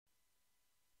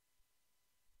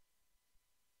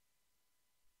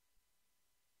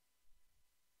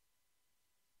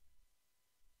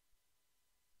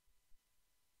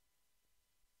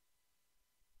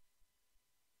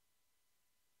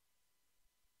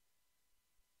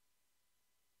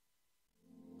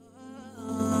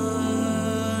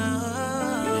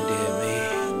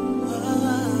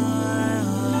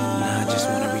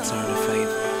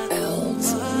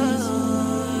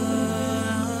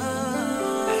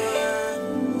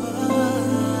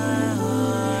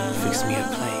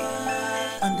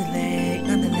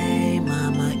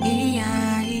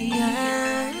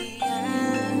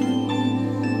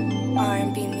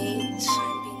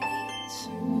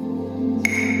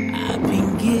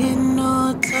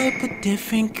type of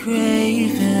different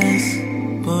cravings,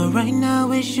 but right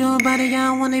now it's your body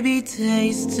I wanna be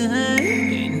tasting.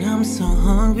 And I'm so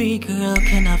hungry, girl,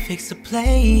 can I fix a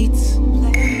plate?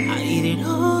 I eat it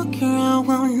all, girl,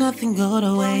 won't nothing go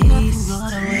to waste.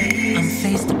 I'm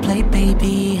face to plate,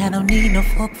 baby, I don't need no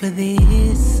fork for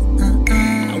this.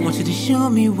 I want you to show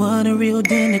me what a real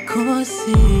dinner course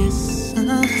is.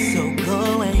 So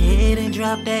go ahead and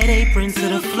drop that apron to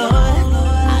the floor.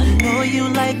 I know you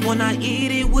like when I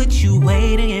eat it, what you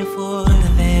waiting for?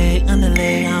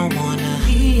 Underlay, I wanna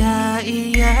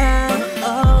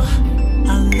oh.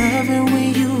 I love it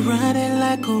when you ride it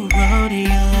like a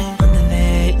rodeo.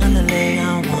 Underlay, I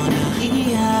wanna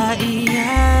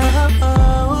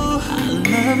oh. I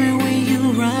love it when you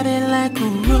ride it like a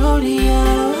rodeo.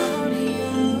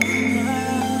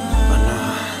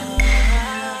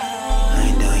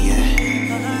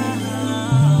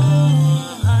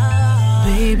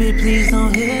 Baby, please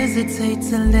don't hesitate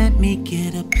to let me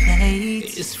get a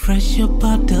plate. It's fresh up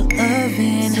out the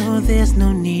oven, so there's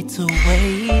no need to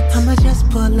wait. I'ma just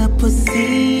pull up a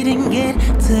seat and get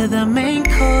to the main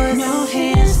course. No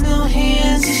hands,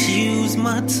 just use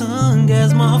my tongue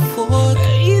as my fork.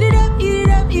 Eat it up, eat it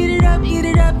up, eat it up, eat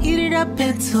it up, eat it up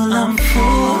until I'm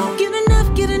full.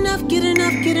 Get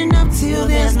enough till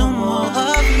there's no more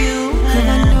of you. Cause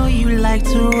I know you like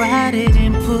to ride it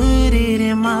and put it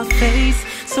in my face.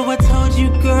 So I told you,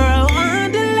 girl,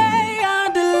 underlay,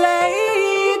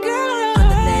 girl.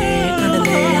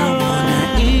 Underlay, I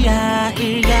wanna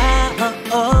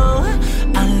oh.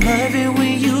 I love it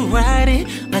when you ride it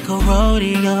like a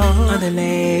rodeo.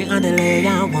 Underlay,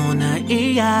 I wanna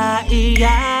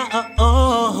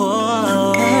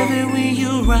oh. I love it when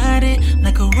you ride it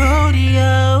like a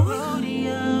rodeo.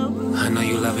 I know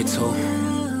you love it too,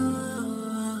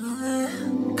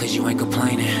 cause you ain't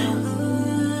complaining.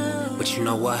 But you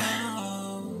know what?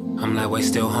 I'm that way,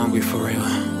 still hungry for real.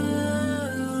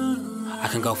 I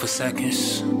can go for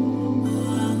seconds.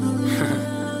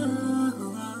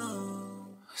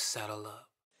 Saddle up.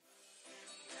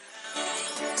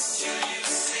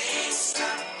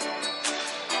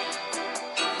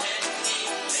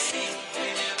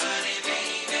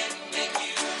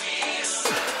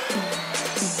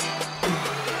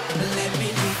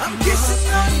 I'm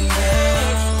kissing on you, girl.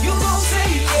 You gon' say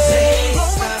yeah.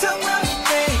 Roll my tongue around your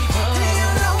face. And you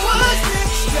know what's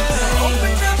next, girl.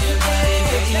 Open up your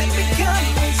legs, let me come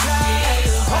inside.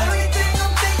 Only thing I'm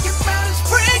thinking about is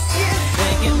freaking.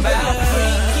 Thinking about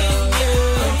freaking you,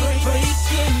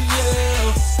 freaking you,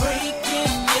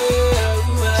 freaking you.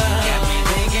 She got me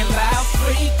thinking about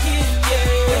freaking you,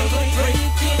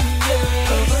 freaking you,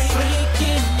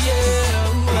 freaking you.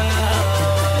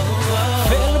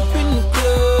 Fell up in the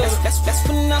club. That's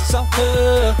when I saw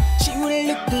her. She was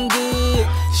looking good.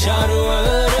 Shot her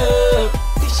up.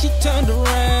 Then she turned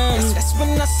around. That's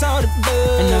when I saw the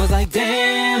bug. And I was like,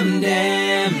 damn. Girl,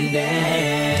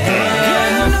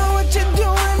 you know what you're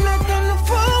doing, not gonna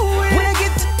fool with. When I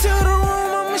get to the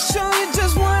room, I'ma show you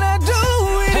just what I do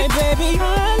with. Hey baby, I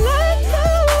like the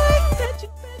way that you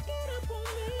back it up on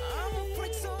me. I'm a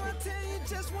freak, so I tell you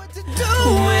just what to do.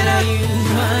 When I use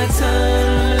my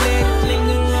tongue, let it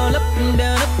linger all up and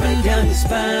down your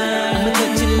spine. I'ma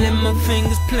touch it, let my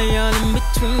fingers play all in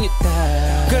between your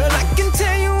thighs. Girl, I can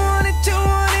tell you wanted to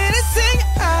sing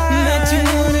that you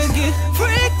wanna get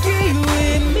freaky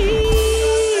with me.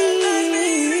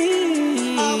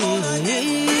 I wanna get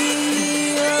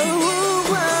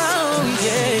freaky.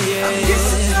 Yeah. I'm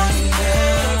kissing on you,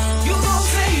 girl. You gon'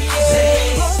 say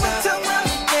yeah. Roll my tongue around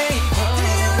your face. And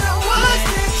you know what's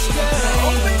next, girl.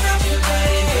 Open up your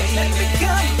legs, let me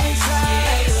come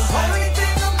inside. Only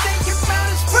thing I'm thinking about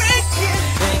is freaking.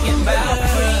 Thinking about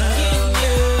freaking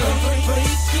you,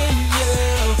 freaking you,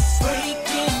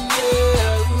 freaking you.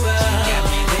 She got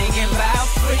me thinking about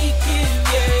freaking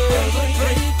you,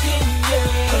 freaking you,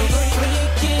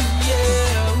 freaking you.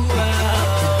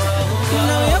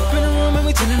 Now we up in the room and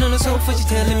we chilling on the sofa. She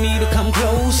telling me to come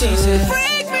close. She said,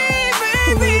 freak me,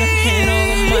 baby. Put a hand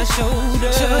over my shoulder.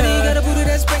 Shorty got a booty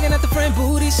that's bringing out the front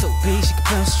booty, so big she can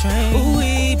bounce straight. Ooh,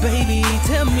 baby,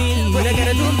 tell me what I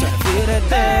gotta do to feel that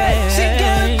thing. She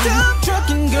got a dump truck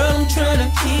and girl, I'm tryna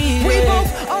keep it. We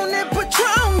both on that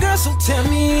Patron, girl, so tell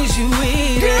me is you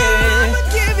with it? Girl, I'ma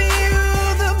give you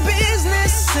the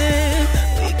business and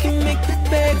we can make the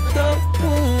bed go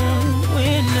boom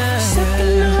when I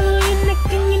sucking on your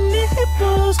neck and your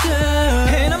nipples, girl.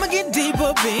 And I'ma get deep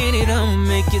up in it, I'ma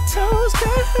make your toes,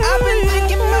 girl. I've been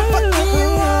thinking about fucking you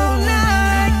all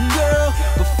night, girl.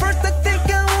 But first I think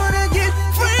I wanna get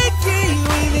freaky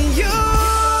with you.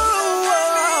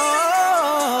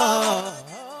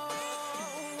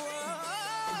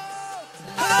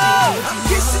 I'm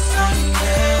kissing on you,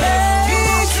 you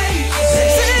won't say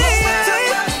yes.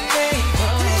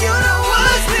 You know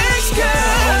what's next,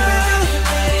 girl.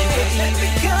 Let me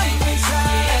come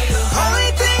inside. The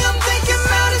only thing I'm thinking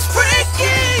about is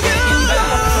freaking you.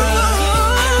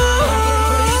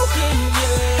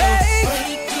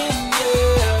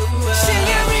 She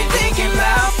got me thinking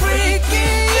about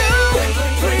freaking you,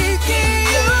 freaking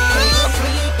you.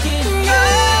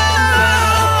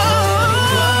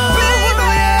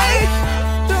 Baby,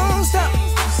 don't stop.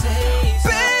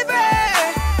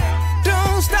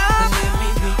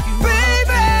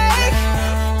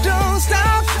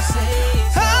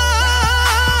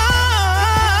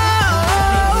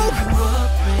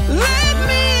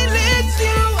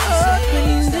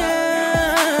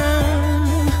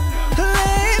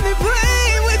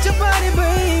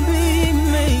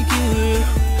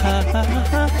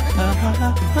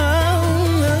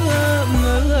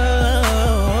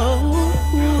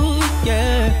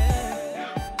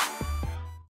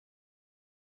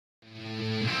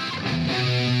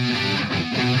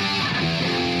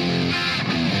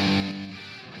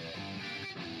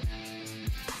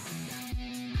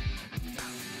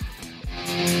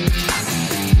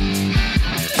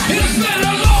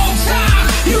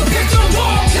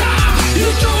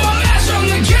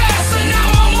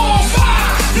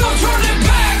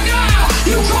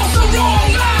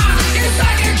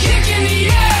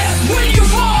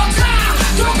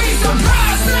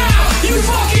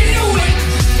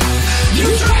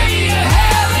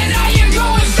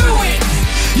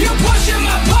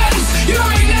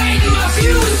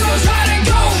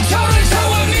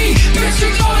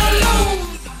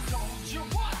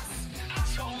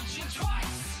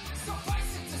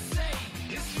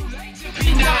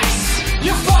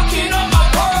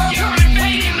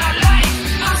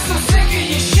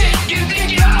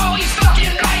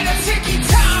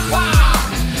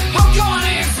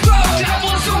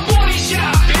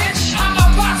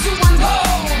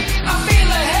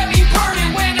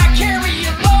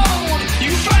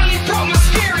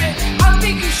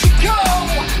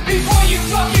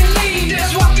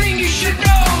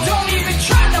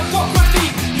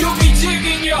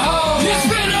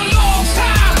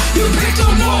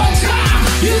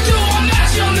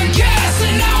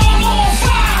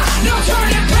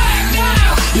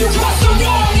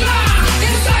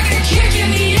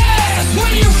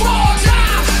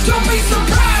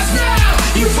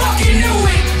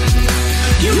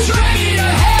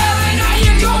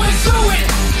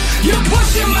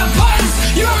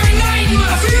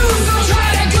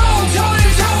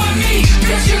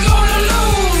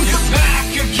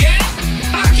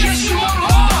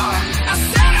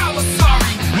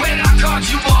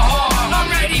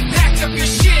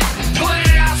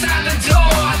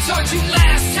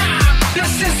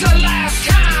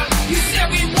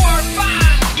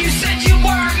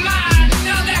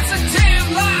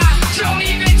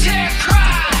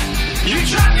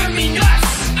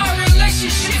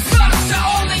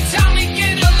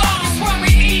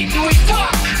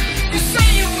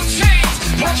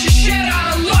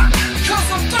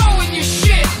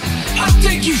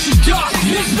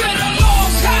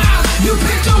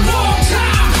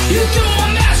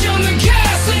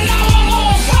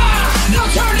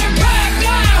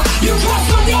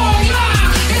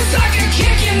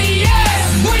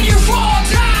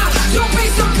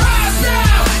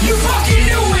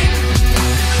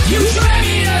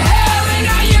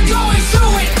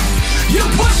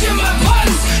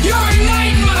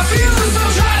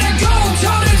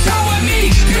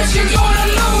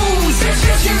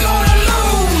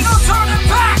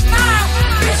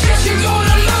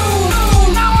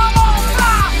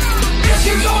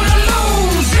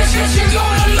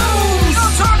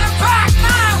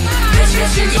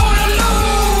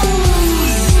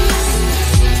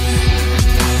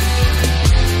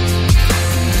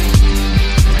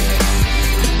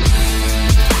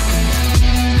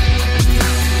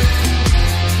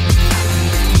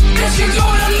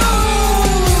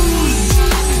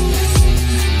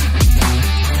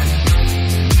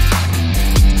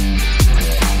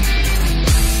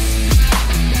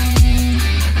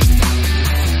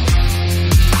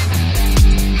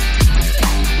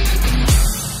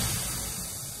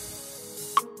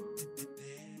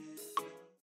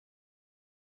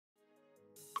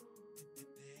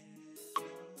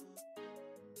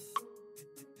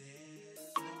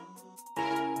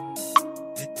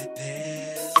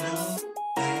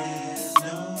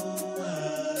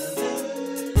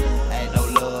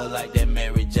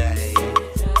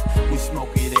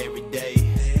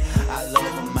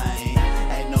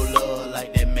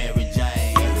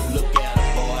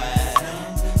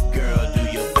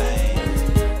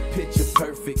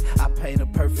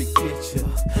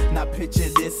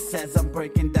 as I'm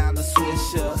breaking down the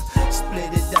swisher.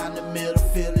 Split it down the middle,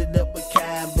 fill it up with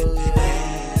kind bud.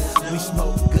 We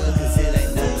smoke good cause it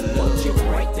ain't nothing. Won't you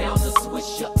break down the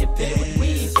swisher and fill it with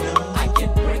weed? I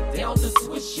can break down the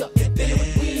swisher and fill it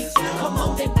with weed. Come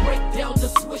on then break down the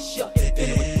swisher and fill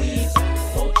it with weed.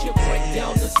 Won't you break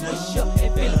down the swisher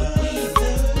and fill it with weed?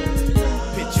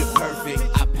 Picture perfect,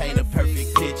 I paint a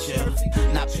perfect picture.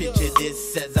 Now picture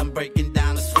this as I'm breaking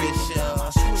down the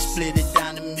swisher. Split it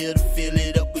down the middle, fill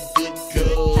it up with good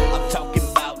gold. I'm talking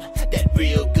about that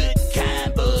real good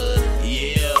kind bud.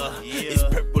 Yeah, it's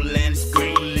purple and it's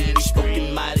green. We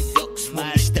smoking mighty ducks when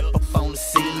we step up on the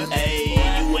scene. Hey,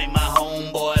 you ain't my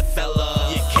homeboy,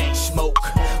 fella. You can't smoke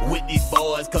with these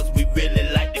boys cause we really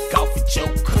like the coffee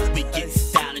choke. We get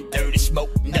down and dirty,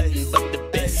 smoke nothing but the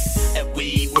best. And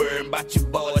we ain't worrying about your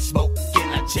boys smoking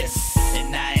our chest.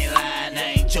 And I ain't lying,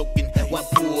 I ain't joking. One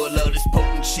pull of this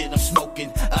potent shit I'm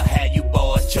smoking, I had you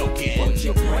boys choking. Won't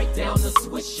you break down the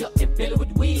swisher and fill it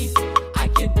with weed? I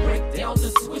can break down the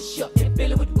swisher and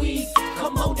fill it with weed.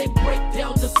 Come on then break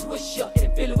down the swisher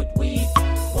and fill it with weed.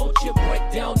 Won't you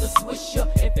break down the swisher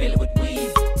and fill it with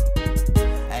weed?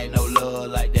 Ain't no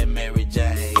love like that Mary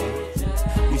Jane.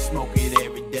 We smoke it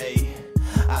every day.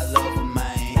 I love her,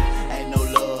 man. Ain't no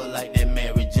love like that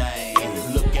Mary Jane.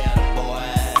 Look at her,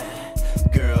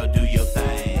 boy. Girl, do your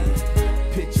thing.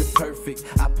 Picture perfect,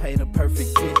 I paint a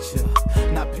perfect picture.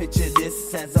 Now picture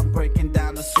this as I'm breaking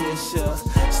down the swisher.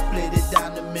 Split it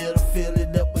down the middle, fill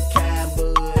it up with kind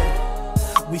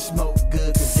bud. We smoke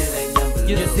good cause it ain't nothing.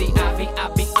 You see, I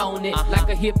be on it like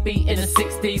a hippie in the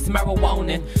 60s,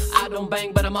 marijuana. I don't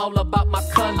bang, but I'm all about my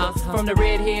colors. From the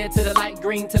red hair to the light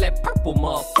green to that purple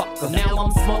motherfucker. Now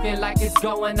I'm smoking like it's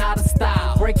going out of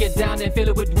style. Break it down and fill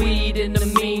it with weed in the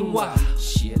meanwhile.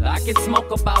 Shit, I can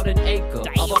smoke about an acre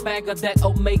of a bag of that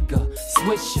Omega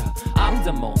Swisher. I'm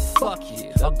the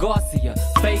motherfucker, a Garcia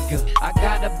Baker. I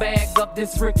got a bag of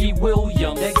this Ricky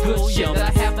Williams. That good shit,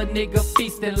 I have a nigga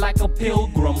feasting like a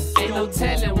pilgrim. Ain't no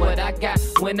telling what I got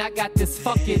when I got this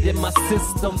fuck it in my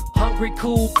system. Hungry,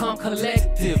 cool, calm,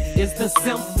 collective is the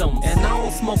symptom. And I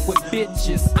don't smoke with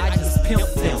bitches, I just pimp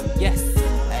them, yes.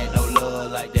 Ain't no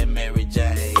love like that Mary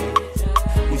Jane.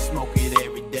 We smoke it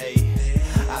every day.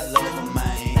 I love her,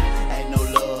 man. Ain't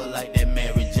no love like that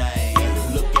Mary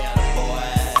Jane. Look at her,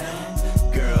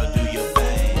 boy. Girl, do your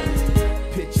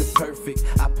thing. Picture perfect,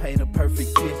 I paint a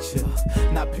perfect picture.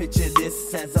 Now picture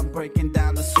this as I'm breaking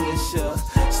down the swisher.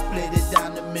 Split it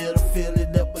down the middle, fill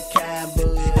it up with kind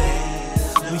bud.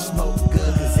 We smoke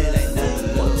good cause it ain't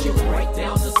nothing. Won't you break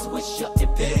down the swisher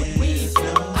and fill it with weed?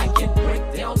 I can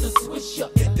break down the swisher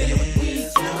and fill it with weed.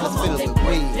 Come on, then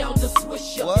break down the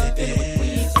swisher and fill it with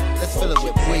weed. Let's fill it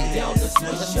with weed. Let's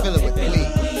fill it with weed.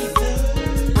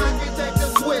 I can take the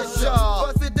swisher,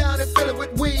 bust it down and fill it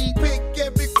with weed. Pick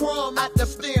every crumb at the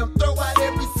stem, throw out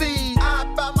every seed. I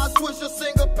buy my swisher,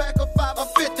 single pack of 5 or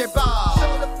 50 bars.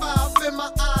 Show the 5 in my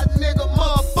eye, nigga,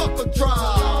 motherfucker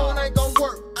dry. Long ain't gon'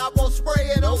 work, I won't spray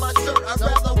it on my shirt. I'd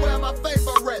rather wear my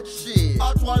favorite shit.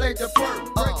 I'll toilet the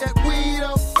perk, break that weed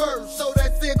up first, so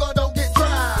that cigar don't get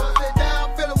dry. Bust it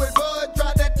down, fill it with bud,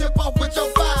 dry that tip off with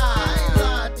your vibe. I ain't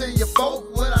lying to you,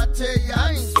 folk, when I tell you I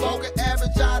ain't smoking.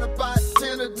 Average out about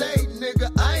 10 a day,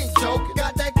 nigga, I ain't joking.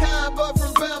 Got that kind bud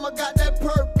from Bama, got that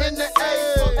perp in the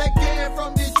A. Fuck that gang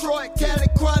from Detroit, Cali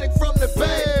Chronic from the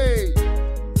Bay.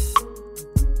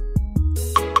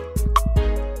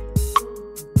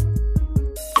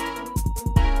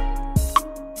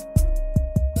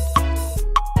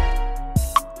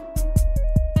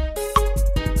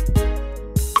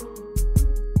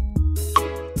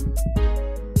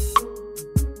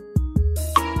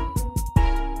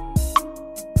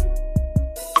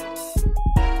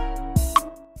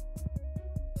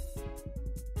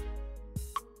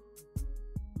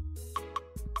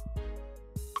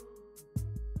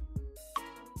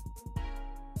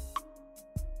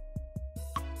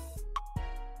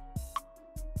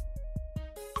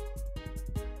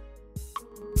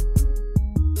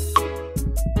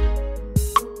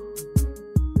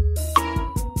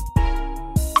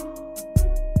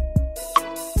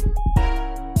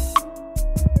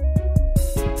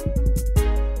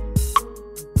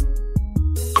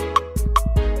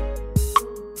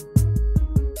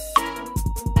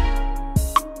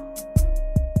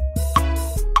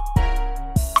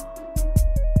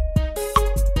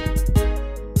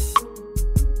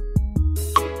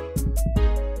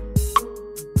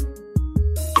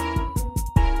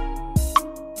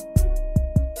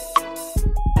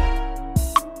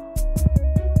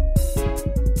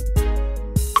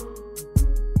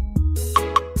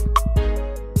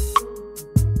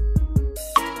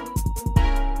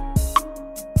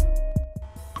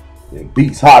 It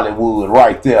beats Hollywood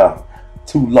right there.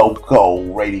 To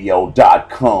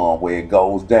LocoRadio.com where it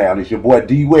goes down. It's your boy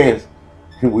D West,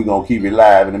 and we're gonna keep it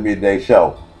live in the midday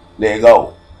show. Let it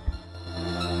go.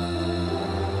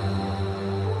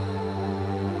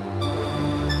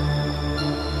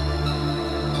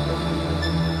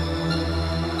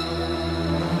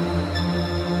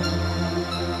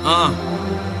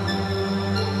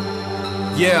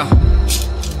 Yeah.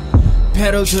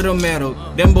 Pedal to the metal,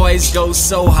 them boys go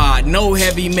so hard, no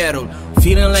heavy metal.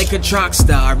 Feeling like a track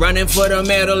star, running for the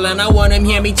medal, and I want them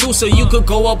hear me too, so you could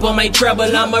go up on my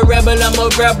treble. I'm a rebel,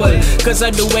 cause I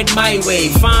do it my way.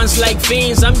 Fans like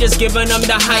fiends, I'm just giving them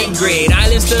the high grade.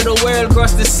 Islands to the world,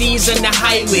 cross the seas and the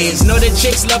highways. Know the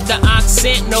chicks love the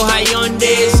accent, no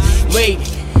Hyundais. Wait,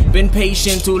 been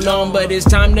patient too long, but it's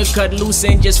time to cut loose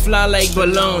and just fly like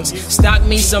balloons. Stock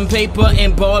me some paper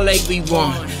and ball like we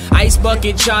want. Ice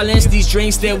bucket challenge, these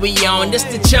drinks that we on. This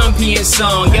the champion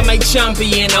song, get my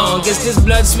champion on. Guess this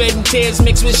blood, sweat, and tears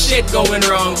mixed with shit going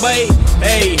wrong. But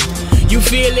hey, you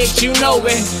feel it, you know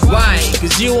it. Why?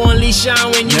 Cause you only shine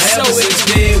when you show it. Since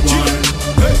day one,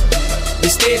 the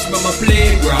stage from a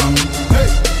playground.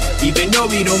 Even though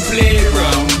we don't play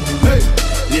around,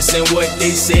 listen what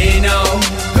they say now.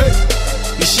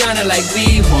 We shining like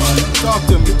we won. Talk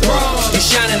to me, we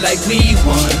shining like we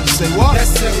won. Say what?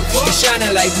 We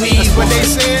shining like we That's won. what they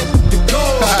said?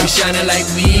 We shining like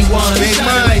we won. Big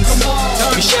minds.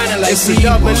 We shining like It's we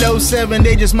a won. 007,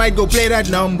 they just might go play that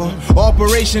number.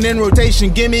 Operation in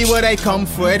rotation, give me what I come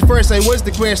for. At first I was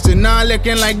the question, now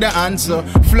looking like the answer.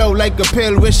 Flow like a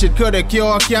pill, wish it coulda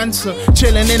cure cancer.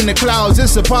 Chilling in the clouds,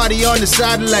 it's a party on the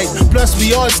satellite. Plus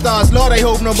we all stars, Lord I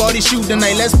hope nobody shoot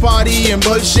tonight. Let's party and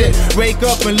bullshit, wake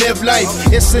up and live life.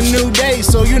 It's a new day,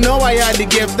 so you know I had to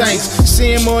give thanks.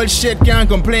 Same old shit, can't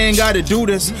complain, gotta do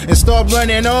this. And stop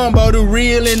running on about the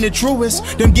real and the truest.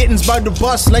 Them gettings by the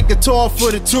bus like a tour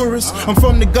for the tourists. I'm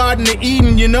from the Garden of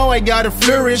Eden, you know I gotta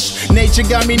flourish. Nature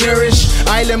got me nourished,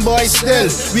 island boy still.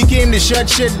 We came to shut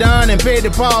shit down and pay the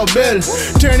power bill.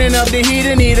 Turning up the heat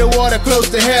and need the water close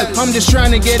to hell. I'm just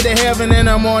trying to get to heaven and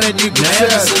I'm on it, you can tell.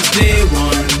 Ever since day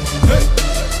one,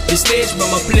 the stage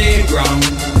from a playground.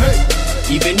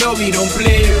 Even though we don't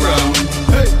play around,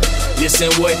 listen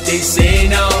what they say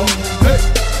now.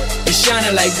 We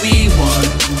shining like we won.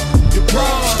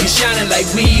 We shining like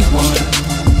we won.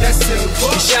 We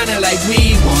shining like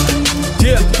we won.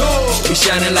 We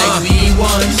shining like we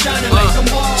won. We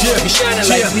shining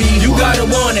like we won. You gotta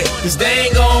want it, cause they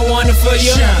ain't gon' want it for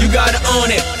you. You gotta own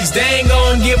it, cause they ain't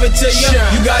gon' give it to you.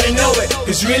 You gotta know it,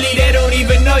 cause really they don't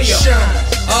even know you.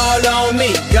 All on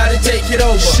me, gotta take it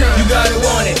over. You gotta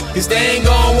want it, cause they ain't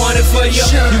gon' want it for you.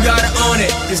 You gotta own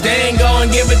it, cause they ain't gon'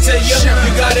 give it to you.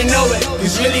 You gotta know it,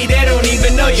 cause really they don't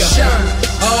even know you.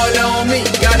 All on me,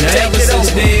 gotta take it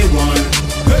over. Day one,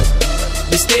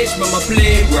 the stage from a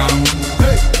playground.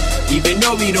 Even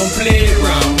though we don't play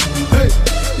around,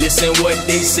 listen what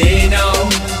they say now.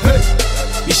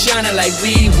 We shining like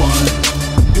we won.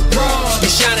 We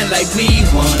shining like we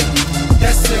won.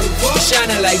 We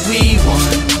shining like we won.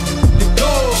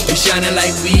 We shining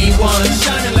like we won.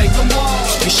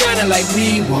 We shining like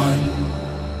we won.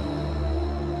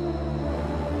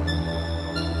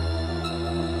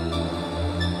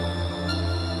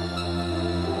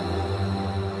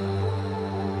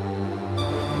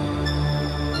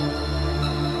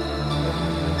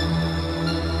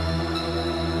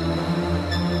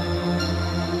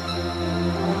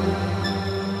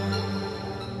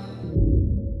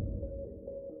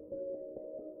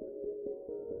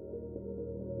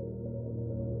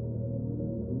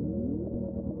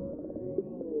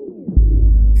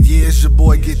 It's your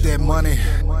boy Get That Money.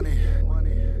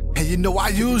 And you know I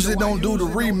usually don't do the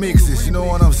remixes, you know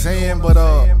what I'm saying? But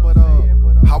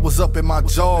I was up in my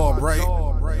job, right?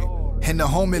 And the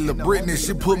homie La Britney,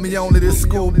 she put me on to this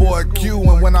Schoolboy Q.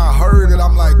 And when I heard it,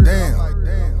 I'm like,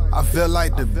 damn. I felt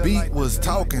like the beat was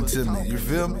talking to me, you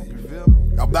feel me?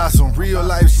 About some real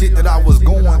life shit that I was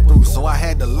going through, so I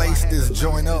had to lace this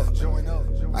joint up.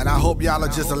 And I hope y'all will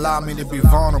just allow me to be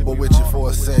vulnerable with you for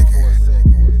a second.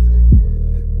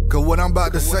 Cause what I'm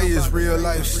about to say is real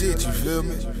life shit, you feel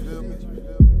me?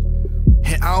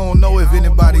 And I don't know if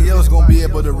anybody else gonna be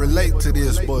able to relate to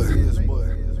this, but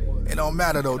it don't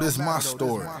matter though, this is my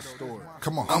story.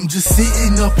 Come on. I'm just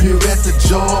sitting up here at the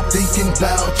job thinking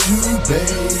about you,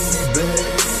 baby.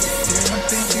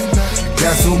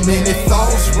 Got so many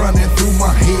thoughts running through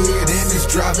my head and it's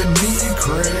driving me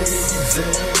crazy.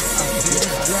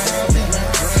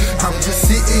 I'm just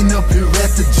sitting up here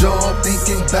at the job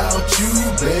thinking about you,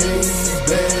 baby.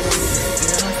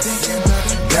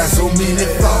 Got so many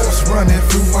thoughts running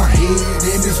through my head,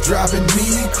 and it's driving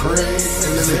me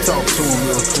crazy. Let me talk to him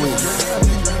real quick.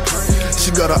 She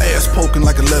got her ass poking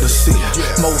like a letter C.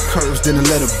 More curves than a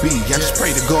letter B. I just pray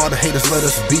to God the haters let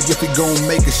us be. If we gon'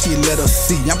 make it, she let us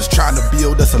see. I'm just trying to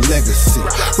build us a legacy.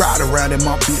 Ride around in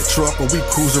my big truck or we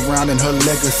cruise around in her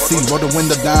legacy. Roll the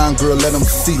window down, girl, let them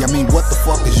see. I mean, what the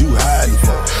fuck is you hiding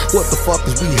for? What the fuck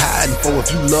is we hiding for? If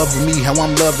you loving me how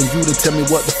I'm loving you, then tell me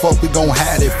what the fuck we gon'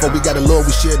 hide it for. We got a love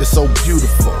we share that's so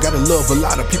beautiful. Gotta love a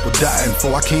lot of people dying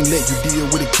for. I can't let you deal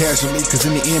with it casually, cause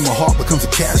in the end my heart becomes a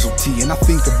casualty. And I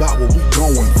think about what we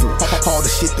going through, all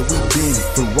the shit that we've been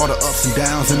through, all the ups and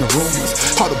downs and the rumors,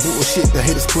 all the bullshit the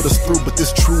haters put us through. But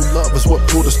this true love is what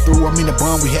pulled us through. I mean, the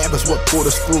bond we have is what pulled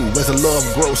us through. As the love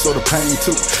grows, so the pain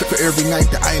too. For every night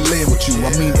that I ain't laying with you,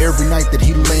 I mean every night that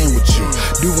he laying with you,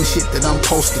 doing shit that I'm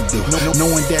supposed to do,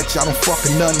 knowing that y'all don't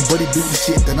fucking nothing but he do the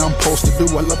shit that I'm supposed to do.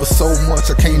 I love her so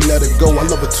much I can't let her go. I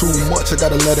love her too much, I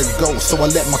gotta let her go. So I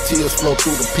let my tears flow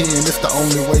through the pen. It's the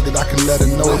only way that I can let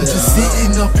her know. I'm just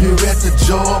sitting up here at the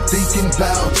job thinking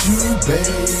about you,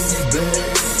 baby.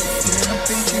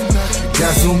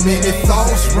 Got so many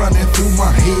thoughts running through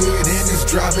my head, and it's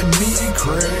driving me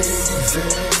crazy.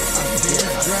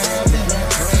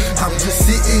 I'm just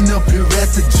sitting up here at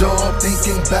the job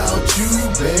thinking about you,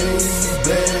 baby.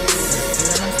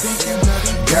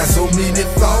 Got so many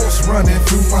thoughts running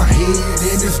through my head,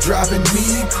 and it's driving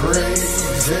me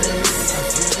crazy.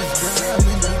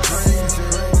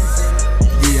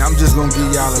 Yeah, I'm just gonna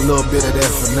give y'all a little bit of that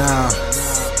for now.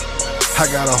 I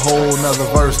got a whole nother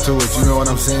verse to it, you know what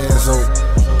I'm saying? So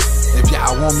if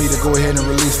y'all want me to go ahead and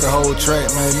release the whole track,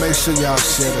 man, make sure y'all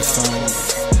share the song.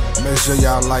 Make sure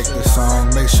y'all like the song.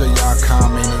 Make sure y'all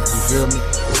comment it, you feel me?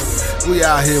 We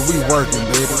out here, we working,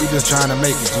 baby. We just trying to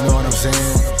make it, you know what I'm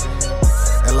saying?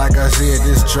 And like I said,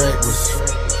 this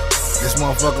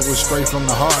motherfucker was straight from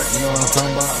the heart, you know what I'm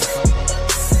talking about?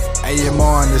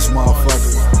 AMR in this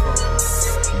motherfucker.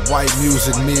 White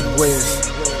music, Midwest.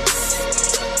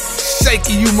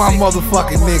 Shaky, you my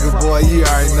motherfucking nigga, boy. You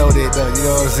already know that, though. You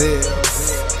know what I'm saying?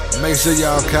 Make sure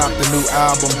y'all cop the new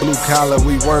album, Blue Collar.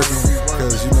 We working,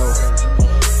 cause you know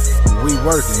we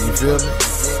working. You feel me?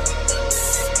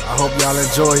 I hope y'all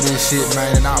enjoy this shit,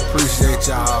 man, and I appreciate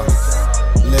y'all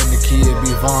letting the kid be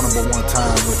vulnerable one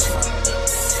time with you.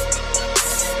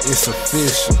 It's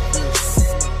official.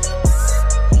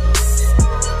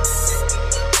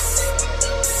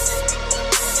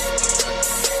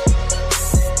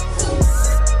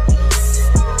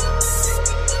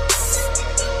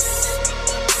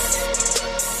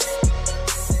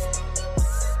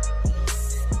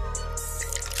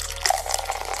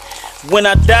 When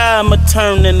I die, I'ma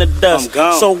turn into dust.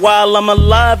 So while I'm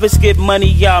alive, it's get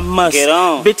money, I must. Get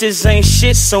on. Bitches ain't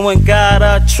shit, so in God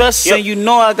I trust. And you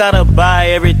know I gotta buy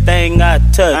everything I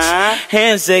touch.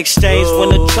 Hands exchange when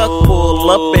the truck pull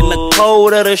up. In the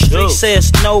cold of the street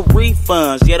says no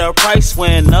refunds. Yeah, the price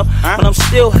went up, but I'm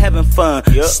still having fun.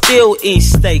 Still eat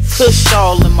steak, kush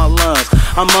all in my lungs.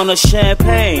 I'm on a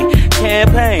champagne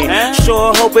campaign.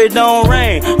 Sure hope it don't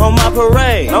rain on my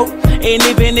parade. And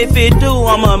even if it do,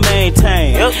 I'ma maintain.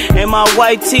 And my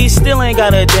white tee still ain't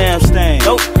got a damn stain.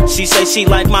 She say she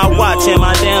like my watch and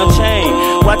my damn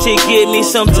chain. Watch it get me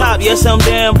some top, yeah, some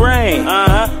damn brain.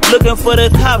 Looking for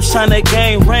the cops trying to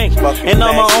gain rank. And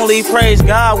I'ma only praise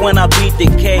God when I beat the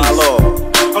case. My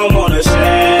Lord. I'm on a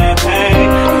champagne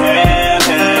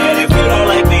campaign. If you don't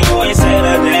like me, you ain't said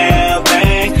a damn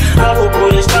thing. I will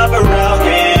put a stop around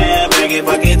and beg if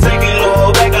I can take it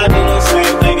all back, I do the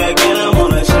same thing again. I'm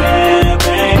on a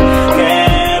champagne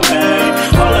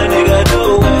campaign. All a nigga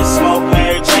do is smoke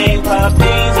Mary Jane, pop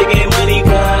beans, and get money,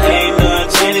 cause ain't none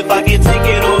change. If I can take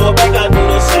it all back, I do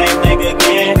the same thing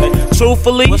again.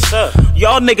 Truthfully, what's up?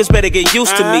 Y'all niggas better get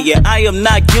used to me. Yeah, I am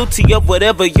not guilty of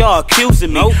whatever y'all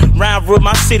accusing me. Round with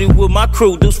my city with my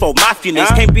crew, dudes for mafia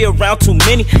niggas. Can't be around too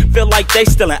many, feel like they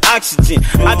stealing oxygen.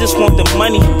 I just want the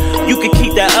money, you can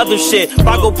keep that other shit. If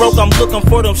I go broke, I'm looking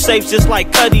for them safes just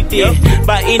like Cuddy did.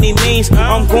 By any means,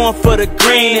 I'm going for the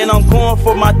green and I'm going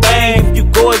for my thing. If you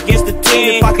go against the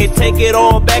team, if I can take it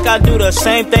all back, I do the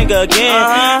same thing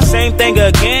again. Same thing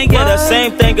again, yeah, the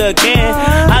same thing again.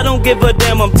 I don't give a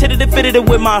damn, I'm titty-fitted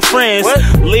with my friends.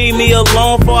 Leave me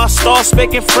alone before I start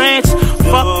speaking French.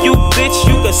 Fuck you, bitch,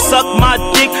 you can suck my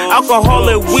dick. Alcohol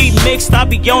and weed mixed, I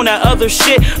be on that other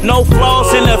shit. No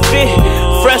flaws in the fit,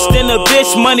 fresh in the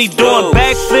bitch. Money doing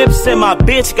backflips and my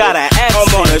bitch got an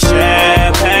accent. I'm on a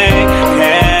champagne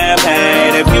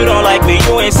campaign. If you don't like me,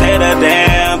 you ain't said a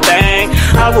damn thing.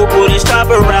 I will put a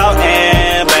stopper out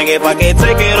and bang. If I can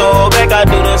take it all back, I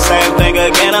do the same thing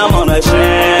again. I'm on a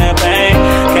champagne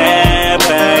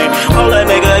campaign. All a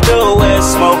nigga do is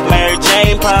smoke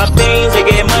pop beans and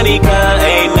get money, cause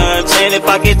ain't nothing changed. If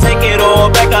I can take it all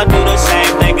back, I'll do the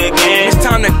same thing again. It's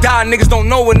time to die, niggas don't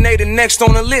know when they the next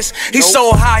on the list. He's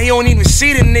so high, he don't even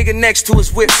see the nigga next to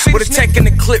his whip. With a tech in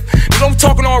the clip, nigga, I'm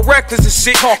talking all reckless and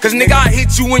shit. Cause nigga, I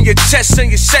hit you in your chest and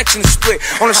your section is split.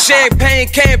 On a champagne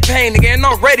campaign, nigga, and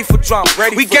I'm ready for drama.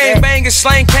 We gang bang and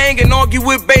slang gang and argue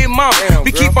with baby mama.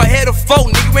 We keep our head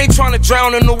afloat, nigga, we ain't trying to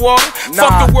drown in the water.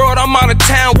 Fuck the world, I'm out of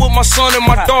town with my son and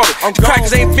my daughter. The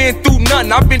crackers ain't been through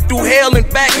nothing, I've been through hell and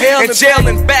back, and jail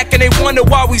and back, and they wonder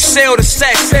why we sell the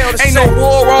sex. Ain't no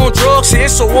war on drugs,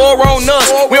 it's a war on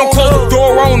us. We don't close the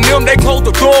door on them, they close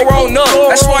the door on us.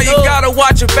 That's why you gotta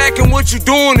watch your back and what you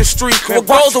do in the street. What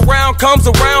goes around comes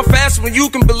around faster than you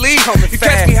can believe. You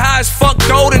catch me high as fuck,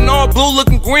 gold and all blue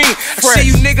looking green. I see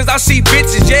you niggas, I see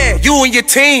bitches, yeah, you and your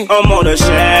team. I'm on a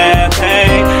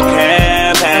champagne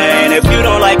campaign. If you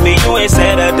don't like me, you ain't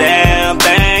said a damn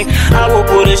thing. I will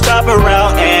put a stopper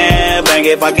out and bang.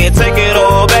 If I can take it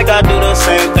all back, I do the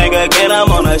same thing again.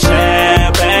 I'm on a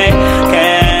champagne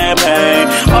campaign.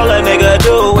 All a nigga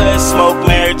do is smoke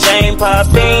Mary Jane, pop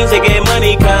beans and get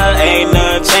money, cause ain't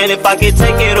nothing changed. If I can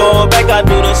take it all back, I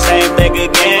do the same thing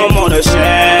again. I'm on a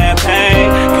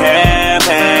champagne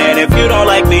campaign. If you don't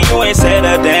like me, you ain't said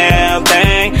a damn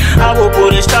thing. I will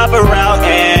put a stopper out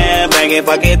and bang. If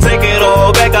I can take it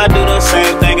all back, I do the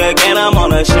same thing again. I'm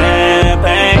on a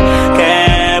champagne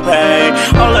campaign.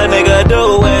 All a nigga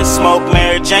do is smoke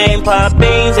Mary Jane, pop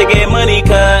beans and get money,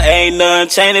 cause ain't nothing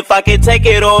changed. If I can take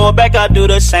it all back, I do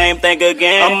the same thing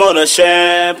again. I'm on a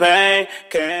champagne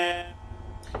campaign.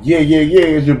 Yeah,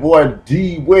 it's your boy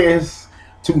D West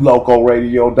to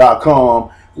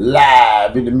LocoRadio.com,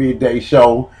 live in the midday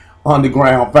show,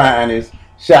 Underground Finest.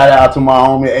 Shout out to my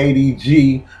homie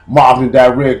ADG, marketing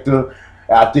director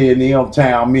out there in the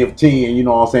M-Town, Myth 10, you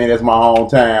know what I'm saying? That's my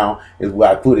hometown, is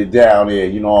where I put it down there,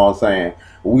 you know what I'm saying?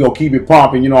 But we gonna keep it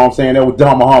pumping, you know what I'm saying? That was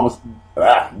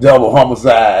double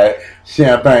homicide,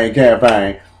 champagne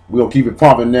campaign. We gonna keep it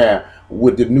pumping now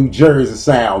with the New Jersey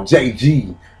sound,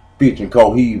 JG, featuring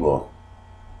Cohiba.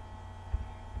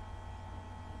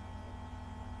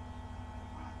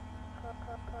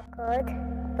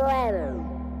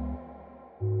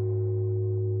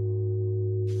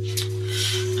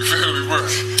 You feel me, bro?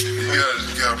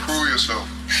 You gotta prove yourself.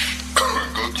 Go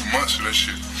through months of that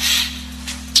shit.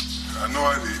 I know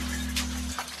I did, nigga.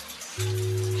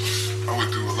 I went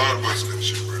through a lot of busts of that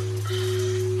shit, bro.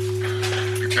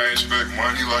 You can't expect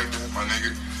money like that, my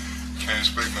nigga. You can't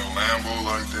expect no Lambo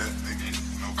like that, nigga.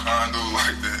 No condo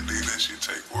like that, nigga. That shit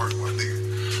take work, my nigga.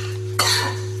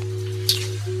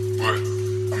 But,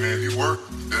 I mean, if you work,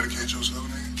 dedicate yourself,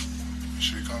 nigga,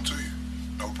 shit come to you.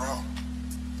 No problem.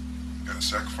 Gotta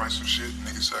sacrifice some shit,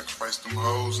 nigga. Sacrifice them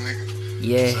hoes, nigga.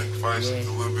 Yeah. Sacrifice a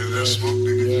little bit of that smoke,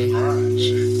 nigga. Grind,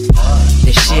 shit.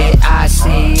 The shit I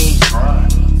see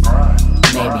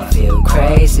made me feel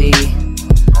crazy.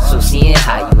 So seeing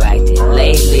how you acted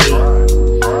lately,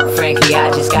 frankly,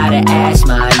 I just gotta ask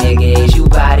my nigga, is you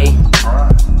bout it?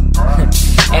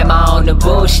 Am I on the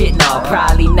bullshit? No,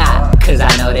 probably not, cause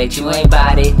I know that you ain't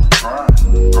bout it.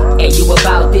 And you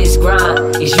about this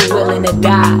grind, is you willing to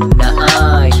die?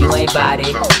 Nuh-uh, you ain't bout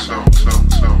it.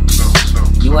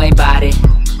 You ain't bout it.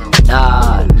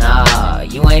 Nah,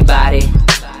 you ain't bout it.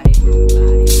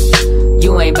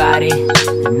 You ain't bout it.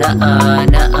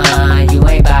 Nuh-uh, you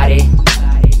ain't bout it.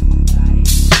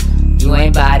 You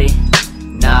ain't bout it.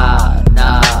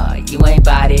 Nah, you ain't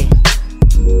bout it.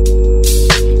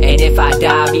 And if I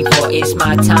die before it's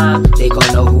my time, they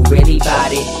gon' know who really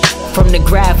bout it. From the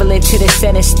gravel into the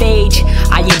center stage,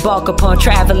 I embark upon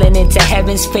traveling into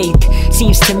heaven's faith.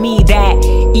 Seems to me that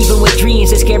even with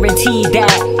dreams, it's guaranteed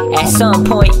that at some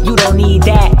point you don't need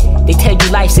that. They tell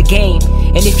you life's a game,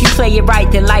 and if you play it right,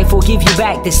 then life will give you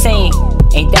back the same.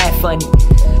 Ain't that funny?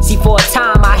 See, for a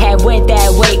time I had went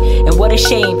that way, and what a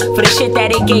shame, for the shit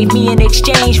that it gave me in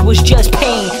exchange was just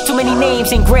pain. Too many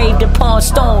names engraved upon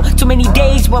stone, too many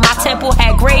days when my temple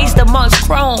had grazed amongst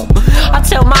chrome. I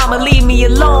tell mama leave me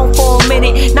alone for a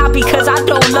minute, not because I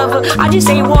don't love her, I just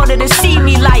ain't wanted to see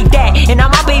me like that. And now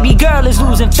my baby girl is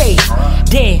losing faith.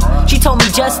 Damn, she told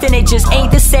me Justin, it just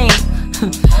ain't the same.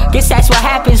 Guess that's what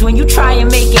happens when you try and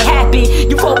make it happen.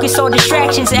 You focus on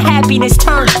distractions and happiness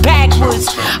turns backwards.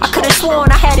 I could've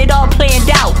sworn I had it all planned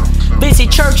out.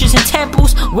 Visit churches and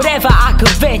temples, whatever I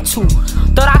could vent to.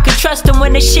 Thought I could trust them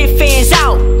when the shit fans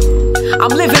out.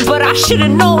 I'm living, but I should've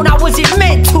known I wasn't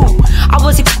meant to. I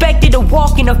was expected to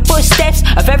walk in the footsteps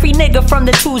of every nigga from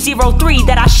the 203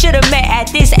 that I should've met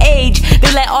at this age.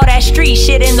 They let all that street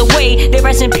shit in the way. They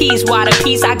rest in peace, while the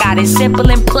peace I got is simple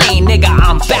and plain. Nigga,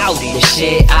 I'm bout it. The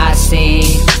shit I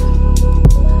seen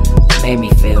made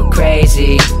me feel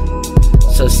crazy.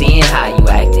 So seeing how you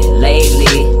acting lately,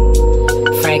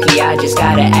 frankly, I just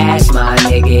gotta ask my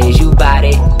nigga, is you bout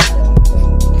it?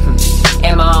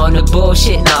 Am I on the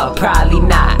bullshit? No, probably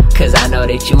not, cause I know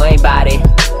that you ain't bout it.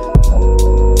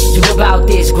 You about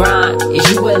this grind, is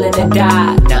you willing to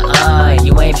die? Nuh-uh,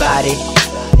 you ain't bout it.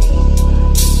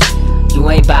 You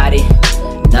ain't bout it.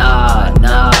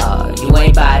 Nah, you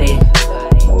ain't bout it.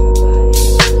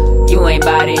 You ain't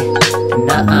bout it.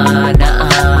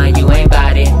 Nuh-uh, you ain't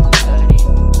bout it.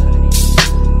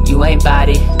 You ain't bout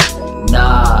it.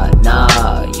 Nah,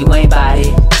 you ain't bout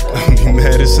it. I'm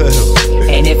mad as hell.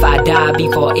 And if I die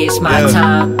before it's my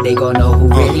time, they gon' know who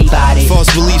really bout it.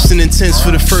 False beliefs and intents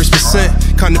for the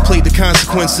 1%. Contemplate the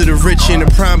consequence of the rich and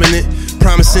the prominent.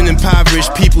 Promising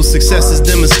impoverished people success is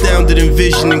them astounded in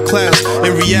vision and clouds.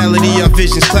 In reality, our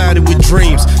vision's clouded with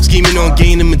dreams. Scheming on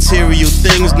gaining material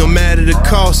things, no matter the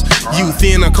cost. Youth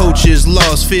and our culture is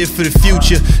lost. Fear for the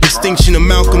future. Extinction of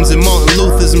Malcolm's and Martin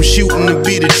Luther's. I'm shooting to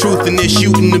be the truth and they're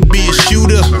shooting to be a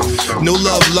shooter. No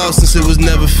love lost since it was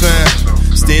never found.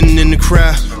 Standing in the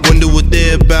crowd, wonder what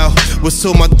they're about. Was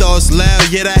told my thoughts loud,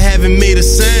 yet I haven't made a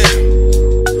sound.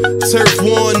 Turf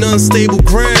worn, unstable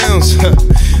grounds.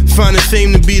 Finding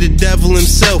fame to be the devil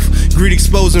himself. Greed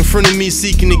exposed in front of me,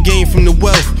 seeking to gain from the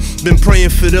wealth. Been praying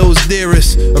for those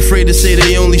dearest. Afraid to say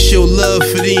they only show love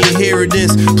for the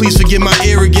inheritance. Please forgive my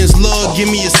arrogance, Lord. Give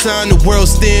me a sign the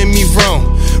world's staring me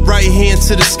wrong. Right hand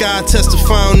to the sky,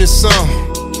 testify on this song.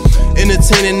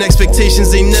 Entertaining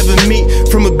expectations they never meet.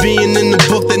 From a being in the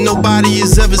book that nobody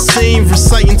has ever seen.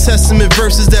 Reciting testament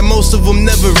verses that most of them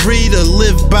never read or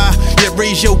live by, yet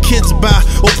raise your kids by.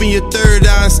 Open your third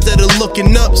eye instead of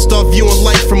looking up. Start viewing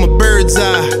life from a bird's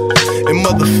eye. And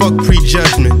motherfuck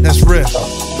prejudgment, that's real.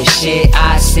 The shit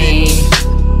I seen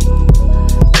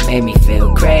made me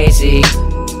feel crazy.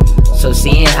 So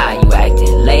seeing how you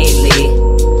acting lately,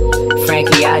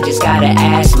 frankly, I just gotta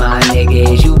ask my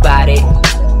nigga, is you bout it?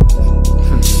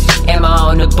 Am I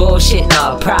on the bullshit?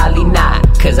 No, probably not,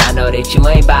 cause I know that you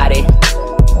ain't bout it.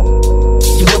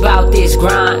 You about this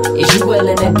grind, is you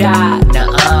willing to die?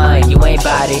 Nuh-uh, you ain't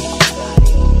bout it.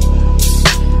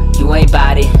 You ain't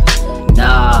bout it.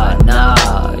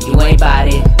 Nah, you ain't bout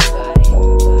it.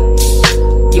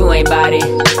 You ain't bout it.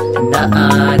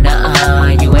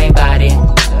 Nuh-uh, you ain't bout it.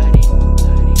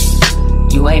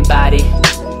 You ain't bout it.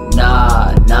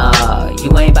 Nah,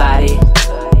 you ain't bout it.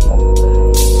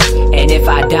 And if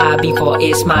I die before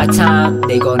it's my time,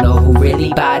 they gon' know who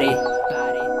really bout it.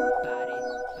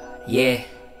 Yeah.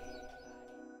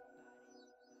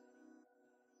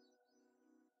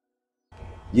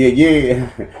 Yeah.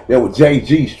 That was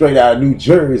JG straight out of New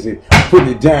Jersey. Putting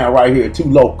it down right here at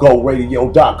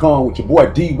LocoRadio.com with your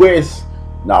boy D West.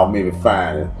 Now maybe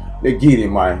fine. Let's get it,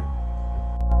 man.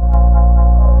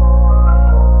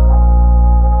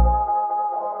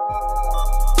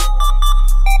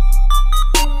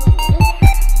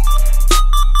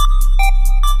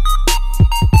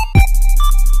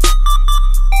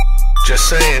 Just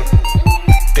saying,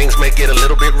 things may get a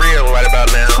little bit real right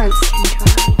about now.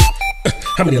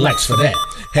 How many likes for that?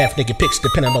 Half naked pics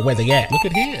depending on where they at. Look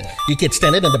at here. You get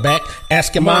standing in the back,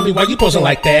 asking mommy why you posing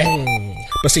like that.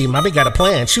 But see, mommy got a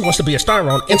plan. She wants to be a star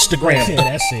on Instagram. Yeah,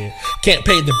 that's it. Can't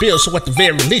pay the bills, so at the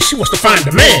very least, she wants to find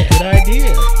a man. Good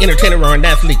idea. Entertainer or an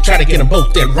athlete, try to get them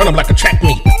both, then run them like a track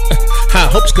meet. High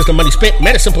hopes cause the money spent,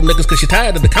 mad at simple niggas cause she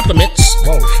tired of the compliments.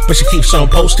 Whoa. But she keeps on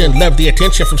posting, love the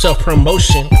attention from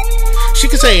self-promotion. She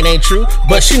can say it ain't true,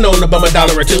 but she known to bum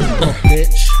 $1 or $2.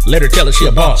 Bitch. Let her tell her she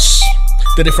a boss.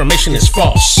 That information is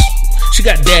false. She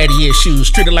got daddy issues,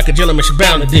 treated like a gentleman, she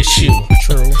bound to dish you.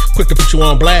 True. Quick to put you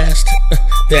on blast,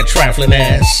 that trifling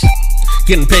ass.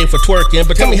 Getting paid for twerking,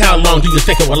 but tell me how long do you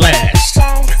think it will last?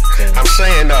 I'm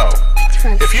saying though,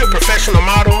 if you're a professional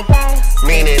model,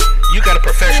 meaning you got a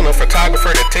professional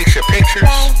photographer that takes your pictures,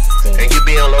 and you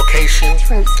be on location,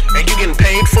 and you getting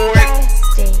paid for it,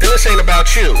 then this ain't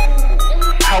about you.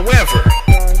 However,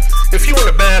 if you in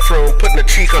the bathroom putting a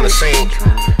cheek on the sink,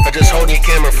 or just holding your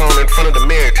camera phone in front of the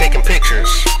mirror taking pictures,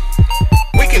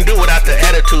 we can do without the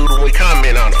attitude when we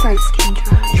comment on them.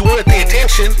 You wanted the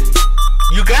attention,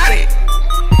 you got it.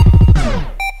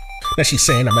 Now she's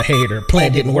saying I'm a hater.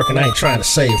 Plan didn't work and I ain't trying to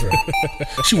save her.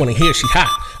 She wanna hear she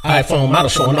hot. iPhone model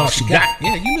showing all she got.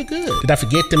 Yeah, you look good. Did I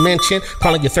forget to mention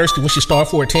calling you thirsty when she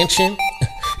starved for attention?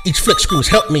 Each flick screams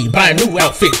help me, buy a new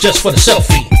outfit just for the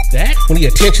selfie. That? When the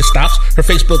attention stops, her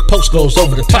Facebook post goes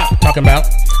over the top. Talking about,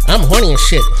 I'm horny and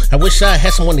shit. I wish I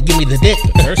had someone to give me the dick.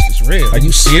 The thirst is real. Are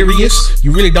you serious?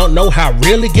 You really don't know how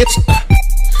real it gets?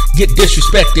 get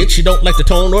disrespected. She don't like the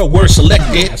tone or word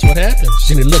selected. That's what happens.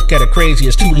 Then you look at her crazy,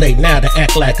 it's too late now to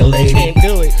act like a lady. Can't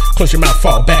do it. Close your mouth,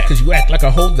 fall back, cause you act like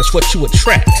a hoe, that's what you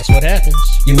attract. That's what happens.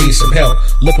 You need some help,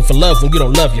 looking for love when you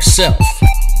don't love yourself.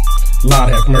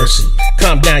 Lord have mercy.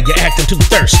 Calm down, you're acting too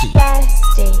thirsty.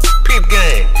 Peep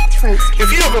gang. If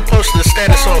you ever posted a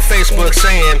status on Facebook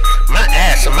saying, my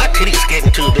ass and my titties getting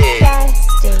too big,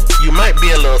 you might be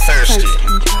a little thirsty.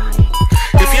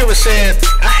 If you ever said,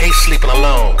 I hate sleeping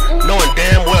alone, knowing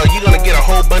damn well you're gonna get a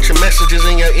whole bunch of messages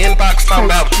in your inbox talking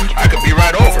about, I could be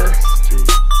right over,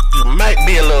 you might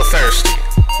be a little thirsty.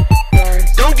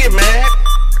 Don't get mad.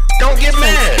 Don't get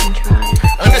mad.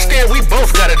 Understand we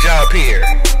both got a job here.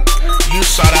 You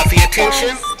sought out the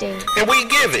attention, and we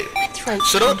give it.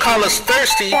 So don't call us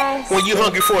thirsty when you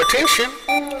hungry for attention.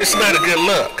 It's not a good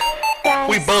look.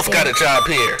 We both got a job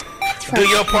here. Do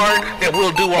your part, and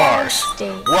we'll do ours.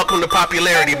 Welcome to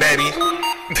popularity, baby.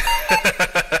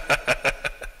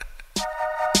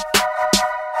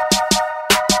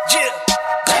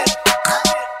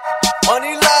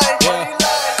 Money life.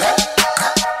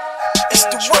 It's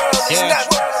the world. It's not.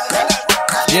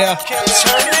 Yeah.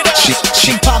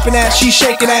 She popping that, she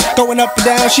shaking that, going up and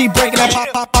down, she breaking that,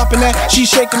 popping that, she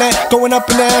shaking that, going up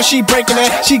and down, she breaking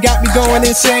that. She got me going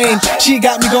insane, she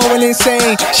got me going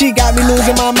insane, she got me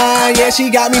losing my mind, yeah,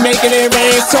 she got me making it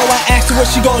rain. So I asked her what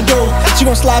she gonna do. She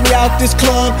gonna slide me out this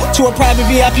club to a private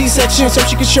VIP section so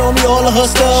she can show me all of her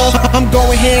stuff. I'm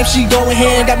going ham, she going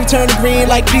ham, got me turning green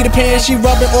like Peter Pan. She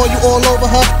rubbing oil all over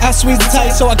her. I squeeze it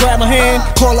tight, so I grab my hand,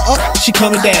 call her up, she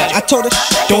coming down. I told her,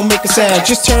 don't make a sound,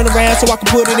 just turn around so I can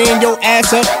put it in your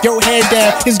ass up, your head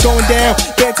down, it's going down,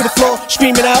 bed to the floor,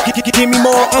 screaming out, give me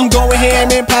more. I'm going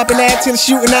ham and popping that till it's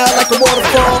shooting out like a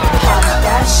waterfall. Pop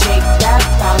that, shake that,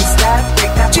 bounce that,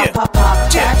 break that, pop,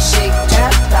 pop that, shake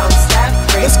that, bounce that,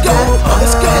 break that. Let's go,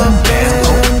 let's go. Pop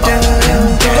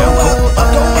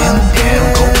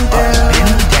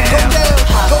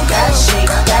that,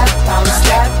 shake that, bounce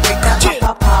that, break that,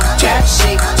 pop, pop that,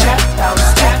 shake that,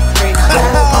 bounce that, break that.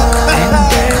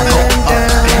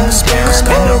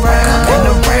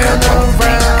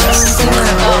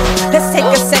 Let's take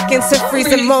a second to freeze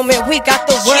a moment. We got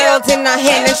the world in our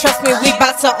hand, and trust me, we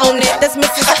bout to own it. That's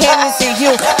Mrs. Cannon to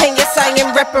you, and yes, I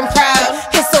am reppin' proud.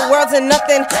 It's the world's and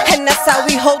nothing, and that's how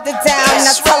we hold it down.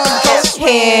 Now tell them go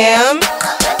ham,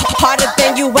 harder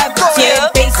than you ever did.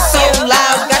 Bass so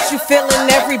loud, got you feeling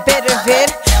every bit of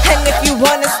it. And if you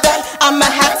wanna stunt, I'ma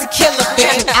have to kill a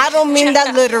bitch. I don't mean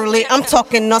that literally, I'm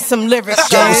talking on some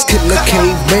lyrics. Ghost killer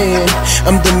caveman,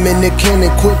 I'm Dominican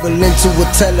equivalent to a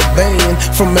Taliban.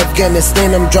 From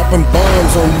Afghanistan, I'm dropping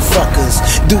bombs on you fuckers.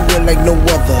 Do it like no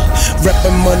other.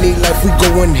 Reppin' money life, we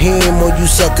going ham on you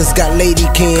suckers. Got Lady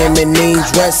Cam and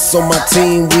names West on my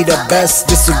team, we the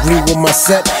best. Disagree with my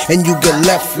set, and you get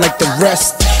left like the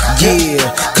rest. Yeah,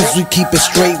 cause we keep it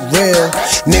straight real.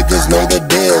 Niggas know the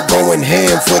deal, going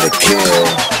ham for the kill.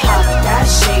 Pop that,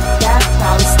 shake that,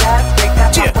 bounce that, break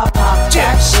that, pop, pop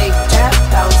that, shake that,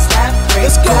 bounce that, break that.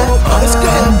 Let's go, let's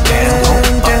go.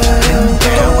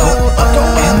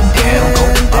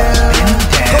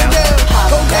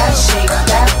 Pop that, shake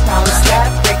that, bounce that,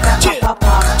 break that, pop,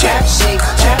 pop that, shake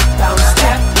that, bounce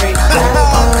that, break that.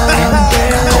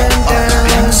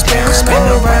 Spin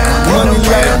around, money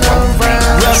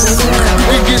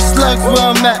we get slugs where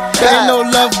I'm at. Ain't no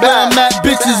love where I'm at.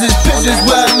 Bitches is pitches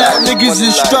where I'm at. Niggas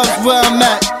is struck where I'm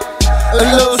at. A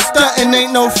little stuntin',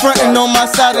 ain't no frontin' on my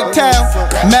side of town.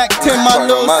 Mac 10, my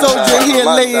little soldier here,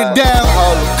 lay it down.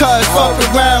 Cause fuck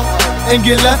around and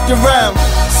get left around.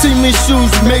 See me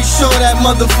shoes, make sure that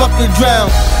motherfucker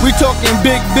drown. We talking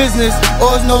big business,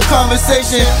 or no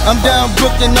conversation. I'm down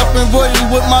Brooklyn, up in Royal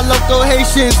with my local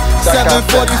Haitians.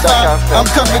 745, I'm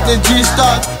coming to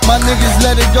G-Star. My niggas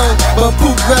let it go, but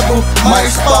Poop Rebel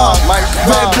might spar.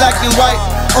 Red, black, and white,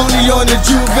 only on the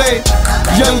Juve.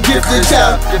 Young gifted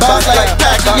child, bounce like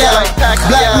Pacquiao.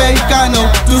 Black Mexicano,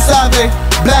 tu sabe,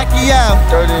 Blackie out.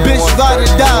 Bitch, ride or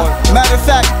die. Matter of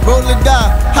fact, roll or die.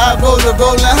 High roller,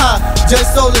 rolling high.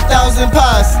 Just sold 1,000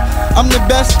 pies. I'm the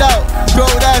best out, bro,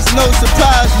 that's no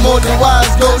surprise. More than wise,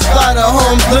 Ghost Rider,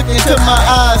 Holmes, look into my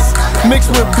eyes.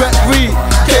 Mixed with Brett Reed,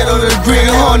 Kato the Green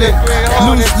Hornet.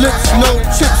 Loose lips, no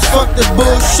chips, fuck the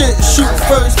bullshit. Shoot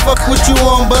first, fuck what you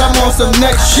on, but I'm on some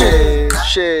next shit.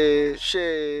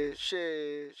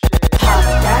 Pop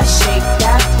that, shake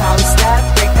that, bounce that,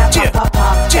 break that, pop,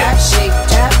 pop that, shake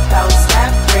that, bounce that,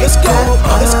 break that. Let's go,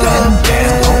 let's go.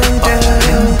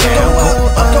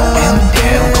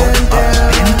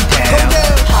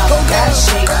 Pop that,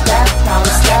 shake that,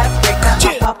 bounce that, break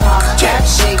that, pop, pop that,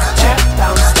 shake that,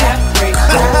 bounce that, break that.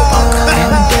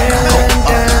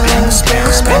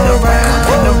 Spin around,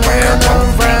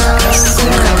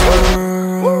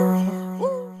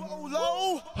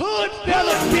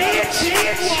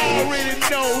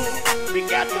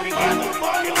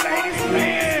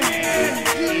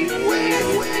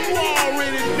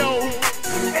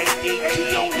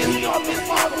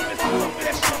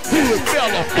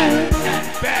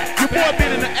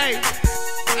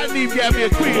 Steve got me a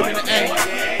crib in the A.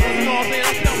 You know what I'm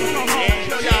saying? I'm gonna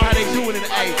show y'all how they do it in the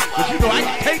A. But you know I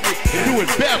can take it and do it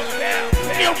better.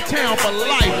 M-Town for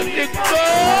life, nigga.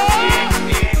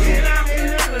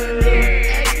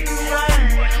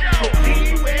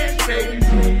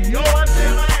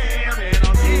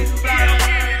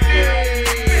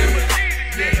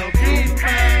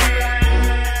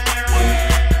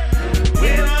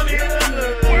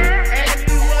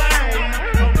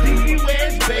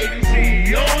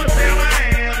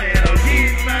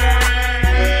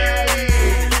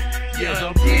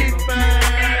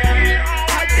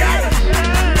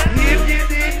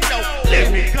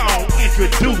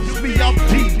 Introduce me, I'm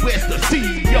D West, the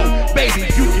CEO. Baby,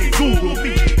 you can Google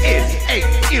me. S-A-M-I-A-M-E-N-T.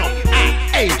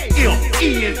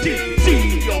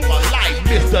 CEO for life,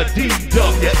 Mr.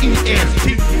 D-W-E-S-T.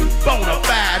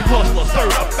 Bonafide hustler,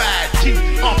 certified G.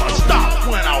 I'ma stop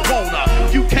when I wanna.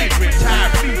 You can't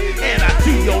retire me, and I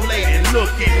see your lady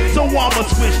looking. So I'ma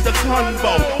switch the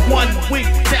convo. One week,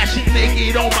 now she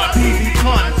naked on my PV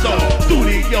console.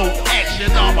 Studio action,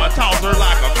 I'ma toss her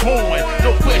like a coin.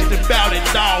 No question about it,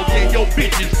 dog. Yeah, your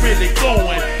bitch is really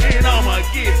going. And I'ma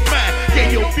get mine. Yeah,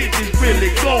 your bitch is really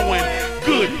going.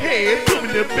 Good head, come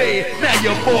in the bed. Now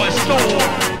your boy's snoring.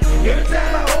 Every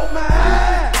time I open my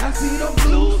eyes, I see them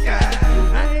blue skies.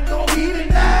 I ain't gon' even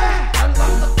lie. I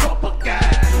lost a couple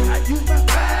guys. I use my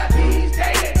 5Ps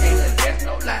daily, niggas, that's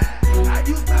no lie. I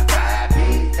use my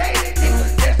 5Ps daily,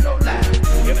 niggas, that's no lie.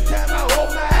 Every time I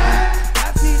open my eyes,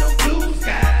 I see them blue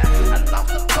skies. I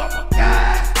lost a couple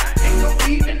guys. I ain't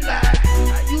gon' even lie. I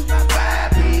use my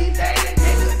 5Ps daily,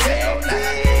 niggas, that's no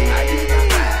lie. I use my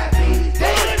 5Ps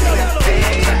daily, niggas, that's no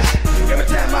lie. Every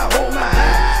time I hold my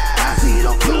eyes, I see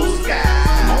them blue skies.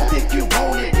 I don't think you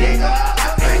want it, nigga. I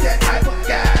ain't that type of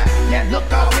guy. Yeah,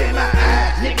 look off in my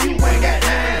eyes, nigga, you ain't got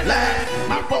nine lives.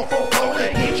 My 444 to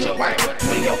hit you right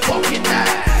between your fucking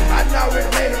eyes. I already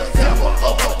made a sample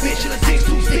of a bitch in a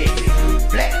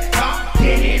 626. Black top,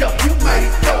 hit it up, you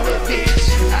might know the bitch.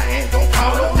 I ain't gon'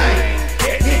 call no name.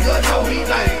 That nigga know he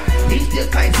lame. He still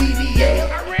claim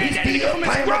CDL. He still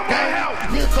claim my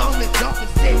game. Niggas only jumping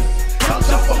six. Come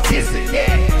jump from this and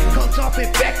that. Come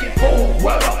jumping back and forth.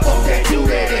 Where the fuck that do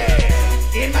that at?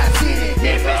 In my city,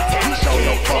 nigga, we show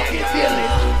no fucking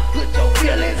feelings. Put your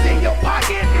feelings in your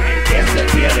pocket. That's the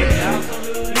feeling.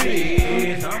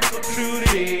 Absolutely is. I'm so true to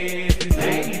this.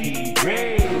 Lady,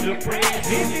 great, the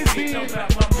praise in this bitch. I'm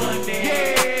about my money.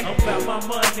 Yeah. I'm about my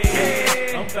money.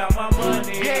 Yeah. I'm about my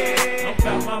money. Yeah. I'm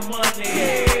about my money.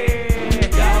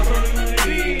 Yeah. Y'all so true to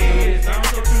this. I'm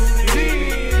so true to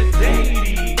this.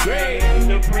 Lady, great,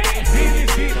 the praise in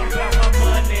this bitch. I'm about my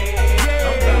money.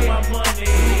 I'm about my money.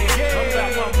 I'm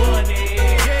about my money.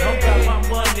 I'm about my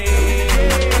money.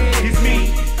 It's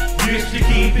me. Just to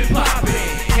keep it poppin'.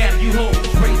 Have you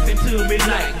hoes racing to me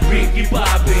like Ricky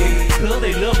Bobby. Cause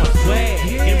they love my swag.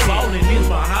 And ballin' is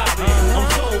my hobby. I'm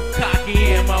so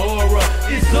cocky and my aura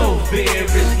is so very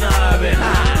snob and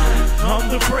high. I'm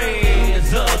the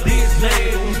praise of this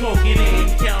label. Smoking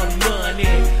and counting money.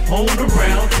 On the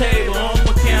round table,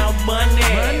 I'ma count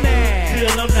money.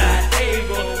 Till I'm not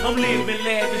able. I'm living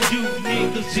lavish, you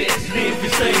niggas just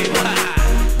living stable.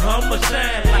 I'ma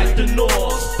shine like the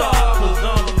North Star. Cause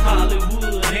I'm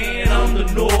Hollywood and I'm the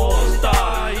North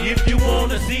Star. If you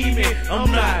wanna see me,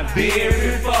 I'm not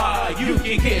very far. You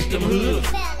can catch them hoods.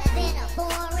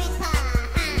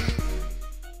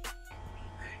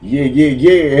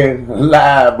 Yeah.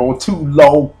 Live on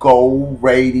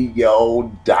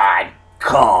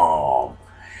 2LocoRadio.com.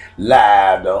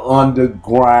 Live, the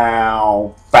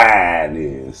underground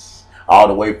finest. All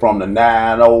the way from the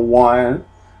 901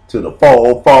 to the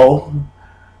 404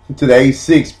 to the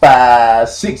 865,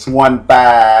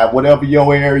 615, whatever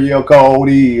your area code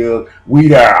is, we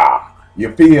there.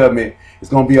 You feel me? It's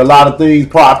going to be a lot of things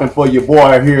popping for your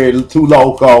boy here at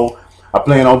 2Loco. I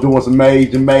plan on doing some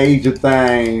major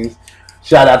things.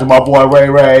 Shout out to my boy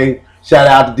Ray. Shout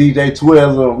out to DJ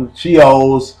Twizzle,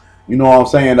 Chios. You know what I'm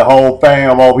saying? The whole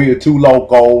fam over here at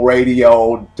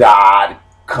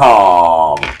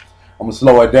 2LocoRadio.com. I'm going to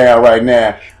slow it down right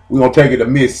now. We're going to take it to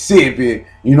Mississippi.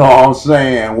 You know what I'm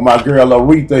saying? With my girl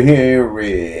Aretha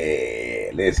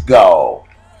Henry. Let's go.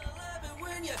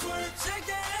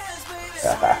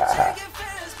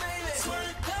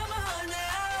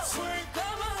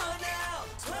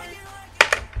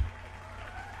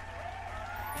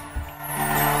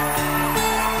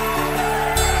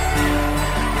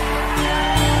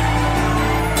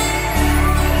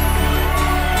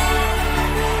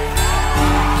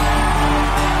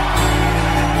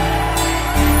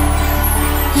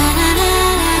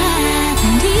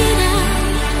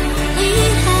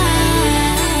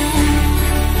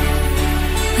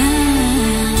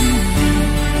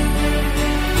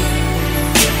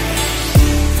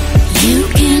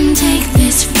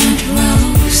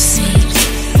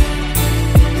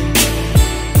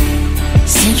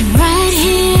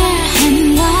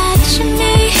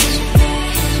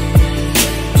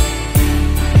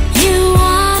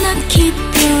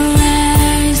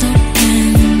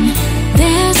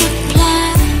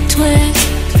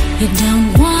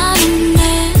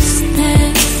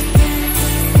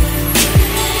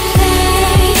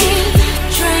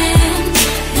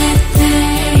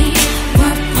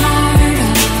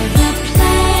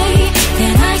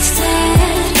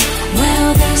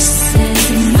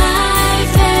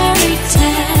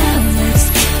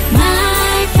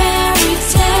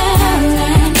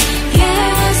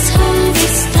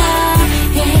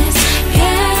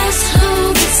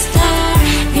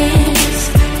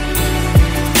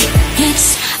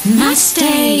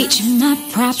 teach my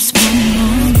props one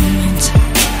moment.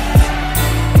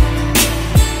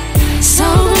 So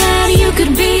glad you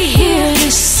could be here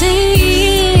to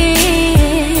see.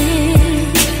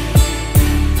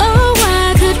 Oh,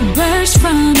 I could burst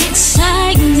from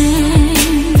excitement.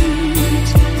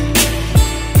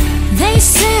 They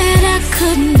said I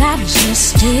couldn't, I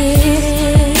just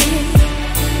did.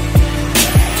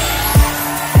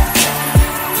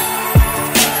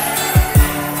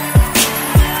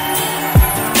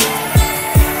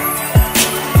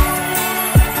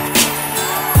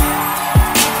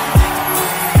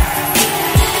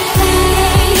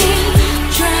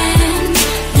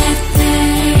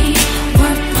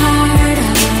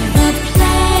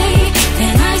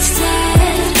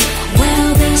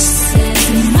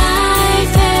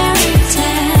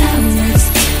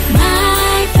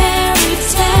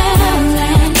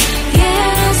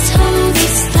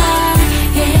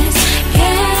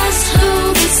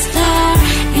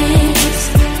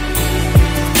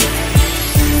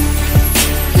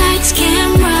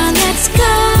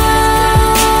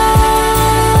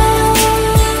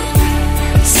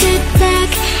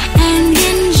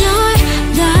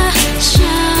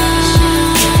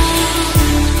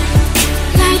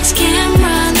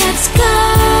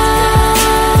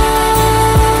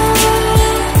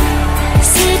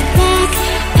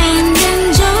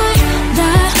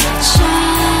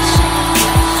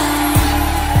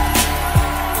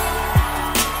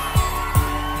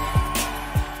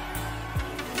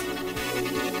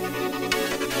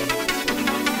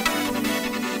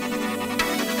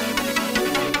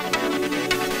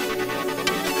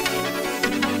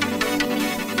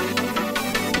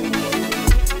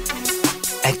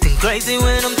 Crazy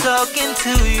when I'm talking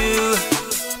to you.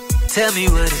 Tell me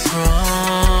what is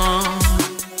wrong.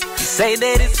 You say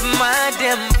that it's my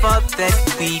damn fault that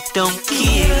we don't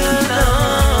get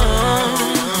along.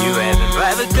 You having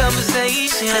private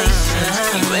conversations.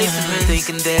 You basically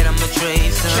thinking that I'm a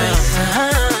tracer.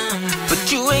 But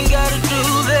you ain't gotta do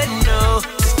that, no.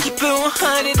 Just keep it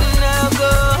 100 and I'll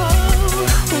go.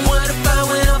 What if I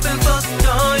went up and fucked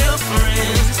all your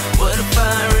friends? What if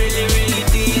I really, really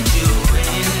did you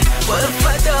in? What if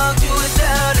I dogged you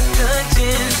without a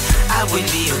conscience? I would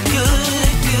be a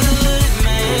good, good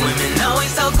man. Women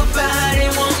always talk about it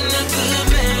wanting a good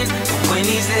man, but when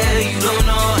he's there, you don't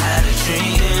know how to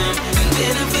treat him. And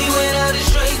then if he went out and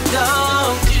straight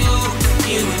dogged you,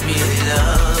 you would really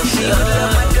love him. She would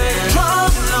love my dirty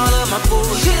clothes and all of my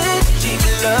bullshit. She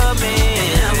would love me,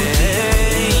 and I would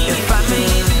be if I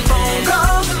made some phone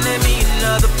calls and let me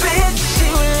another bitch.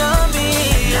 She would love me,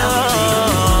 and I would be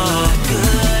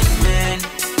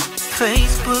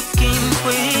Facebook ain't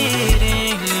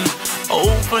quitting.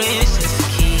 Old friends just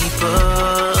keep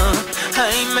up. I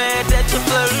ain't mad that you're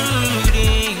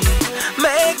flirting.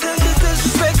 Mad cause you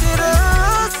disrespected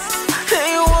us.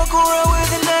 And you walk around with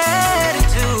an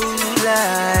attitude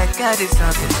like I did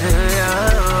something to you.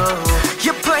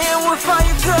 You're playing with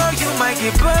fire, girl, you might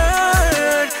get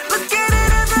burned. Look at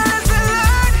it as a lesson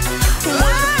learned.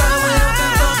 What if I went up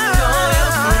and fucked all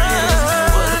your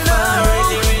friends? What if I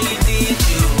really, really did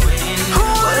you?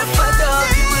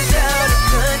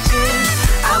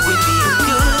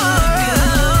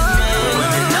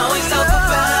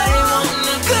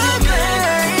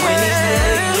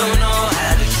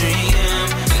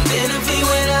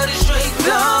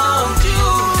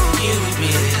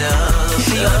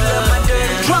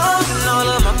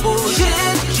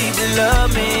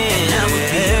 Love me, and I would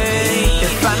be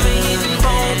if I made some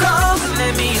phone calls and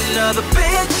let me another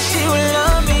bitch. She would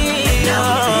love me, and I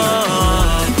would be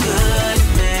a good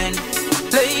man.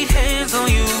 Laid hands on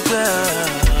you, girl.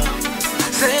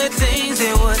 Said things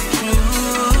that wasn't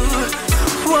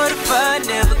true. What if I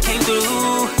never came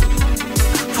through?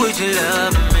 Would you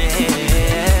love me?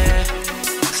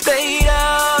 Stayed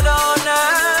out all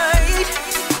night.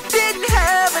 Didn't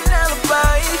have an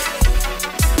alibi.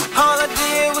 All I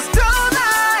did was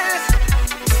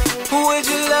would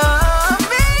you love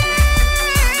me?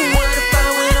 What if I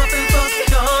went up and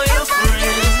fucked all your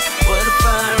friends? What if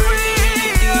I really,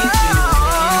 really did you in?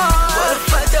 What if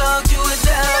I dogged you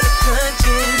without a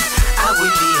conscience? I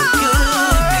would be a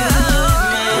good, good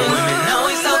man. Women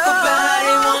always talk about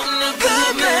it wanting a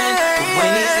good man, but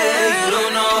when he's there, you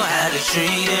don't know how to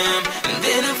treat him. And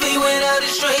then if he went out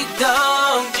and straight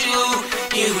dogged you,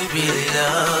 you would really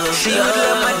love him. She would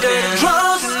love my dirty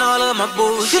clothes and all of my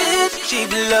bullshit. She'd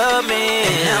love me,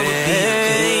 and I would be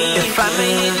good if I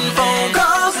made some phone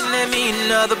calls and let me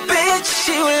another bitch.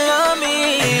 She would love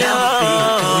me, and I would be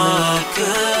a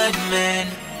good, good man.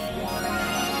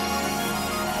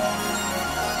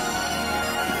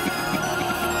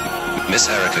 Miss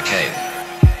Erica Kane.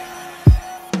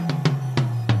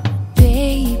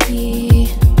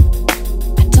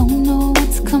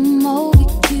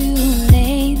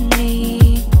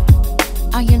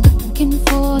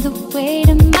 the weight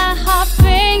of my heart,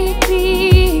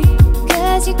 baby.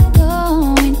 'Cause you're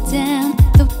going down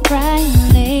the right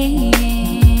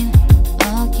lane.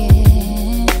 Oh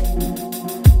yeah.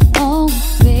 Oh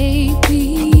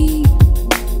baby.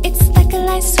 It's like a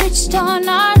light switched on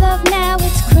our love, now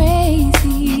it's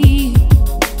crazy.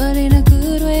 But in a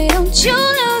good way, don't you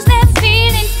lose that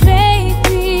feeling,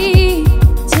 baby.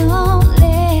 Don't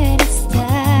let it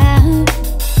stop.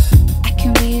 I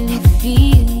can really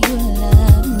feel your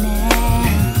love now.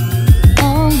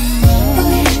 Oh no.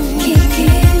 Boy, I can't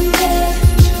get enough.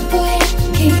 Boy, I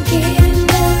can't get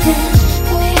enough now.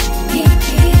 Boy, I can't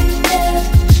get enough.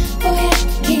 Boy, I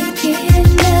can't get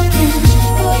enough now.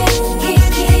 Boy, I can't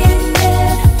get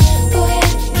enough. Boy, I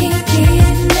can't get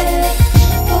enough.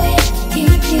 Boy, I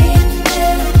can't get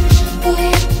enough. Boy, I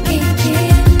can't get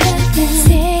enough now.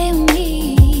 Tell me,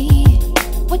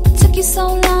 what took you so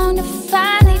long to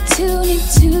finally tune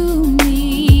into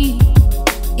me?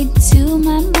 Into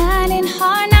my mind and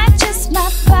heart, not just my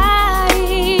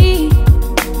body.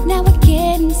 Now we're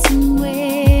getting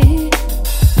somewhere,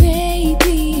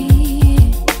 baby.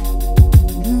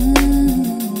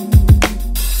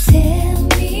 Tell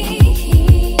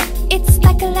me, it's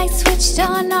like a light switched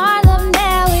on our love,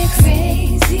 now it's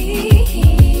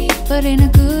crazy. But in a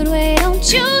good way,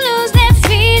 don't you lose that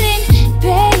feeling,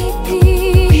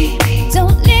 baby.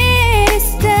 Don't let it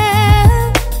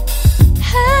stop. I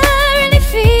really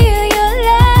feel your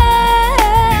love.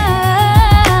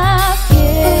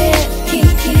 Yeah. Boy, I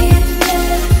can't get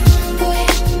enough. Boy, I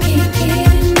can't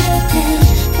get enough now.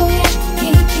 Boy, I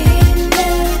can't get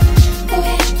enough. Boy, I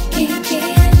can't get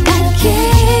enough. I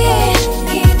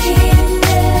can't get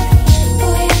enough.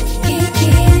 Boy, I can't get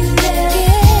enough.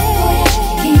 Boy, I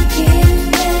can't get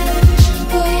enough.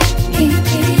 Boy, I can't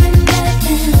get enough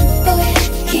now. Boy, I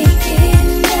can't get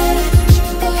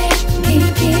enough. Boy, I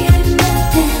can't get enough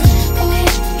now. Boy, I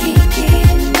can't get enough. Boy, I can't get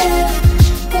enough.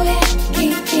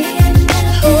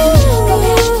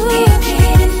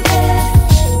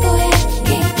 Boy, I can't get enough. Boy, I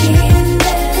can't get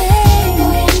enough.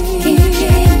 Boy, I can't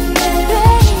get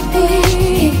enough. Boy, I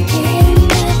can't get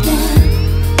enough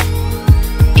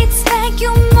now. It's like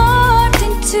you morphed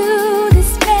into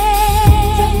this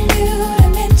man. From new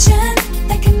dimensions,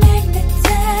 like a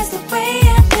magnetized the way I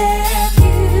love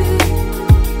you.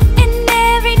 And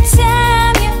every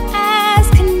time your eyes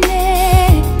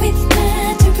connect with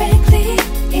mine directly,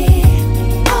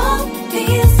 it all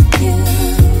feels new.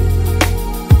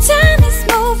 Time is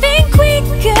moving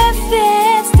quicker,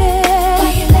 faster.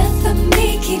 While your love for me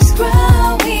keeps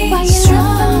growing, while your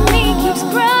love for me keeps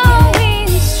growing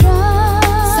strong.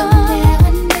 So now I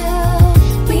know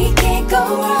we can't go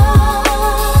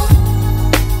wrong.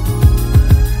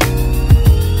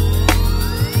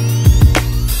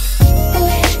 Boy, I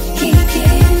can't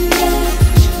get enough.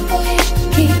 Boy, I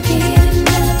can't get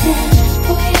enough now.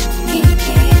 Boy, I can't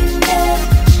get enough.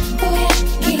 Boy, I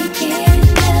can't get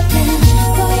enough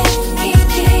now. Boy, I can't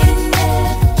get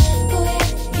enough. Boy, I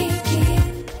can't get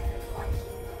enough.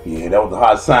 Yeah, that was the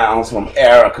hot sounds from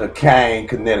Erica Kane,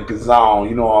 Connecticut Zone.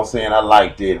 You know what I'm saying? I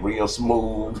liked it. Real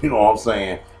smooth. You know what I'm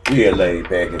saying? Real laid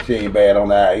back, and she ain't bad on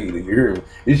that either. You hear me?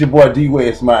 It's your boy D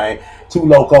West, man.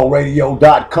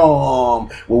 LocoRadio.com,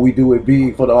 where we do it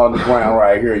big for the underground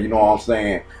right here. You know what I'm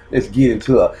saying? Let's get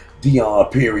into a Dion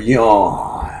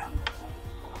Perion.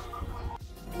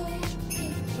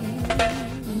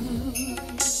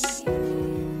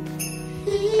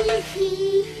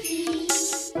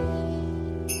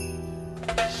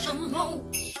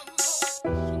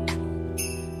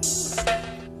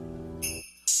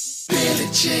 Billie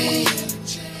Jean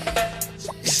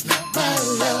is not my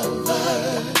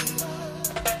lover.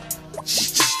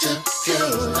 She's just a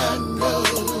girl I know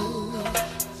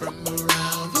from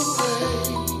around the way.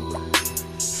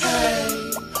 Hey,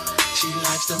 she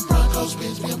likes them Broncos,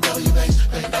 Benz, BMW bags,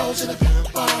 bandos, and a pair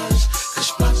of bars. 'Cause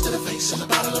she runs to the face and a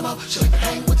bottle of mo. She like to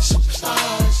hang with the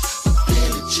superstars. But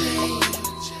Billie Jean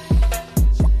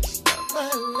is not my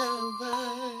lover.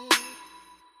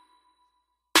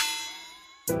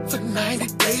 For 90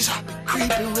 days I've been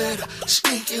creeping with her,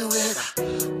 sneaking with her.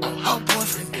 Her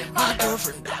boyfriend and my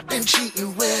girlfriend, I've been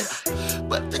cheating with her.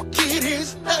 But the kid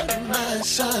is not my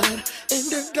son,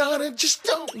 and the daughter just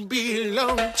don't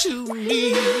belong to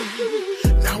me.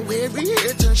 Now every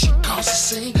turn she calls a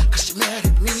scene, 'cause she mad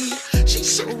at me. She's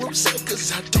so upset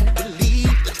 'cause I don't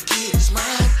believe the kid's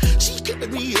mine. She's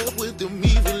keeping me up with them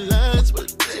evil lines,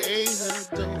 but they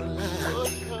don't lie.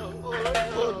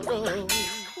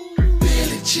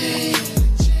 Billie Jean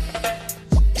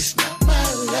is not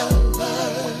my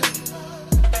lover.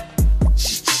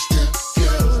 She's just a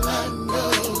girl I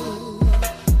know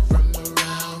from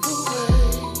around the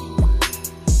way.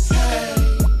 Hey,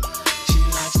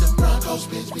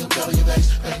 Benz, BMW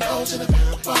bass, bang O's in a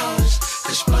pair of bars.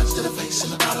 Fish blunts to the face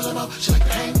and a bottle of mo. She like to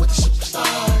hang with the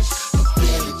superstars. But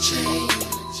Billie Jean,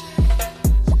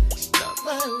 it's not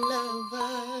my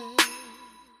lover.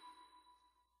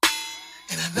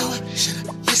 And I know I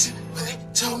should've listened when they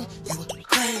told me you were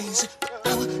crazy. But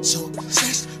I was so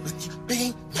obsessed with you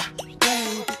being my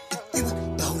baby. If you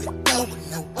would throw it go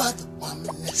with no other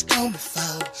woman that's gone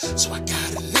before. So I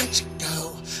gotta let you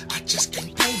go. I just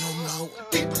can't pay no more.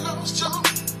 People always told me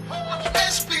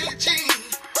that's Billie Jean.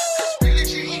 That's Billie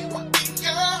Jean, what in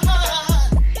your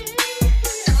heart?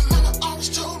 And my mama always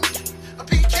told me,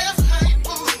 be careful how you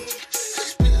move.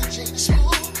 Cause Billie Jean is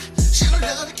smooth. She'll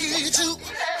love to kill you too.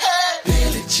 Hey,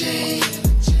 Billie Jean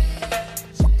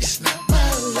is not my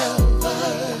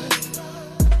lover.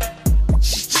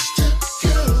 She's just a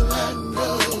girl I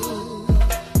know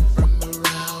from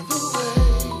around the way.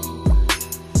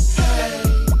 Hey,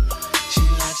 she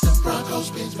likes the Broncos,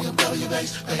 Benz, BMW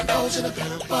bass, bang O's in a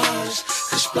pair of bars.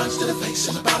 Fish blunts to the face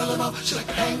and a bottle of mo. She like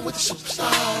to hang with the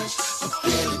superstars. But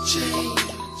Billie Jean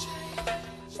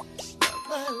is not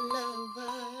my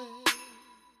lover.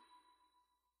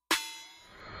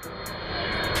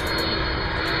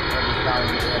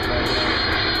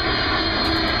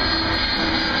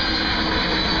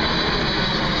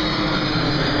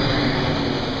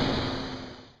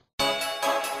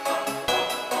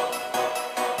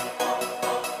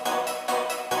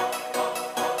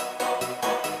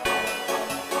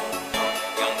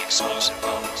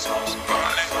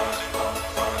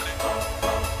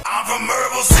 I'm from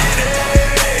Myrtle City.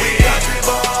 We country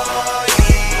boys,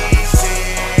 East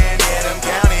End, yeah, them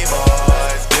county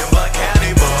boys, them Blunt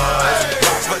County boys,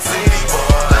 Roxford City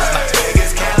boys, Las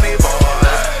Vegas County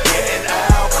boys, getting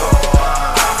alcohol.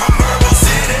 I'm from Myrtle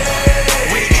City.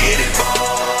 We get it,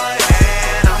 boy,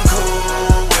 and I'm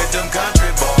cool with them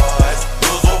country boys,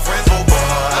 Louisville, Friendsville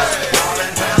boys,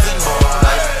 Wallen Townsend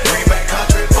boys, Greenback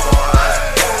country boys,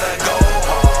 gotta go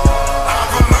hard. I'm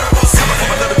from Myrtle City. Coming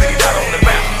from a little bitty dot on the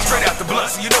map, straight out the blunt,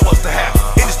 so you know what's to happen.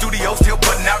 In the studio, still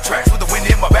putting out tracks with the wind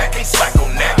in my back, ain't slack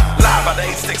on that. Live by the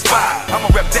 865, I'ma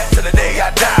rep that till the day I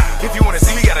die. If you wanna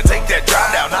see me, gotta take that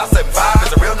drive down 975.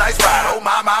 It's a real nice ride. Oh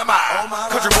my, my, my.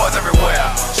 Country boys everywhere,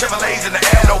 Chevrolets in the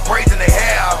air, no braids in their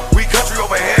hair. We country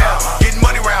over here, getting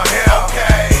money around here.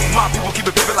 Okay, my people keep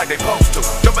it pimpin' like they supposed to.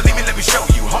 Don't believe me? Let me show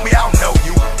you, homie. I don't know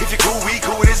you. If you cool, we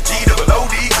cool. It's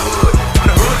G-double-O-D good. From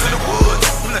the hood to the woods,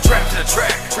 from the trap to the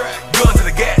track, guns to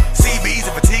the gat, CBs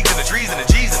and fatigues and the trees and the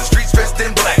G's and the streets dressed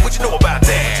in black. What you know about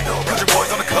that? Country boys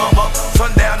on the come up,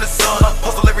 sundown to sun up,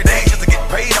 hustle every day just to get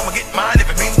paid. I'ma get mine if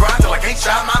it means grind till I can't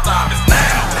shine. My time is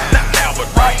now, not now, but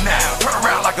right now. Turn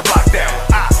around like a block down.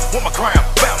 I want my crown,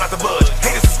 bound not the budge.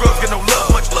 Haters and scrubs get no love,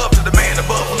 much love to the man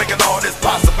above for making all this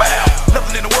possible.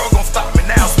 Nothing in the world gon' stop me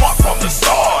now. Smart from the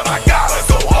start, I gotta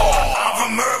go hard. I'm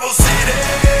from Myrtle City.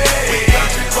 We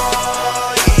country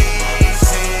boys,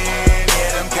 East End,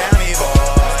 yeah, them county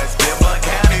boys, them Blunt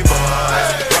County boys,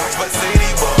 Roxford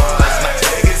City boys, Las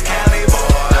Vegas County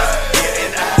boys,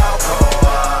 getting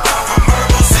alcohol. I'm from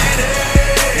Myrtle City.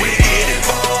 We get it,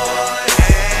 boy,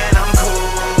 and I'm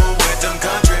cool with them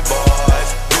country boys,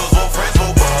 Louisville,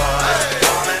 Friendsville boys,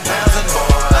 Wallen Townsend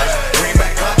boys,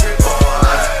 Greenback country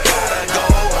boys, gotta go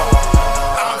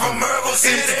hard. I'm from Myrtle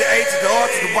City. M to the A to the R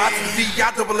to the Y to the V, I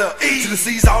double L E to the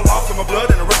C's all off in my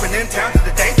blood and I'm reppin' in town to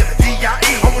the day to the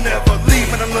D-I-E. I will never leave,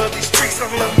 man. I love these streets, I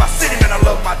love my city, man. I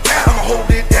love my town. I'ma hold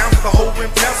it down for the whole in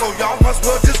town, so y'all must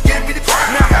well just give me the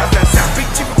crown. Now how's that sound? Big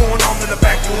chicken going on in the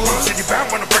backwoods. City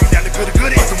bound when I bring down the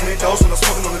goody. Bust them windows when I'm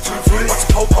smoking on the tree fruit. Watch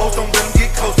the po-pos, don't let them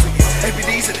get close to you.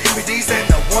 ABDs and the MBDs and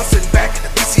the ones sitting back in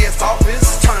the BCS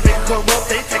office, trying to make it come up.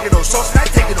 They ain't taking no shots, not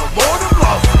taking no more than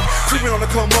love. Creeping on the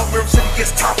come up, River City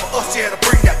gets top of us. Yeah, to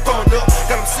bring that thunder up.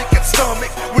 Got them sick at the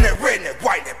stomach when that red and that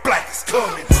white and that black is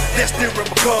coming. That's different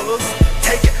colors.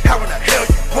 Take it how in the hell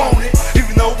you want it.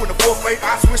 Even though when the fourth wave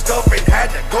I switched up and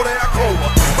had to go to Alcoa.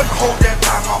 But the whole damn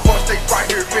time my heart stay right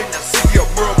here in the city of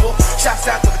Myrtle. Shouts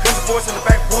out to the country boys in the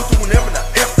backwoods doing whatever the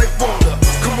F they wanna.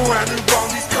 Come around and wrong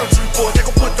these country boys, they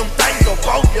gon' put them things up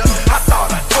on ya. I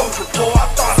thought I told you, boy, I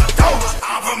thought I told you.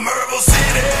 I'm from Myrtle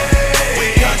City.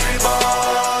 We country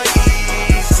boys,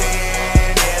 East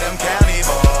End, yeah, them county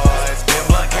boys, them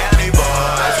Blunt County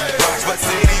boys, Roxford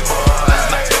City boys,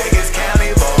 Las Vegas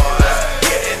County boys,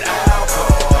 getting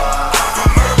alcohol. I'm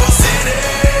from Myrtle City.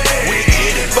 We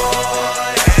get it,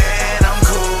 boy, and I'm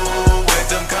cool with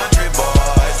them country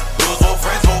boys, Louisville,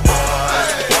 Friendsville boys,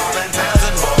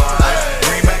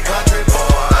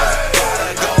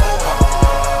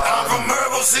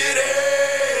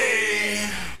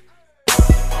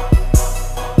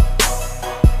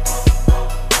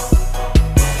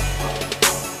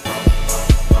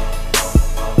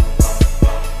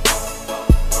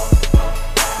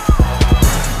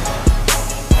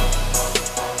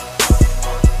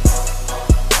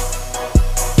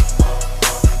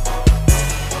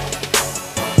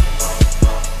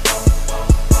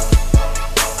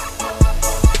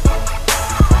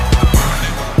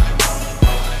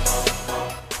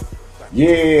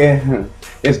 Yeah,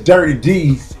 it's Dirty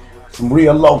D, some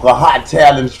real local hot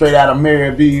talent straight out of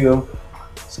Maryville.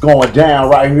 It's going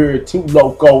down right here at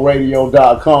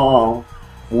 2LocoRadio.com.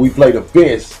 We play the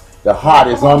best, the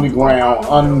hottest underground,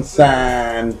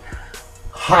 unsigned,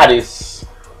 hottest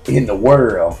in the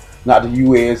world. Not the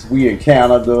US, we in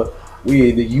Canada, we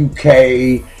in the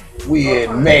UK, we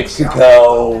in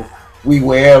Mexico, we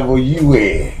wherever you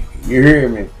at. You hear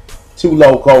me?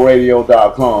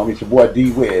 2LocoRadio.com. It's your boy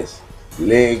D West.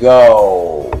 Let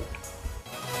go.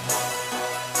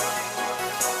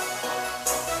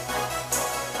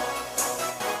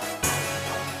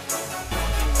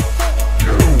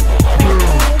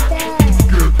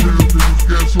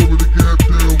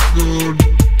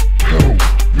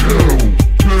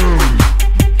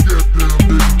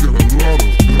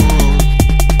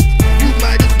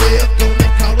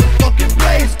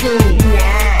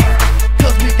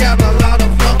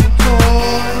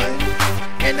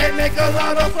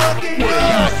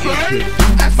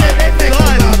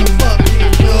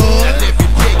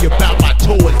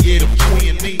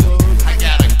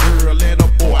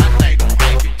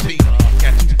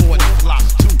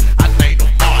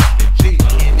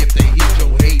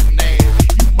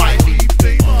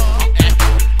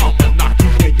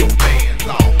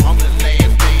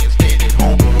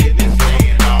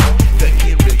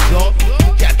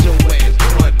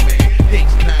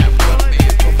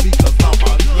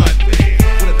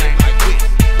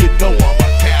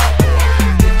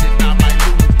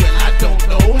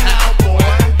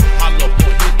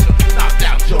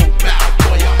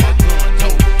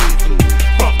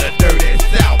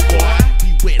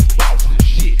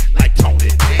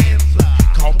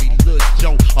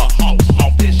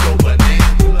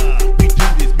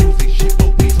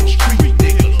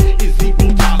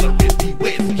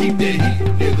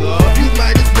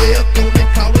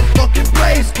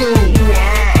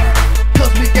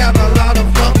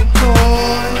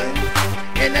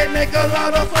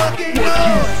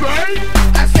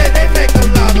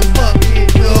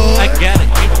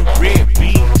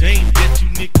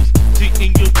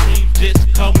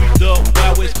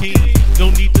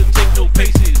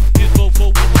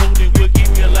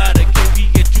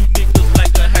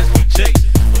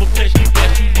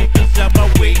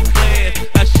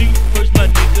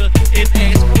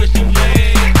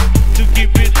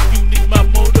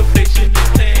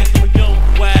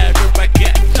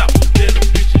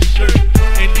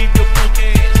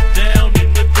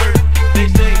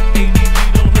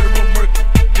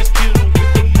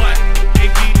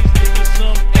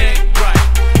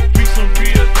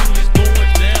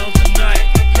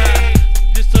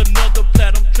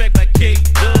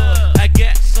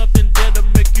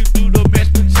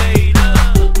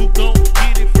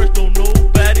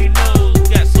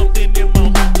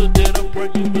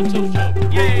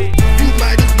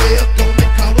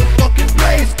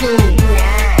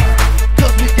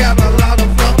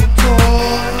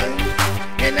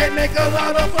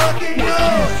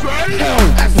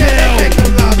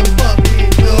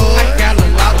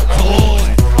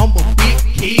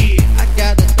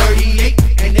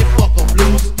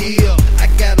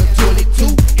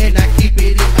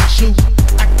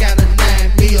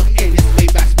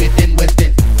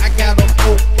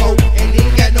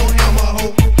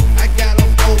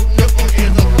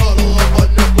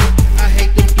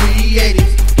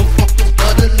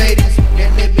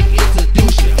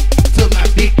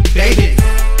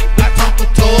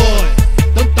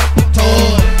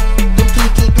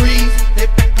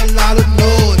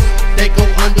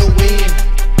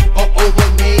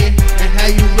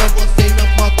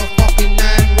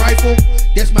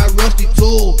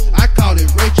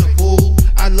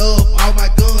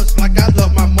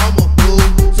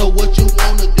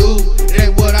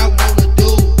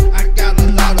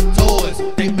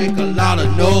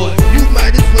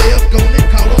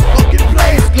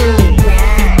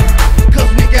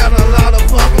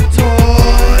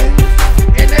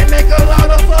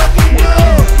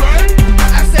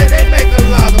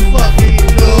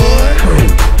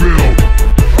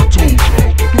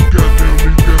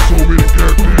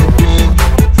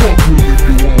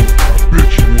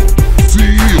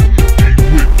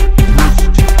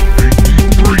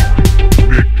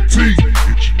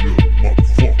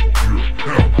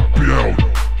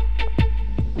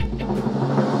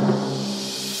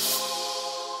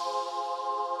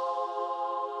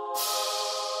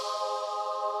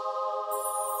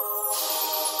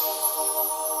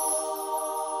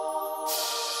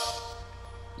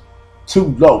 To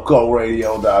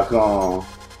LocoRadio.com.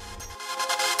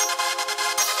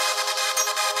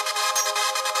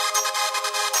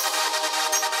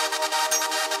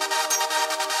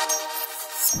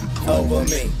 over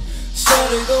me.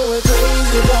 Shawty going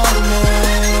crazy about me.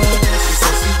 She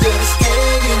said she just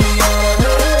can't get me out of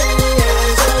her head.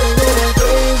 Shawty going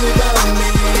crazy about me.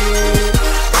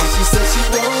 And she said she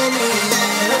want me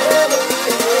in her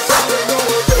bed. Shawty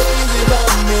going crazy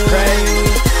about me.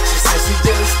 She said she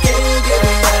just can't get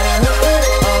me out of her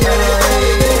head.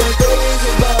 Shawty going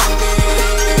crazy about me.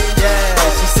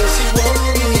 And she said she want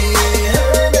me in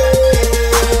her bed.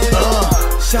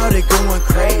 Shawty going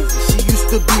crazy. She used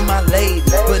to be my lady,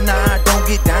 but now I don't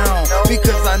get down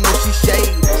because I know she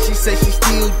shady. She says she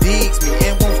still digs me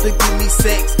and wants to give me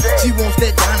sex. She wants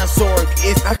that dinosaur,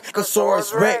 it's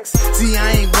Achosaurus Rex. See,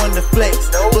 I ain't one to flex,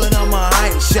 but I'm a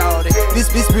hype shawty. This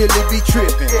bitch really be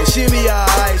trippin', she be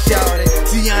alright shawty.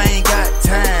 See, I ain't got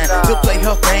time to play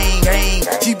her gang.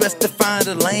 She best to find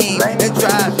a lane and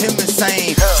drive him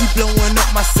insane. She blowing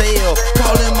up my cell,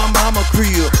 calling my mama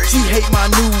crib. She hate my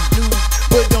new,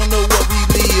 but don't know where we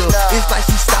live. It's like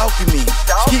she stalking me.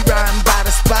 She keep riding by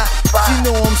the spot. She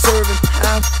know I'm serving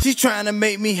time. She trying to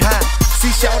make me hot. See,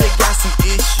 shawty got some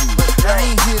issues. I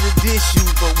ain't here to dish you,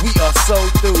 but we are so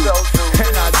through,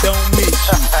 and I don't miss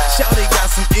you. Shawty got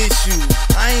some issues.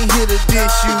 I ain't here to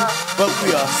dish you, but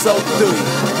we are so through.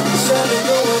 Shawty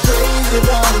going crazy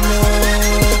about me.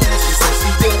 She said she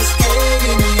just can't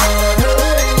get me out of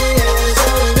her head.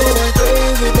 Shawty going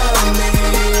crazy about me.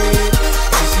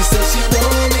 And she said she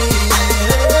want me in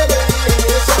her bed.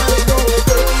 Shawty going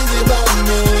crazy about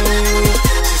me.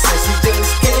 She said she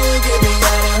just can't get me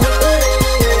out of her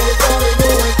head. Shawty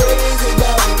going crazy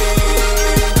about me.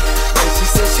 And she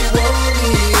said she want me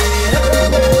in her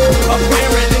bed.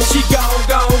 Apparently she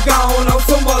gone on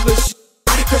some other shit.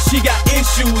 Cause she got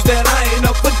issues that I ain't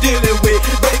up for dealing with.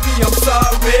 Baby, I'm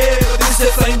sorry, but this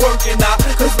just ain't working out.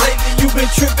 Cause lately you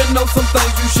been tripping on some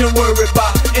things you shouldn't worry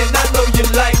about. And I know you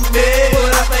like me,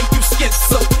 but I think you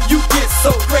schizo. You get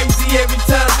so crazy every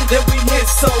time that we hit,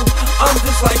 so I'm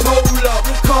just like, hold up,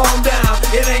 calm down.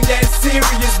 It ain't that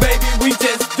serious, baby, we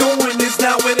just doing this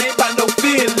now. It ain't about no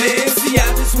feelings. See, I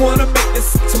just wanna make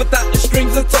this without the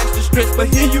strings attached to stress. But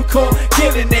here you come,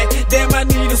 killing that. Damn, I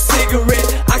need a cigarette.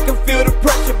 I can feel the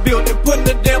pressure building, putting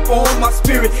a damper on my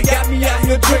spirit. Got me out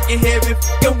here drinking heavy,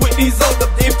 f***ing with these other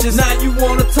bitches. Now you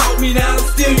wanna talk me down,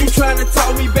 still you trying to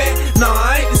talk me back. Nah,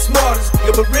 I ain't the smartest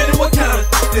nigga, but really what kind of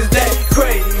is that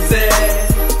crazy?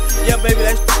 Yeah, baby,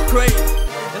 that's crazy.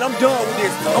 And I'm done with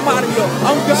this. I'm out of here.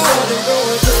 I'm gone. Shawty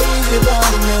going crazy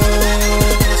about me.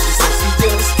 She said she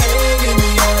just can't get me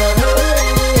out of her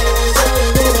head.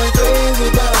 Shawty going crazy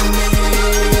about me.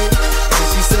 And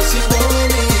she said she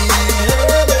want me in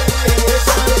her bed.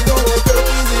 Shawty going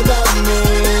crazy about me.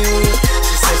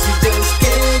 She said she just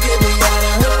can't get me out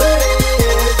of her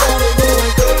head. Shawty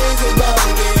going crazy about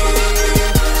me.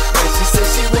 And she said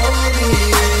she want me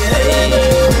in her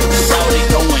bed. Shawty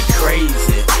going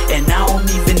crazy, and I don't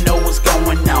even know what's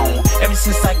going on. Ever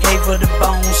since I gave her the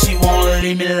bone, she won't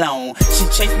leave me alone. She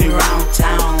chased me around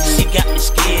town, she got me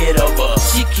scared of her.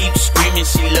 She keeps screaming,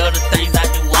 she love the things I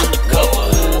do undercover.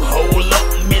 Hold up,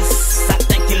 miss, I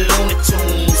think you're Looney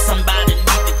Tunes. Somebody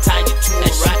need to tie you to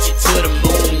and rock you to the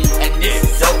moon. And this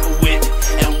is over with,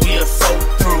 and we are so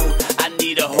through. I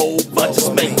need a whole bunch of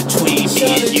space between me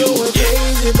and you.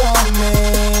 Crazy about me.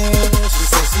 She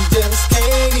said she just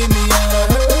can't get me out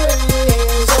of her head.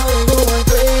 Shawty going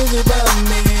crazy about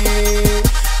me.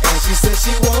 And she said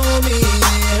she want me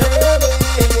in her bed.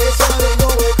 Shawty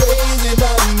going crazy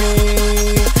about me.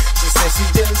 She said she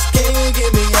just can't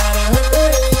get me out of her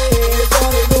head.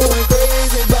 Shawty going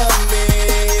crazy about me.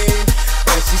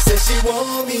 And she said she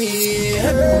want me in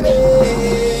her bed.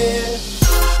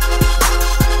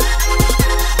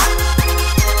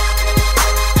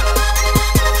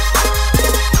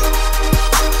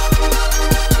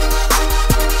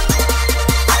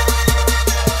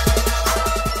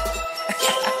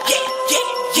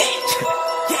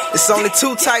 It's only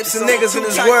two types of niggas in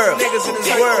this world.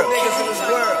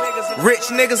 Rich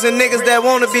niggas and niggas that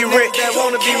wanna be rich.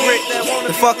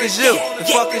 The fuck is you? The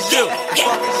fuck is you?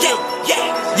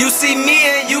 You see me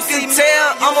and you can tell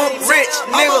I'm a rich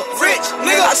nigga.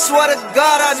 I swear to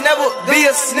God I never be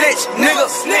a snitch nigga.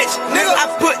 I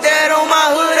put that on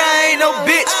my hood, I ain't no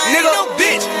bitch nigga.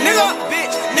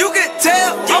 You can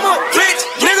tell I'm a rich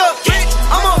nigga.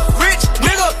 I'm a rich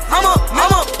nigga. I'm a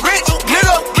rich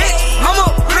nigga. I'm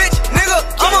a rich nigga.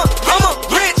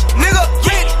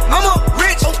 I'm a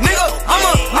rich nigga. I'm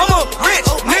a rich nigga. I'm a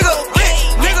rich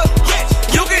nigga.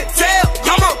 You can tell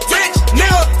I'm a rich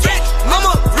nigga. I'm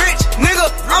a rich nigga.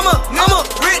 I'm a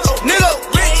rich nigga.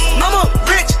 I'm a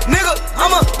rich nigga.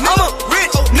 I'm a rich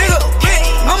nigga.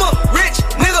 I'm a rich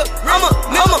nigga. I'm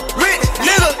a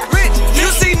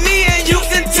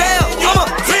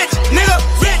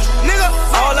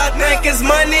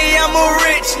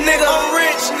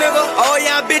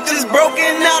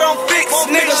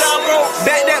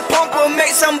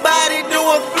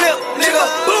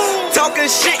talking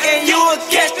shit and you will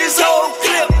catch this whole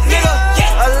clip, nigga.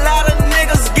 A lot of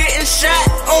niggas getting shot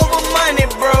over money,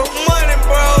 bro. Money,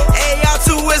 bro. Hey, y'all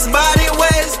to his body,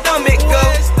 where his stomach go?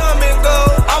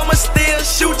 I'ma still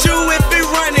shoot you if he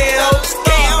running, ho.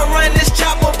 Can't outrun this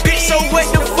chopper, bitch, so what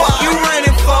the fuck you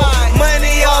running for?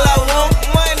 Money all I want,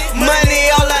 money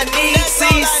all I need.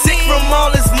 See, sick from all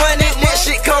this money, that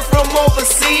shit come from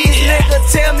overseas. Nigga,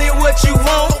 tell me what you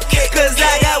want, cause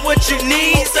I got what you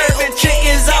need. Serving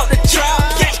chickens out the trap,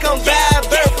 come buy a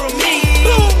bird from me.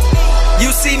 You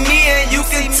see me and you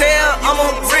can tell I'm a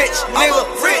rich nigga.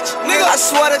 I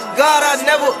swear to God I'll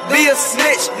never be a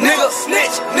snitch, nigga.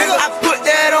 I put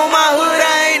that on my hood,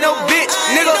 I ain't no bitch,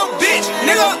 nigga.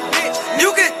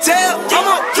 You can tell I'm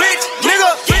a rich nigga.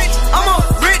 I'm a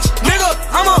rich nigga.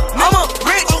 I'm a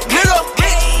rich nigga.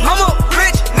 I'm a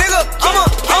rich nigga. I'm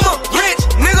a rich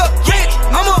nigga.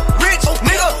 I'm a rich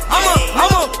nigga. I'm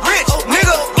a rich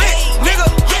nigga.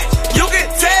 You can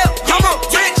tell I'm a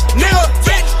rich nigga.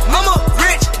 I'm a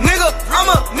rich nigga. I'm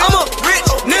a rich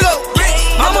nigga.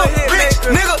 I'm a rich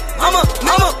nigga. I'm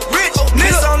a rich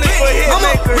nigga. I'm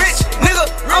a rich nigga.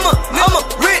 I'm a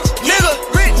rich nigga.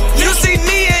 You see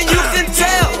me and you can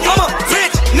tell I'm a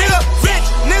rich nigga.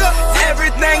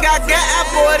 Everything I got, I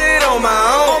bought it on my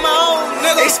own.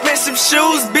 Expensive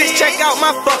shoes, bitch, check out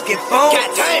my fucking phone.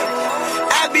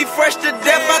 I be fresh to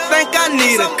death, I think I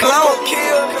need a clone.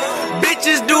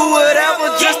 Bitches do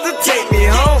whatever just to take me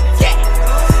home.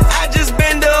 I just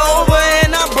bend her over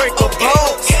and I break her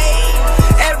bones.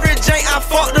 Every jank I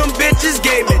fuck, them bitches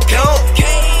gave me dope.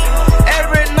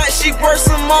 Every night she works,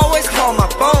 I'm always call my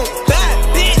phone.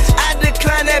 I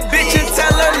decline that bitch and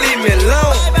tell her leave me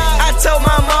alone. I told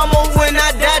my mama when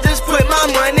I die, just put my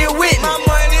money with me.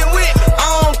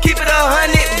 I don't keep it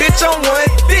 100, bitch, I'm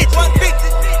 150.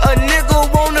 A nigga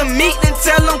wanna meet and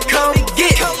tell him come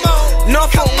get it.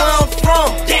 North from where I'm from,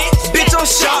 bitch, I'm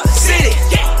Sharp City.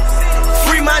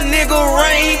 Free my nigga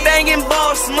Rain, banging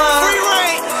boss mom.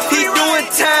 He doing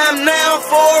time now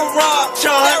for a rob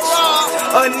charge.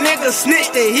 A nigga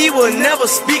snitched and he will never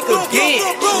speak again.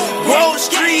 Grove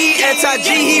Street, anti-G,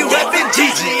 he reppin'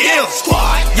 GGM.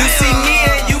 You see me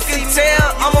and you can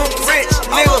tell I'm a rich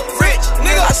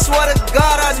nigga. I swear to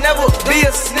God I'll never be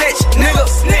a snitch, nigga.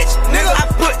 I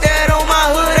put that on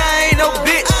my hood, I ain't no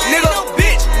bitch, nigga.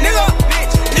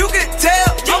 You can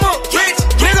tell I'm a rich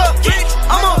nigga.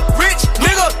 I'm a rich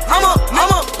nigga. I'm a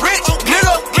rich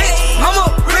nigga. I'm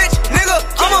a rich nigga.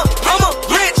 I'm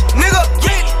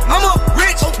a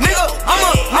rich nigga. I'm a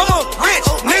rich nigga. I'm a rich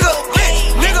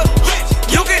nigga.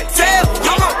 You can tell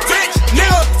I'm a rich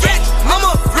nigga. I'm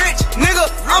a rich nigga.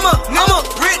 I'm a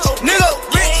rich nigga.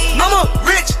 I'm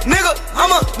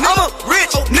a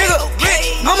rich nigga.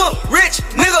 I'm a rich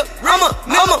nigga. I'm a rich nigga.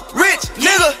 I'm a rich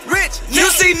nigga. You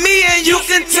see me and you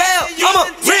can tell I'm a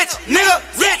rich nigga.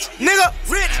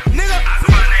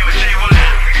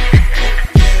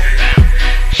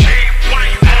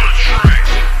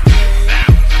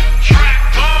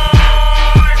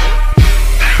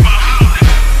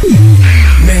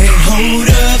 Man, hold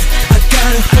up, I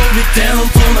gotta hold it down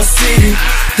for my city.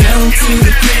 Down to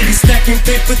the gritty, stacking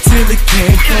paper till it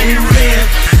can't hold it.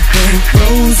 Bank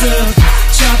rolls up,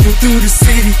 chopping through the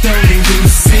city, throwing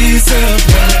deuces up.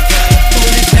 But I gotta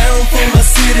hold it down for my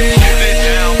city. Hold it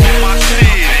down for my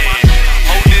city.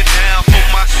 Hold it down for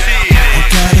my city. I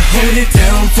gotta hold it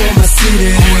down for my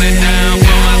city. Hold it down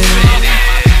for my city.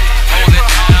 Hold it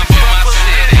down for my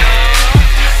city.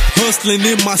 Hustling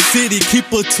in my city, keep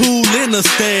a tool in a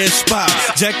stash spot.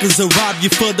 Jackers will rob you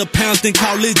for the pounds, then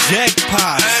call it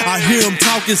jackpot. I hear them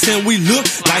talking, saying we look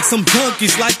like some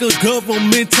junkies, like a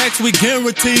government tax, we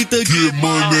guaranteed to get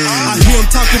money. I hear them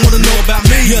talking, wanna know about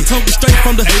me. Yeah, talking straight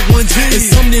from the A1G. It's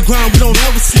something in grind we don't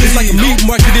ever see. It's like a meat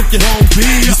market if you don't be.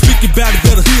 You speak about it,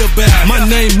 better hear about it. My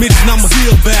name mentioned, I'ma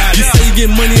hear about it. You say you get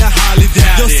money, I highly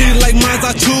doubt it. Your city like mine,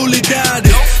 I truly doubt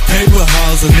it. Paper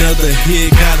hauls, another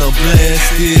hit, gotta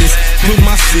blast this. Put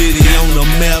my city on the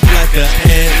map like an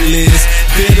atlas.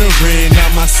 Veteran,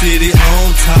 got my city on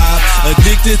top.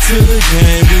 Addicted to the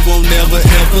game, we won't never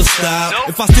ever stop.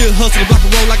 If I still hustle, block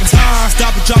and roll like a tire.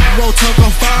 Stop and drop and roll, tongue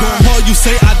on fire. Going hard, you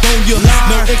say I don't, you lie.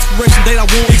 No expiration date, I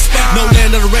won't expire. No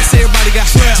land of the rest, everybody got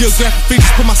traps. Geographic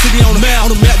features, put my city on the map. On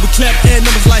the map, we clap and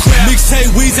numbers like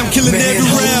mixtape weeds, I'm killing every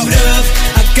rap. Hold up,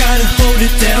 I gotta hold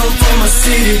it down for my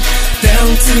city.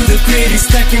 Down to the gritty,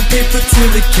 stacking paper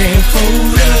till it can't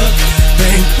hold up.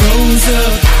 Bank rolls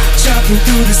up, chopping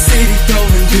through the city,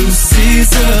 throwing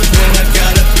deuces up. But I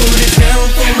gotta hold it down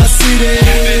for my city.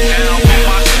 Hold it down for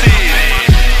my city.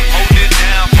 Hold it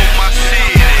down for my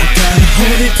city. I gotta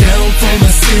hold it down for my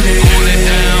city. Hold it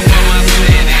down for my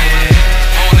city.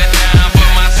 Hold it down for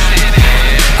my city.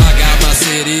 I got my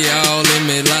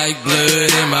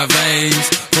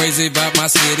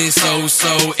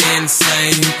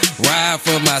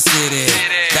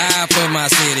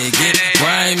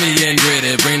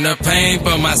bring the pain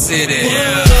for my city.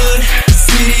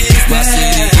 My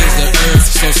city is the earth,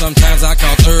 so sometimes I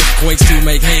cause earthquakes to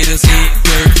make haters eat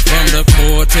dirt. From the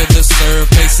poor to the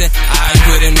surface, I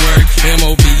put in work.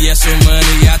 MOBS for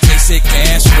money, I take sick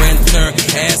cash renter.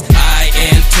 As I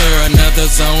enter another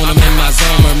zone, I'm in my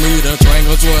zone. Bermuda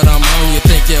Triangle's what I'm on. You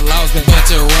think you lost me, but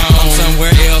you're wrong. I'm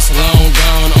somewhere else, long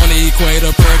gone. On the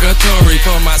equator, purgatory.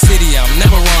 For my city, I'm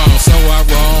never wrong, so I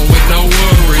roam with no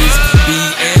worries.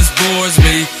 BS bores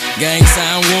me, gang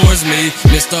sign wars me.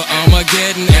 Mr.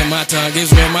 Armageddon, and my tongue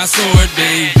is where my sword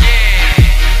be.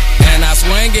 And I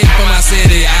swing it for my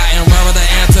city. I am rubber the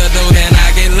antidote, and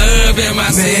I get love in my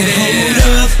city. Hold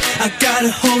up, I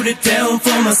gotta hold it down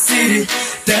for my city.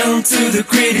 Down to the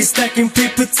gritty, stacking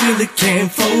paper till it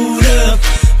can't fold up.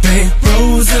 Bank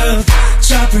rolls up,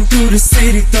 chopping through the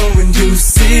city, throwing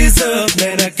deuces up.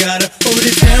 Man, I gotta hold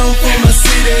it down for my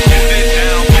city. Hold it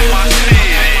down for my city.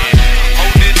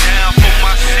 Hold it down for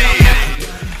my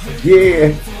city.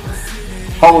 Yeah,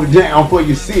 hold it down for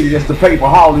your city. That's the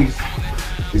Paperholics.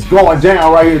 It's going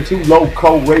down right here too.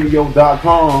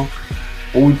 LocoRadio.com,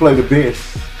 where we play the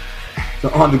best, the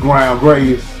underground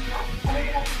greatest.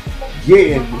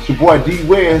 Yeah, it's your boy D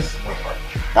West.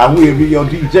 I will be your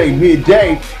DJ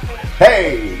midday.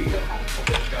 Hey.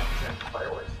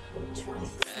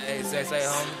 Hey, say,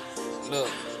 homie. Look,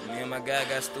 me and my guy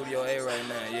got Studio A right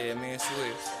now. Yeah, me and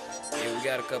Swiss. Yeah, we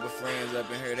got a couple friends up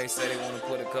in here. They say they want to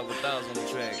put a couple thousand on the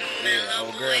track. Yeah,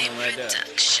 old girl, one right there.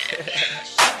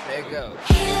 There you go.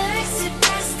 He likes it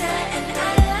faster and I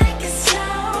like it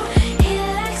slow. He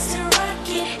likes to rock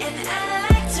it and I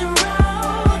like to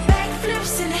roll.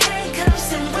 Backflips and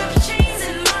handcuffs and whip chains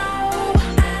and more.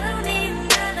 I don't need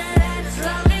none of that as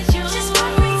long as you just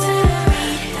walk me to the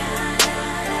beat.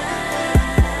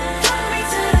 Walk me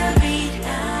to the beat.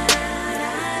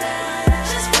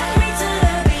 Just walk me to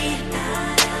the beat.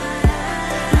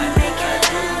 I make it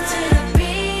loud to the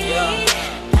beat.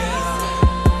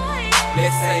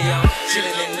 Let's say I'm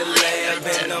chillin' in the lab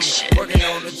and I'm working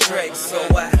on the track. So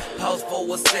I paused for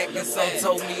a second, some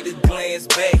told me to glance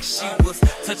back. She was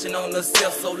touching on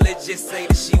herself, so let's just say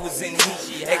that she was in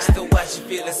heat. Asked her why she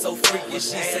feeling so freaky.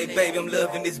 She say, baby, I'm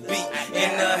loving this beat.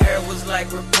 And her hair was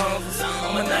like Rapunzel.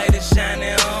 I'm a knight in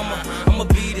shining armor. I'ma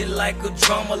beat it like a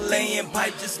drummer, laying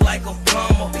pipe just like a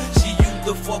plumber. She used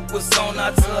to fuck with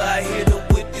sonar till I hit her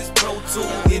with this Pro Tool.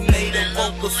 It made her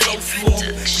vocal so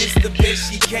smooth. This the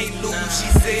best she can't lose. She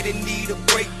said it need a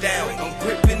breakdown. I'm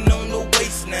gripping on the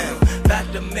waist now.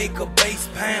 About to make a bass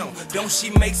pound. Don't she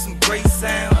make some great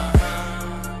sound?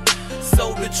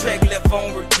 So the track left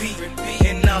on repeat.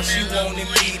 And now she wanted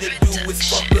me to do is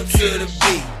fuck her to the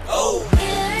beat. Oh. He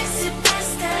likes it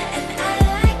faster and I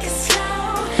like it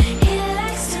slow. He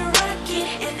likes to rock it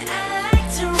and I like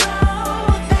to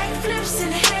roll. Backflips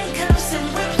and handcuffs and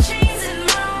whip chains and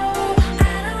more. I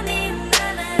don't need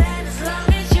none of that as long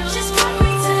as you just walk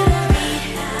me to the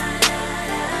beat.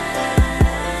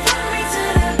 Walk me to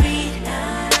the beat.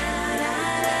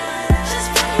 Just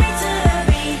walk me to the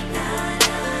beat.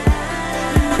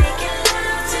 Make it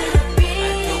loud to the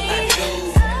beat.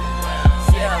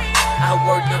 Yeah, I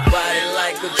worked the body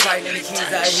like a Triton. The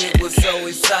keys I hit was so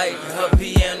exciting. Her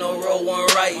piano roll one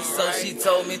right, so she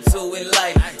told me to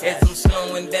enlighten. As I'm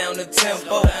slowing down the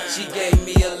tempo, she gave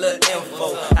me a little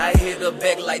info. I hit her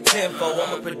back like tempo.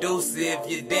 I'm a producer if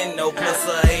you didn't know. Plus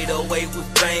her 808 was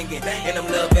banging, and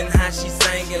I'm loving how she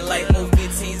singing. Like more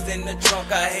 15s in the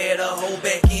trunk, I had her whole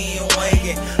back end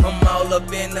wanging. I'm all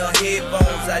up in her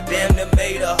headphones. I damn near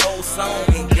made a whole song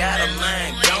and got her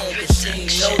mind gone, but she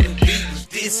ain't know the beat was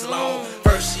this long.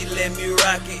 First she let me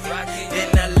rock it, then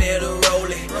I let her roll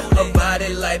it. Her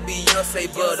body like Beyonce,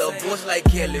 but her voice like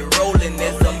Kelly Rowland.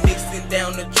 As I'm mixing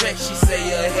down the track, she say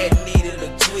her head needed a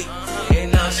tweak,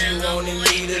 and all she wanted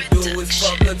me to do is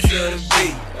fuck her to the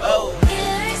beat. Oh. He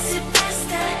likes it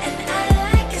faster and I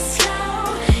like it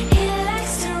slow. He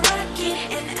likes to rock it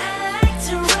and I like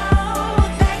to roll.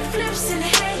 Backflips and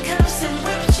handcuffs and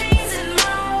whip chains and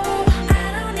more. I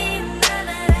don't need none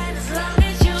of that as long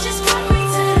as you just walk me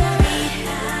to the beat.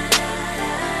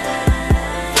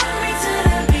 Walk me to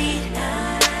the beat.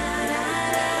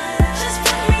 Just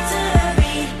walk me to the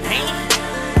beat. Make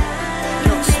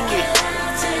it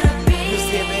loud to the beat.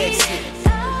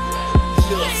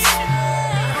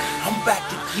 I'm about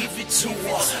to give it to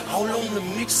her, all on the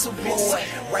mixer board,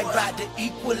 right by the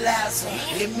equalizer.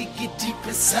 Let me get deep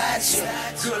inside you.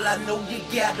 Girl, I know you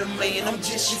got a man, I'm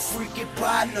just your freaking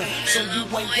partner. So you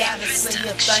ain't gotta say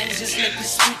a thing, just let the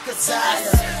speakers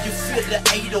higher. You feel the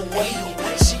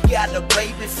 808, she got a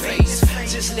baby face.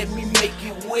 Just let me make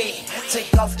it wet,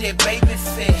 take off that baby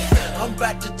fat. I'm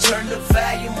about to turn the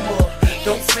volume up,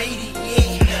 don't fade it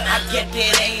yet. I get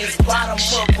that ass bottom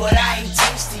up, but I ain't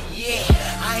tasted yet.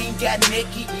 I ain't got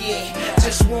naked yet,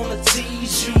 just wanna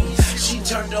tease you. She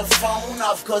turned her phone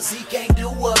off cause he can't do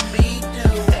what me do.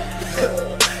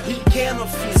 He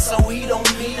counterfeit, so he don't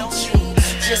need you.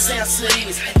 Just answer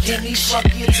this, can he fuck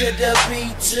you to the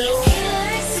beat too? He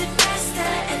likes it faster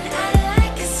and I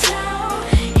like it slow.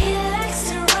 He likes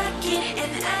to rock it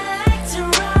and I like to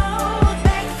roll.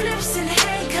 Backflips and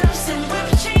handcuffs and whip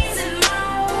chains and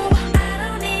more. I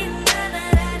don't need none of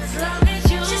that as long as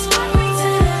you just fuck me to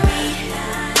the beat.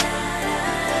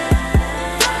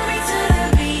 Fuck me to the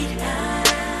beat.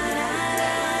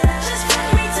 Just fuck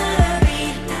me to the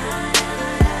beat.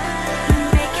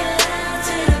 Make it loud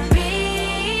to the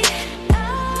beat.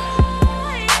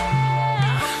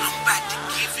 I'm about to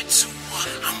give it to her.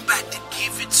 I'm about to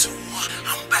give it to her.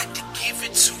 I'm about to give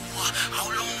it to her.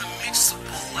 Hold on the mixer,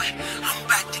 boy. I'm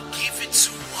about to give it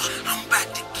to her. I'm about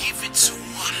to give it to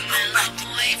her. I'm about to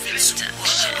give it to her.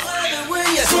 When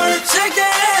you squirt, shake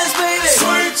that ass, baby.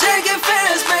 Squirt, shake it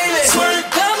fast, baby. Squirt,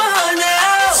 come on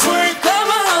now. Squirt, come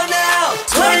on now.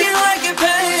 Twerk it like you're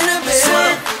paying a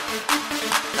bill.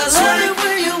 I love it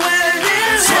when you wear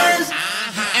this.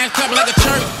 Ass clap like a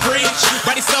church preach.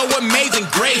 Body so amazing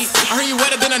grace. I heard you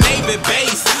wetter than a Navy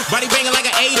base. Body banging like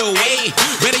an 808.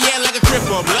 Better yet like a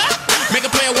cripple blood. Make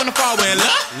a player wanna fall in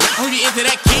love. I heard you into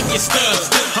that keep your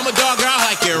stuff. I'm a dog girl,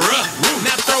 I like it rough.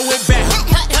 Now throw it back.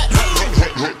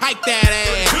 Hike that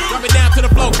ass. Drop it down to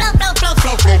the floor.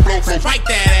 Fight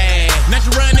that ass. Now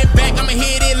you run it back. I'ma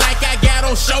hit it like I got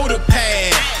on shoulder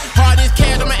pads. Hard as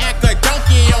cash, I'ma act a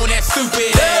donkey on that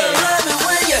stupid ass. Love it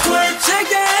when you squirt, shake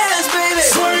that ass, baby.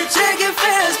 Squirt, shake it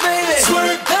fast, baby.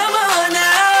 Squirt, come on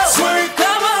now. Squirt,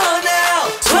 come on now.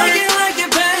 Twerk it like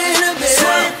you're paying a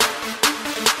bill.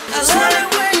 I love it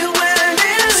when you wear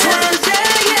this. Yeah,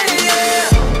 yeah,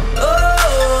 yeah. Oh,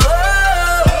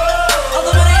 oh, oh. All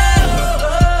the money out.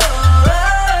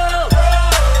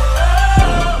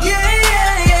 Yeah,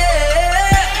 yeah, yeah.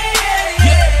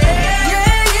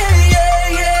 Yeah,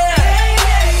 yeah,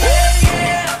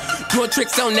 yeah. Doing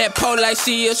tricks on that pole like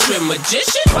she a strip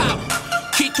magician. Wow.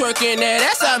 Keep twerking that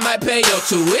ass, I might pay your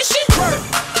tuition.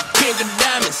 King of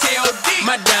diamonds,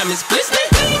 my diamonds glistening.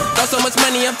 Got so much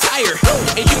money, I'm tired.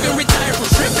 And you can retire from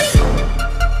tripping.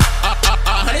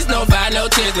 Honey's no vibe, no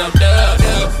tears, no dub.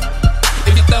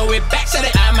 If you throw it back, shut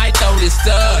it, I might throw this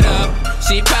stud up.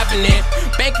 She popping it,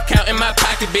 bank account in my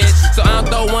pocket, bitch. So I don't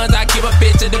throw ones, I give a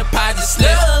bitch a deposit slip.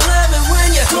 Love it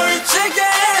when you squirt, shake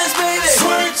that ass, baby.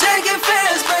 Squirt, shake it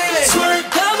fast, baby. Squirt,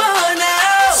 come on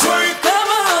now. Squirt, come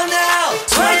on now.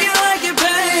 Twerk it like you're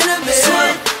paying a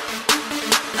bill.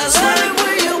 I love it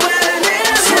when you wear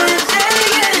this. Squirt, yeah,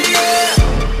 yeah,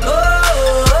 yeah. Oh,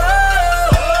 oh,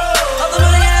 oh. All the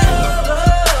money out. Oh,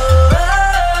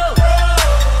 oh,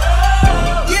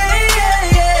 oh. Yeah, yeah,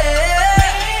 yeah.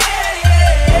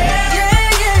 Yeah,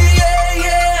 yeah,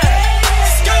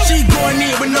 yeah. She going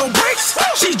in with no brakes.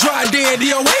 She dry dead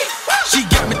DOA. She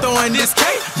got me throwing this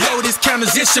cake. Yo, this count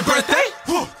is just your birthday.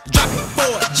 Drop it for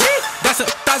a G. That's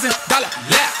 $1,000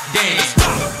 lap dance.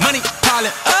 Money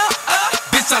piling up.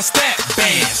 Bitch, I stack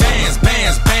bands.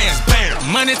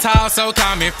 Money tall, so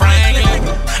call me Franklin.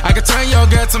 I can turn your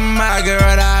girl to my girl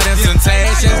out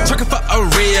instantaneous. Truckin' for a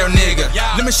real nigga.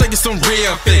 Let me show you some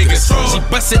real figures. She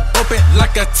bust it open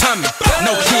like a tummy.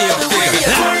 No kill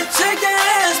figure. Squirt, shake that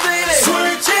ass, baby.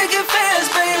 Squirt, shake it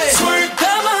fast, baby. Squirt,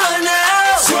 come on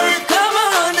now. Squirt, come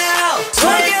on now.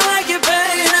 Twerk it like you're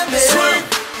paying a bill.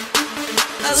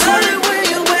 I love it when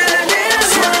you wear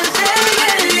this. Squirt, yeah,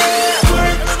 yeah, yeah.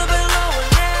 Squirt, a little bit lower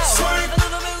now. Squirt,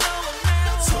 a little bit lower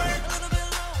now. Squirt, a little bit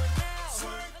lower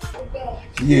now.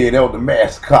 Yeah, that was the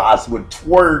mascots with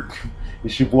Twerk.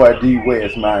 It's your boy D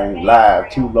West, man. Live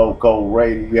to Loco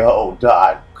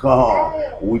Radio.com.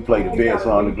 We play the best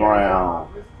on the ground,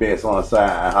 best on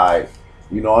sign height.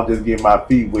 You know, I'm just getting my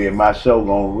feet wet. My show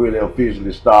gonna really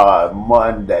officially start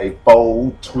Monday,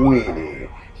 4/20.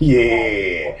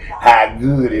 Yeah, how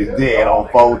good is that on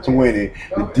 4/20?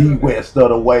 The D West of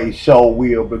the Way show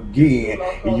will begin,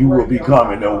 and you will be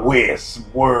coming to West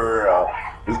World.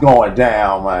 It's going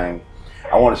down, man.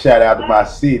 I want to shout out to my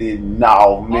city,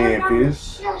 North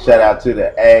Memphis. Shout out to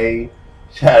the A.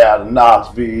 Shout out to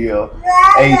Knoxville,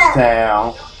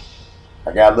 H-Town.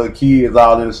 I got little kids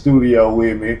all in the studio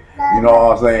with me. You know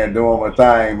what I'm saying? Doing my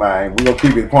thing, man. We're going to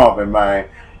keep it pumping, man,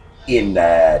 in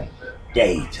the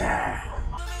daytime.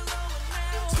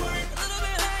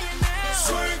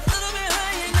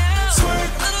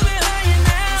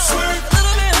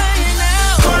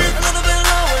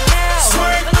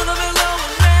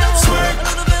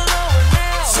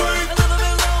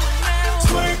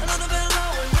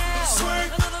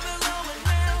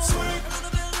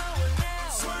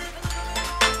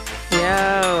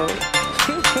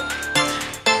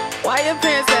 your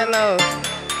pants that low?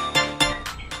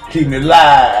 Keeping it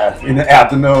live in the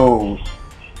afternoon.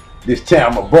 This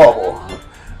time a bubble.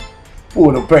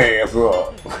 Pull the pants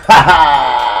up.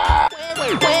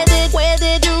 Where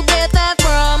did you get that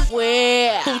from?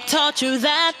 Where? Who taught you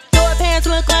that? Your pants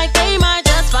look like they might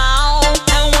just fall.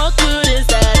 And what good is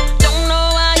that? Don't know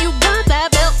why you got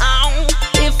that belt on.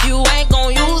 If you ain't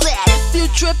gon' use it, if you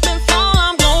trip and fall,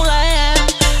 I'm gon' laugh.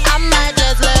 I might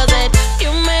just lose it.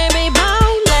 You may be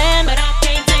ballin', but I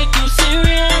can't take you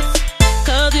serious.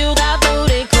 Cause you got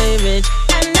booty cleavage.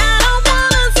 And I don't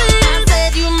wanna see it. I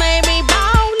said you may be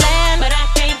ballin', but I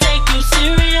can't take you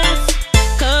serious.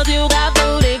 Cause you got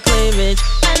booty cleavage.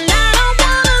 And I don't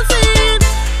wanna see it.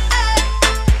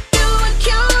 You a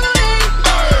cutie,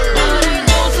 but ain't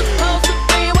no supposed to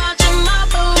be watching my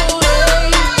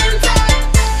booty.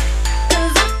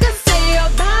 Cause I can see your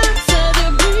backs of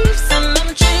your briefs and them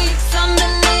cheeks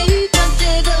underneath the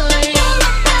jiggling.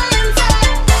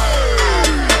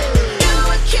 You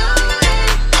a cutie,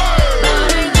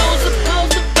 but ain't no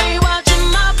supposed to be watching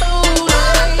my booty.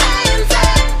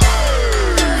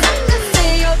 Cause I can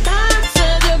see your backs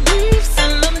of your briefs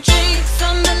and them cheeks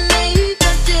underneath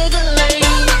the jiggling.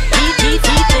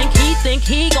 He think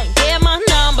he gon' get my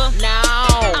number. Now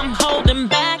I'm holding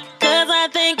back cause I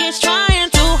think he's trying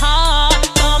too hard.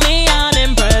 For me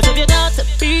unimpressed. If you got to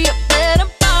be a better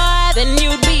boy, then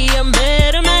you'd be a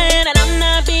better man. And I'm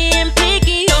not being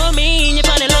picky or mean. You're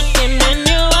funny looking when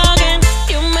you're walking.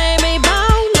 You may be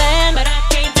ballin', but I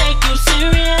can't take you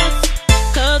serious.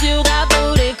 Cause you got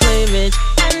booty cleavage.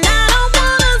 And I don't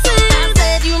wanna see it. I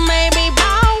said you may be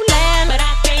ballin', but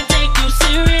I can't take you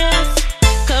serious.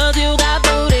 Cause you got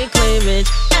booty cleavage.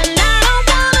 And I don't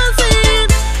wanna see it.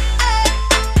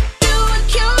 You a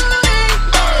cutie,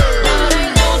 but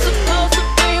ain't no supposed to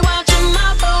be watching my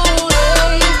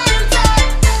booty.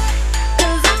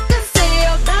 Cause I can see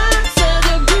your backs of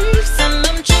your briefs and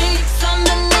them cheeks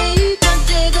underneath the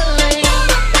jiggling.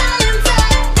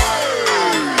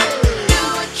 You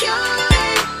a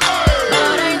cutie,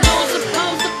 but ain't no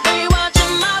supposed to be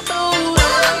watching my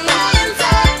booty.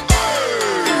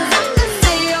 Cause I can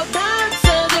see your backs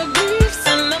of your briefs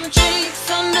and them cheeks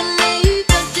underneath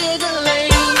the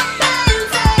jiggling.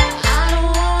 I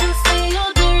don't wanna see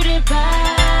your dirty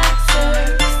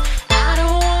boxers. I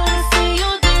don't wanna see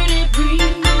your dirty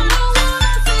briefs.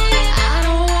 I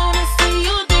don't wanna see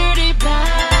your dirty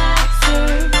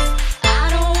boxers. I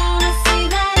don't wanna see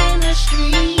that in the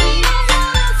street. I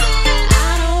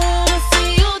don't wanna see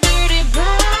your dirty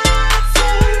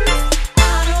boxers. I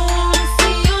don't wanna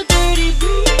see your dirty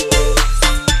briefs.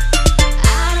 I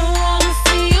don't wanna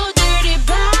see your dirty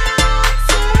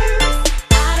boxers.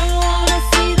 I don't wanna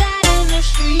see that in the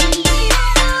street.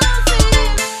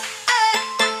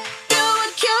 You a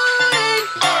cutie,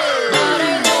 but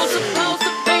ain't no supposed to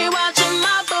be watching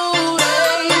my booty.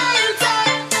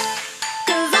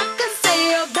 Cause I can see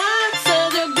your backs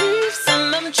of your briefs and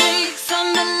them cheeks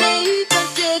underneath the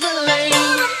jiggling.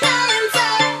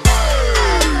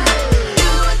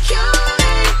 You a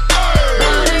cutie,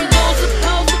 but ain't no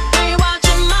supposed to be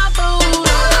watching my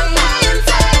booty.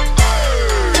 Cause I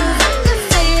can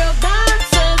see your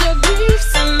backs of your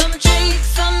briefs and them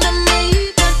cheeks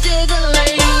underneath the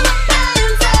jiggling.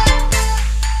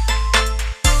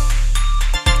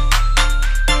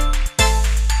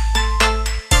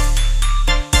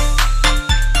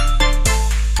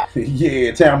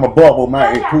 Yeah, time a bubble,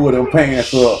 man. Pull them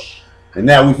pants up. And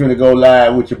now we finna go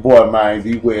live with your boy, man,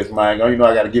 D West, man. You know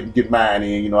I gotta get mine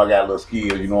in. You know I got a little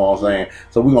skills, you know what I'm saying?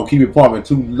 So we gonna keep it pumping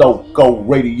to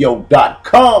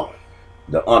LocoRadio.com.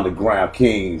 The Underground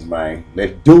Kings, man.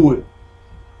 Let's do it.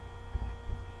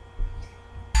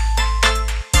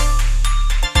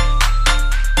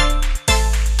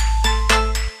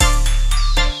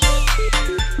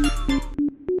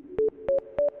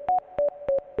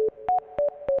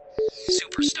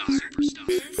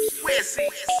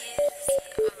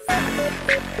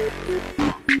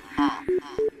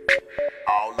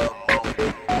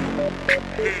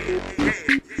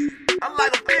 I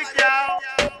like a big, y'all.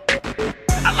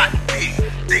 I like a big,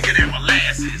 thicker than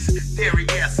molasses. Dairy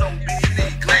ass so big,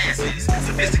 need glasses.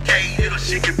 Sophisticated or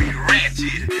she can be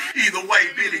ratchet. Either way,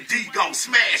 Billy D gon'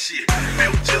 smash it.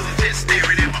 Milk chillin' just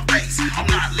staring in my face. I'm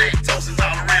not lactose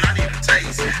intolerant, I need a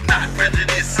taste. Not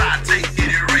prejudice, I take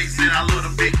it erase. And I love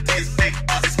them big tits, big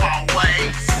butts, small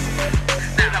waist.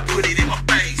 Now I put it in my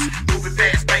face. Moving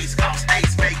fast pace, cause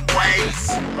haste make waves.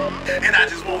 And I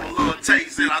just want a little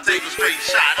taste. And I'll take a straight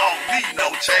shot, don't need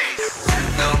no chase.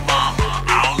 Little mama,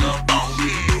 all up on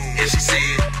me. And she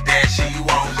said that she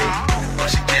want me, but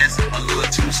she just a little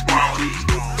too scrawny.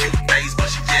 Cute face, but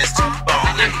she just too bony.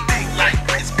 I like big like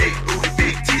Prince, big booty,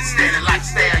 big tits, standing like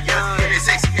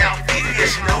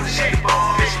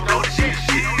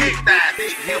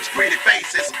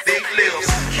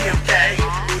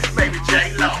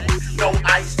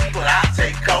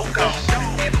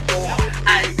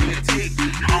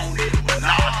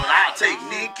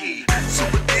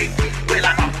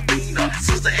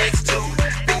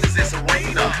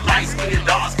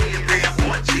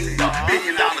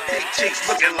fake chicks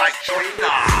looking like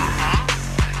Trina.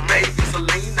 Maybe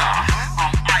Selena.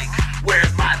 I'm Ike,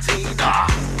 where's my Tina?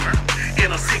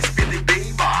 In a 650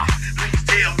 Beamer. Please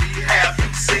tell me, have you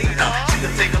seen her?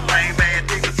 She'll take a lame ass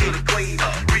nigga to the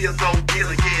cleaner. Real gold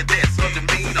dealer, yeah, that's her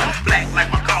demeanor. Black like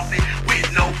my coffee with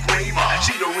no creamer.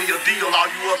 She the real deal, all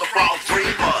you other false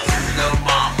dreamers. Little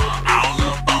mama, all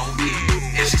up on me.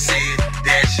 And she said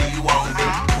that she want me,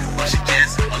 but she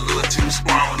just a little too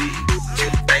scrawny.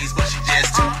 Cute face, but she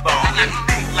just too bony.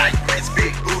 Big like Prince,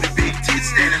 big booty, big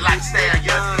tits, standing like a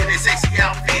stallion in that sexy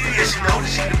outfit. And she know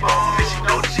that she the bomb, and she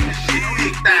know that she the shit.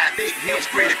 Big thighs, big hips,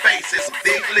 pretty face, and some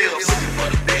big lips. Looking for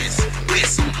the best,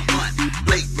 west on the hunt.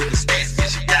 Blake with the stats, and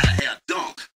she gotta have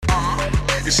dunk.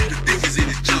 And she the thickest in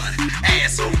this joint.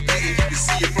 Ass so big, you can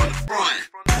see it from the front.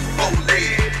 Bow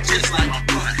leg, just like my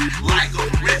blunt. Like a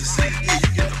registry, yeah,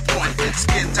 you get the point.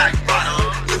 Skin tight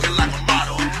bottle, looking like a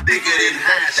model. Thicker than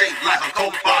high, shaped like a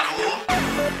Coke bottle.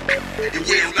 And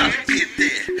yeah, I'm about to get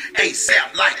there.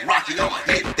 ASAP like Rocky, I'ma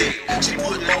hit that. She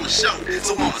putting on the show,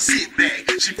 so I'ma sit back.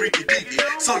 She freaky deaky,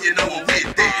 so you know I'm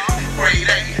with that. Grade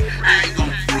A, I ain't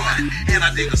gon' front. And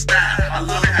I dig her style, I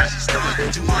love it how she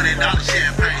stunned. $200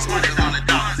 champagne,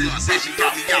 $100. And she said she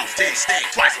got me out 10 stack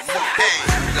twice a month. Hey,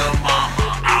 little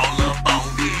mama, all up on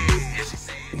me.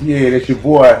 Yeah, that's your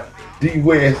boy D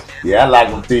West. Yeah, I like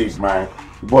them things, man.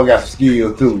 Your boy got some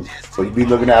skills too. So you be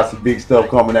looking out some big stuff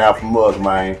coming out from us,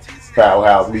 man.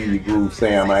 Powerhouse Media Group,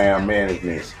 Sam I Am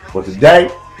Management. But today,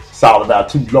 it's all about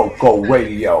Two Loco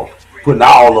Radio. Putting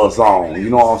all us on, you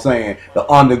know what I'm saying? The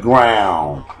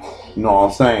underground, you know what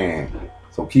I'm saying?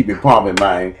 So keep it pumping,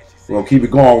 man. We're gonna keep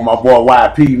it going with my boy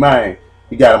YP, man.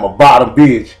 He got him a bottom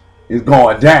bitch. It's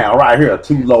going down right here,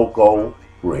 Two Loco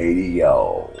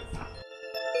Radio.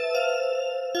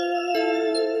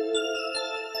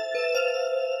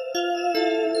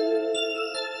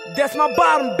 That's my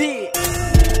bottom bitch.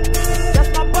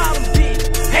 That's my bottom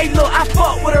bitch. Hey, look, I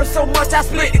fuck with her so much I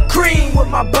split the cream with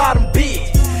my bottom bitch.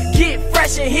 Get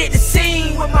fresh and hit the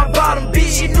scene with my bottom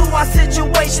bitch. She knew our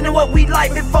situation and what we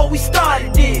like before we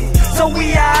started this. So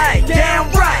we alright,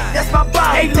 damn right, that's my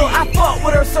bottom bitch. Hey, look, I fuck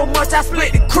with her so much I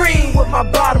split the cream with my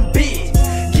bottom bitch.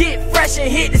 Get fresh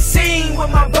and hit the scene with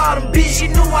my bottom bitch. She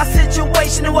knew our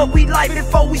situation and what we like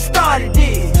before we started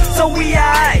this. So we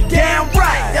alright, damn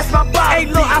right, that's my bottom. Hey,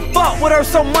 look, I fuck with her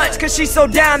so much cause she so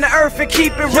down to earth and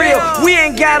keep it real. We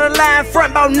ain't got a line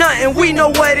front about nothing, we know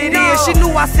what it is. She knew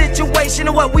our situation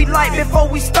and what we like before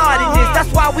we started this.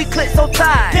 That's why we click so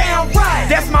tight. Damn right,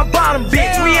 that's my bottom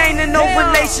bitch. We ain't in no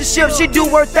relationship. She do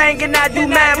her thing and I do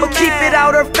mine, but keep it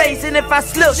out her face. And if I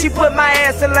slip, she put my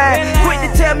ass in line. Quick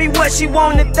to tell me what she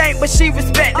wanna think, but she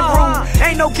respect the rules.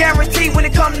 Ain't no guarantee when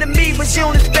it come to me, but she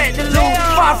don't expect to lose.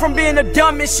 Far from being a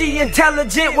dummy, she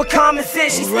intelligent with common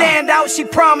sense. She stand out, she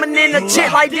prominent. A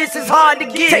chick like this is hard to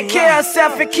get. Take care of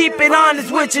herself and keep it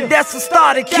honest with you. That's a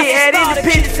starter kit. Had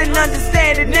independence and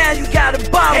understanding. Now you got a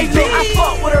bottom. Hey, look, I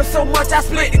fuck with her so much I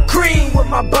split the cream with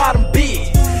my bottom bitch.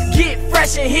 Get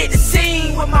fresh and hit the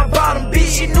scene with my bottom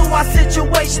bitch. She knew our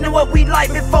situation and what we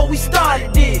like before we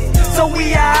started this. So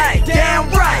we alright, damn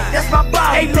right, that's my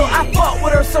bottom. Hey, look, I fuck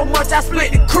with her so much I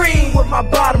split the cream with my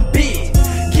bottom bitch.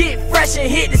 Get fresh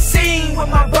and hit the scene with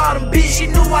my bottom bitch. She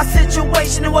knew our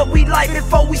situation and what we like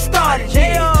before we started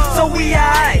this. So we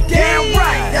alright, damn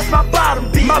right, that's my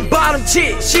bottom bitch. My bottom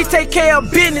chick, she take care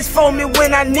of business for me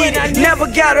when I need it. Never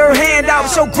got her hand out,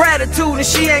 show gratitude and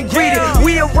she ain't greedy.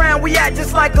 We around, we act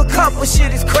just like a couple,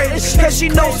 shit is crazy. Cause she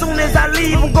know soon as I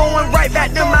leave, I'm going right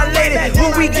back to my lady.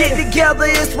 When we get together,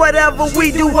 it's whatever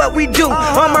we do, what we do.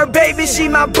 I'm her baby, she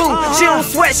my boo. She don't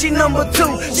sweat, she number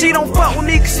 2. She don't fuck with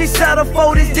me cause she settled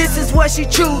for this is what she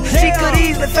choose. She could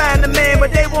easily find a man,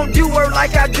 but they won't do her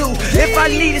like I do. If I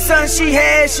needed something she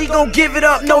had, she gon' give it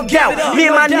up, no doubt. Me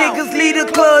and my niggas leave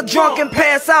the club drunk and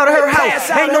pass out of her house.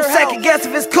 Ain't no second guess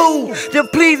if it's cool. To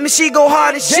please me, she go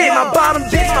hard as shit. My bottom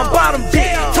bitch, my bottom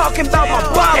bitch. Talking about my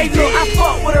bottom bitch. Hey, look, I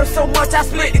fuck with her so much I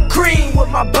split the cream with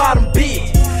my bottom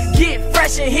bitch. Get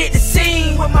fresh and hit the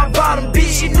scene with my bottom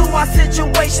bitch. She knew our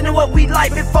situation and what we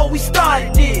like before we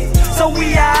started this. So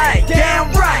we alright,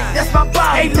 damn right, that's my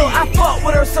bottom. Hey, look, I fuck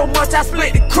with her so much I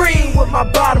split the cream with my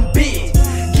bottom bitch.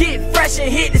 Get fresh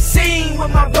and hit the scene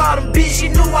with my bottom bitch. She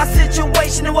knew our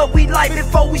situation and what we like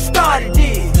before we started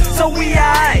this. So we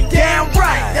alright, damn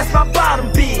right, that's my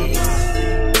bottom bitch.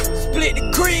 Split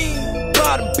the cream,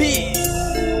 bottom bitch.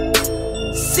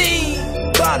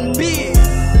 Scene, bottom bitch.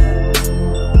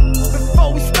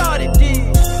 Before we started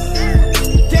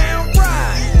this, damn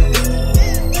right.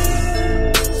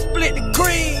 Split the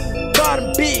cream,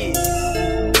 bottom bitch.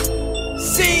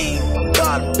 Scene,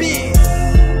 bottom bitch.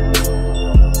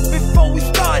 Before we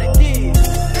started this,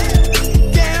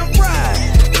 damn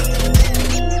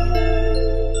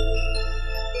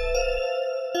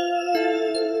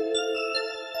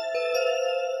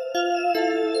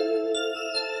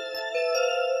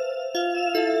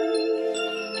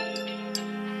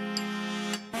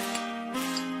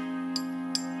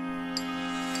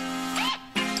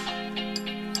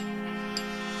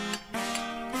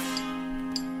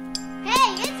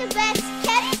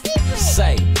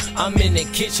I'm in the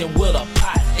kitchen with a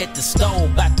pot at the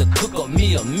stove, about to cook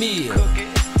me a meal.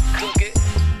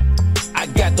 I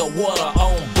got the water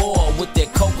on board with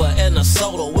that coca and the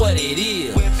soda, what it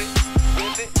is.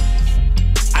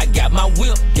 I got my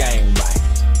whip game right.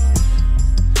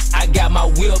 I got my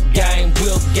whip game.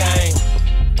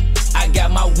 I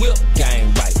got my whip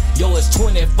game right. Yo, it's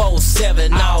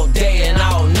 24/7 all day and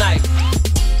all night.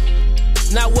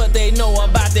 Now what they know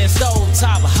about that stove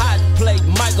top, hot plate,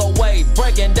 microwave,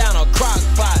 breaking down a crock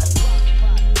pot.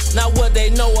 Now what they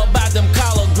know about them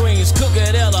collard greens, cook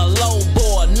it at a low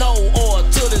board, no oil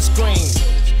to the screen.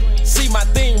 See my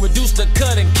thing, reduce the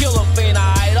cut and kill a fiend,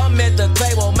 alright. I'm at the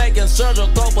table making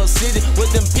surgical precision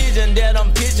with them pigeon that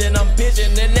I'm pitching,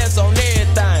 and that's on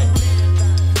everything.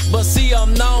 But see,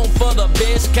 I'm known for the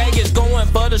best cake. It's going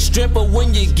for the stripper.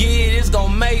 When you get it, it's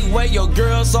gon' make way. Your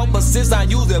girl so persist, I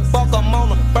use it. Fuck them on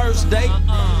the first date.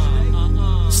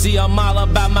 See, I'm all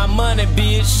about my money,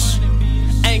 bitch.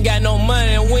 Ain't got no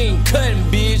money, we ain't cutting,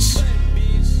 bitch.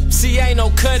 See, ain't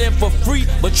no cutting for free,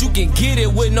 but you can get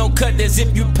it with no cut. As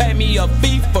if you pay me a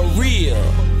fee for real.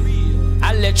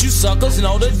 I let you suckers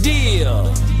know the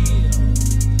deal.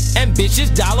 And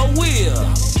bitches dollar will.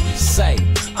 Say,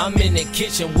 I'm in the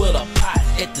kitchen with a pot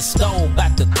at the stove,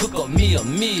 about to cook me a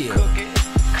meal.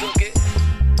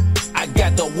 I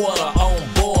got the water on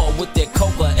board with that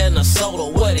coca and the soda,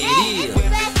 what it is.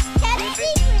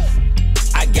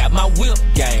 I got my whip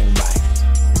game right.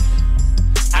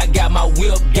 I got my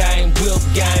whip game.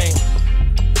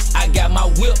 I got my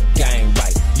whip game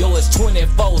right. Yo, it's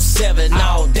 24/7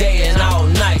 all day and all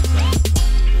night.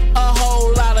 A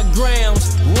whole lot of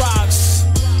grams, rocks.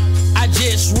 I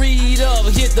just read up,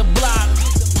 hit the block.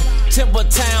 Timber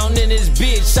Town in this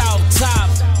bitch off top.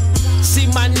 See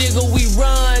my nigga, we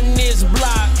run this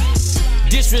block.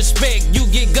 Disrespect, you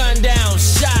get gunned down,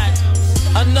 shot.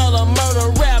 Another murder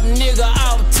rap nigga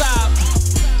off top.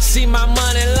 See my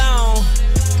money long,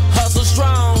 hustle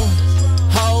strong.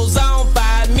 Hoes on,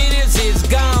 5 minutes, it's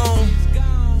gone.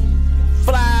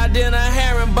 Fly than a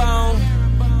herringbone.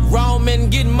 Roaming,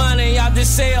 get money off the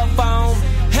cell phone.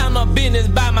 Handle business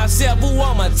by myself, who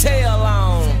I'ma tell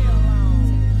on?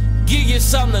 Give you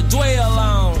something to dwell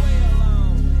on.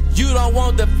 You don't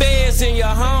want the feds in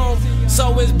your home,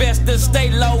 so it's best to stay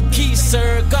low-key,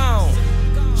 sir, gone.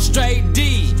 Straight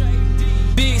D,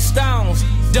 big stones,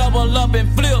 double up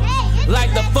and flip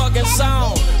like the fucking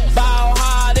song. Ball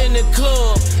hard in the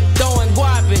club, throwing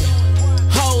guapi.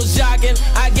 Hoes jocking,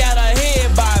 I got her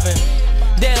head bobbing.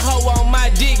 That hoe on my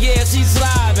dick, yeah, she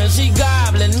slobbing, she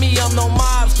gobbling. Me, I'm no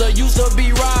mobster, used to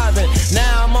be robbing.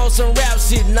 Now I'm on some rap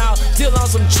shit, now still on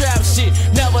some trap shit.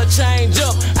 Never change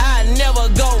up, I never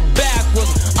go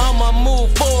backwards. I'ma move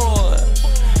forward.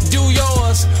 Do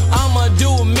yours, I'ma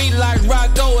do me like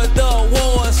Rocco at the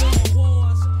awards.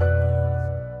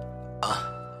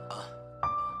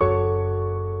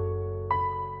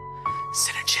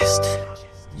 Synergist.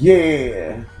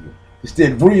 Yeah. It's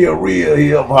that real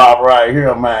hip hop right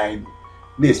here, man.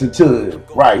 Listen to it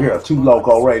right here, 2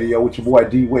 Loco Radio with your boy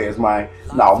D West, man.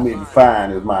 Now, maybe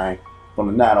find it, man. From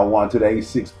the 901 to the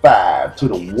 865 to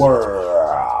the world.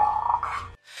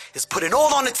 It's putting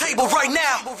all on the table right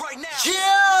now.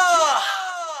 Yeah.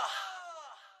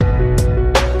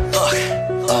 Look.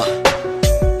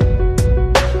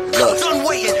 I'm done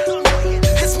waiting.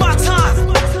 It's my time.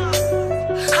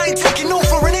 I ain't taking no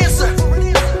for an answer.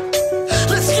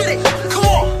 Let's get it. Come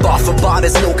on. Bar for bar,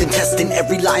 there's no contesting.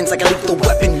 Every line's like a lethal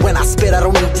weapon. When I spit, I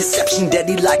don't need deception.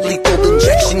 Deadly like lethal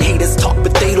injection. Haters talk,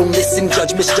 but they don't listen.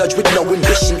 Judge, misjudge with no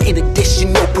ambition. In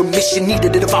addition, no permission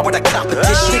needed to devour the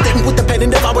competition. They with the pen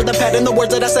and devour the pad. And the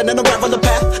words that I send and unravel the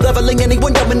path. Leveling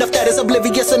anyone dumb enough that is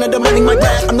oblivious and undermining my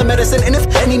wrath. I'm the medicine, and if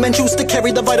any man choose to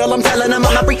carry the vital, I'm telling them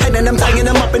I'm apprehending them, tying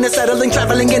them up in a settling,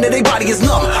 traveling into their body is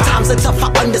numb. Times are tough, I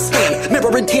understand.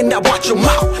 Mirror and tin, now watch your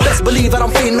mouth. Best believe I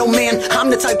don't fear no man. I'm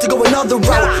the type to go another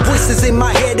route. Voices in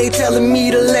my head, they telling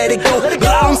me to let it go. But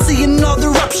I don't see another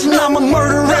option, I'ma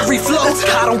murder every flow.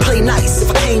 I don't play nice, if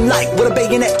I came like with a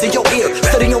bayonet to your ear.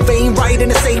 Studying your vein right in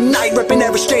the same night, ripping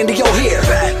every strand of your hair.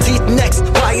 Teeth next,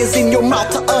 pliers in your mouth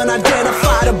to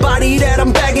unidentify the body that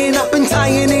I'm bagging up and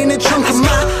tying in the trunk of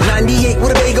my 98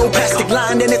 with a big old plastic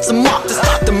line, and it's a mark to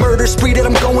stop the murder spree that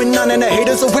I'm going on. And the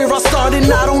haters are where I started,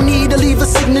 and I don't need to leave a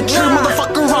signature.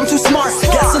 Motherfucker, I'm too smart.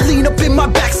 Gasoline up in my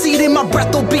backseat, and my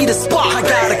breath will be the spark. I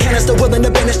got a canister willing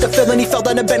to banish the feeling. He felt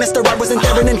on the banister, I wasn't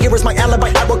there, and then here is my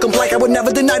alibi. I will comply, I would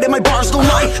never deny that my bars don't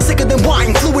lie. Sicker than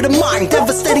wine, fluid of mind,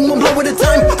 devastating one blow at a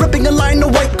time. Ripping a line, no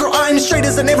white girl, I'm straight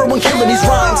as an everyone killing these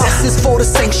rhymes. this is for the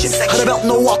sanction. Heard about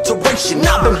no alteration.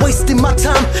 I've been wasting my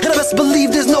time, and I best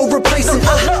believe there's no replacing.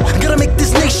 I gotta make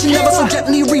this nation ever so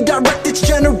gently redirect its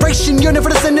generation. You're never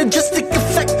the synergistic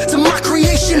effect to my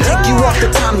creation. Take you off the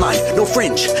timeline, no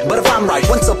fringe. But if I'm right,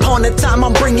 once upon a time,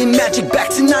 I'm bringing magic back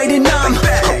tonight, and I'm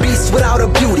a beast without a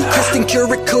beauty. Kristen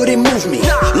Curic couldn't move me.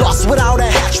 Lost without a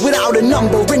hatch, without a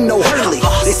number, in no hurley.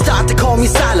 They start to call me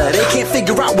Sila, they can't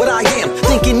figure out what I am.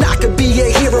 Thinking I could be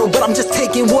a hero, but I'm just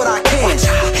taking what I can.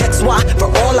 That's why, for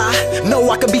all I know,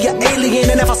 I could be an alien.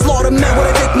 And if I slaughter men, would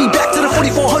it take me back to the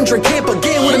 4400 camp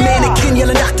again with a mannequin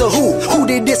yelling Doctor Who? Who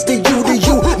did this to you? Do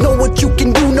you know what you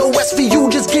can do? No S for you,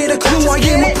 just get a clue. I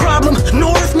am a problem,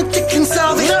 no arithmetic can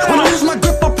solve it. When I lose my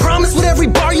grip, I promise with every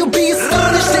bar you'll be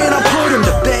astonished. And I put him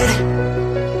to bed.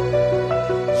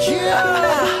 Yeah.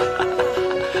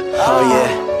 Oh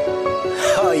yeah.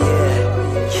 Oh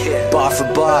yeah. Bar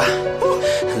for bar,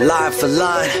 line for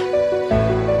line.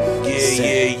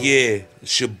 Yeah.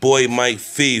 It's your boy Mike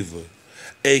Fever,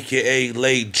 aka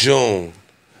Late June,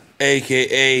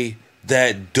 aka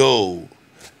That Dude,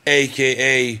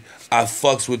 aka I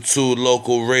fucks with 2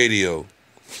 Local Radio.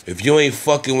 If you ain't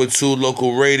fucking with 2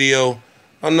 Local Radio,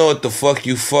 I know what the fuck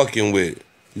you fucking with.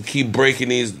 You keep breaking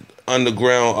these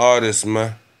underground artists,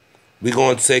 man. We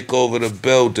gonna take over the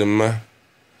building, man.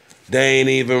 They ain't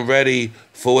even ready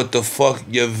for what the fuck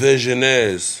your vision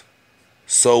is.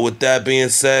 So with that being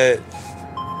said,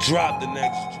 drop the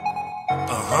next.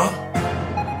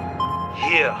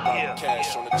 Yeah.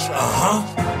 Cash on the track.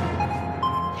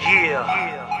 Yeah.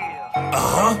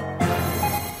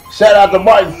 Shout out to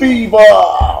Mike Fever.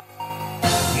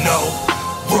 No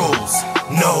rules,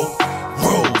 no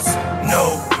rules,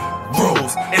 no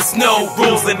rules. It's no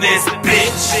rules in this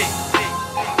bitch.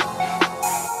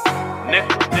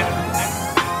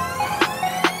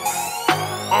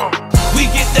 We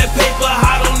get that paper,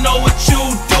 I don't know what you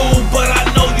do, but I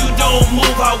know you don't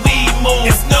move how we move.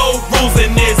 It's no rules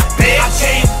in this bitch. I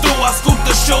came through, I scooped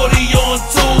the shorty on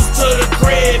tools to the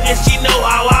crib, and she know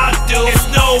how I do. It's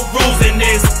no rules in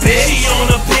this bitch. She on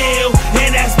a pill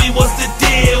and asked me what's the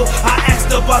deal. I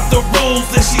asked about the rules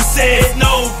and she said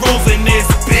no rules in this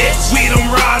bitch. We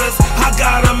them riders, I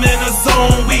got them in a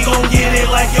zone. We gon' get it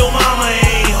like your mama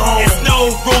ain't home. It's no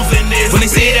rules in this bitch. When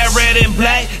they say that red and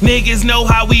black, niggas know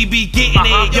how we be getting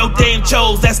it. Yo, Dame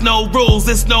chose, that's no rules,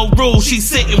 it's no rules she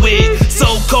sitting with.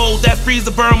 So cold, that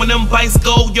freezer burn when them bites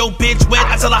go. Yo, bitch wet,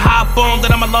 I tell her hop on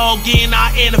that I'ma log in.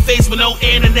 I interface with no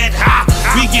internet. Ha!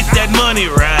 We get that money,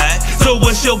 right? So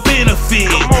what's your benefit?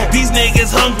 These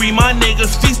niggas hungry, my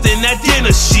niggas feasting that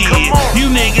dinner shit. You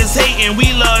niggas hating,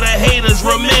 we love the haters,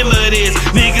 remember this.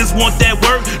 Niggas want that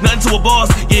work, nothing to a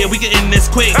boss. Yeah, we get in this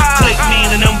quick. Click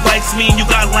mean and them bites mean you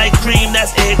got light cream,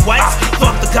 that's egg whites.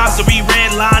 Fuck the cops to be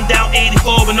red line down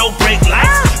 84 with no brake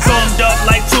lights. Zoomed up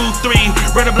like 2-3,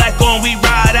 red or black on, we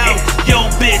ride out. Yo,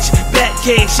 bitch, back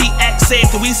cave, she act safe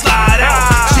till we slide out.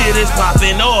 Shit is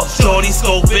popping off, shorty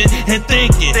scoping and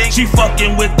thinking. She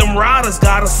fucking with them riders,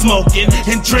 got her smoking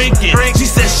and drinking. She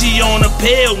said she on a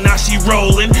pill, now she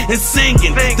rolling and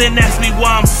singing. Then asked me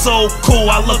why I'm so cool,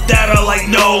 I looked at her like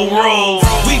no rules.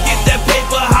 We get that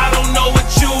paper, I don't know what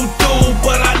you do,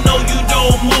 but I know you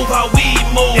don't move how we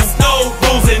move. It's no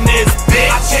rules in this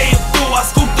bitch. I came through, I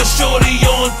scooped the shorty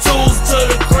on tools to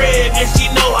the crib, and she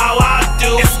know how I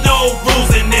do. It's no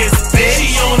rules in this bitch.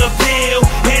 She on a pill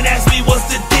and asked me what's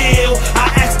the deal.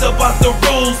 I asked about the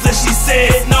rules and she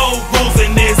said no rules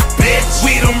in this bitch.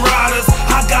 We them riders,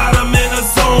 I got them in a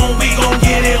zone. We gon'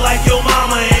 get it like your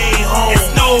mama ain't home. It's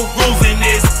no rules in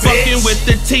this bitch. Fucking with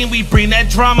the team, we bring that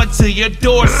drama to your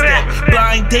doorstep.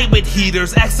 Blind date with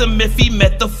heaters, ask him if he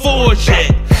met the forge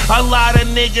yet. A lot of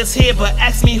niggas here, but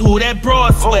ask me who that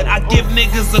broad sweat. I give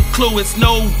niggas a clue, it's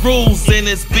no rules in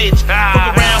this bitch.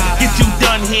 Fuck around, get you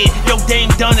done here. Yo, Dame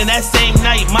done in that same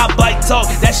night. My bike talk,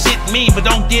 that shit mean, but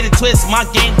don't get it twist, my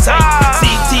game tight.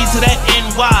 CT to that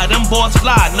NY, them boys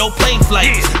fly, no plane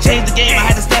flights. Change the game,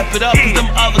 I had to step it up, cause them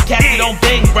other cats, they don't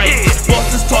bang right.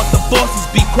 Bosses taught the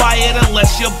bosses, be quiet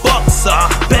unless your bucks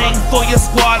up. Bang for your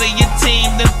squad or your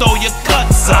team, then throw your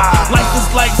cuts up. Life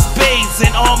is like spades,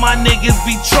 and all my niggas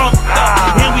be trumped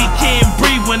up. And we can't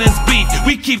breathe when it's beat,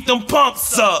 we keep them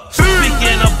pumps up.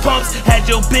 Speaking of pumps, had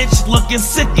your bitch looking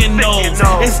sick and nose.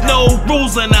 It's no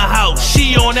rules in the house,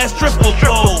 she on that stripper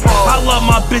pole. I love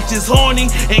my bitches horny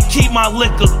and keep my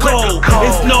liquor cold.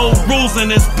 It's no rules in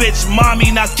this bitch,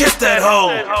 mommy, now kiss that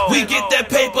hoe. We get that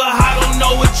paper, I don't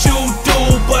know what you do,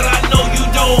 but I know you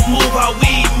don't move how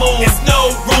we move. It's no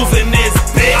rules in this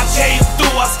bitch. I came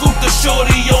through, I scooped the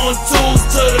shorty on tools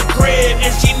to the crib,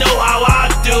 and she know how I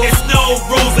do. It's no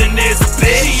rules in this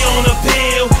bitch. She on a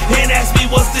pill and asked me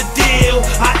what's the deal.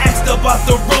 I asked about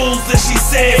the rules and she said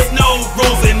says no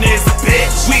rules in this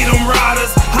bitch. We them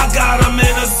riders, I got them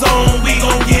in a zone. We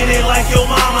gon' get it like your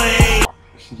mama ain't.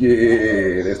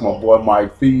 Yeah, that's my boy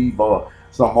Mike Fever.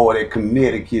 Some more of that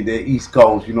Connecticut, that East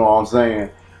Coast, you know what I'm saying?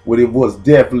 Well, it was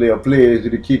definitely a pleasure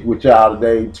to kick with y'all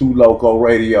today. 2 Loco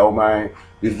Radio, man.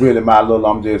 It's really my little,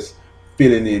 I'm just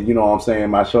feeling it, you know what I'm saying?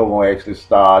 My show gonna actually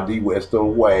start D West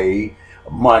Away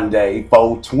Monday,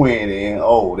 4/20.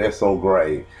 Oh, that's so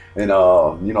great. And,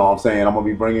 you know what I'm saying? I'm gonna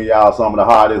be bringing y'all some of the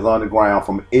hottest underground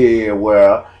from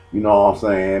everywhere. You know what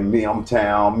I'm saying?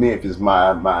 Town, Memphis,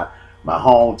 my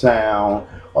hometown.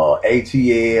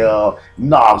 ATL,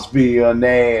 Knoxville,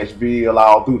 Nashville,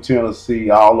 all through Tennessee,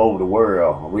 all over the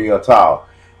world. Real talk.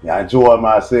 I enjoyed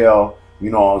myself, you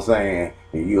know what I'm saying?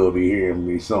 And you'll be hearing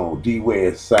me soon. D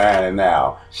West signing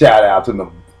out. Shout out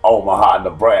to Omaha,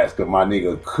 Nebraska, my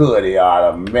nigga Cuddy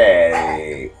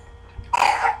Automatic.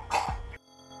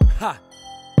 Ha.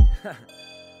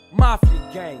 Mafia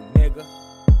gang, nigga.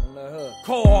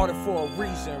 Co-order for a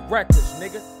reason, records,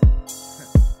 nigga.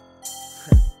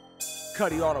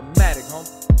 Cuddy Automatic, homie.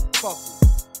 Fuck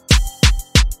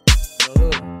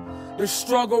you. The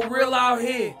struggle real out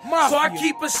here, so I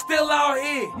keep it still out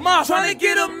here. Tryna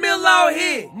get a mill out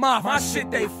here. My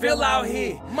shit they feel out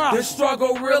here. The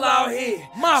struggle real out here,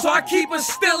 so I keep it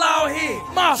still out here.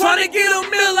 Tryna get a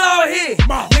mill out here.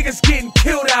 Niggas getting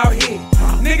killed out here.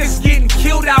 Niggas getting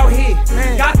killed out here.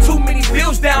 Got too many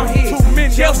bills down here.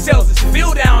 Jail cells is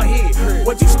filled down here.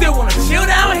 What, you still wanna chill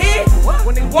down here?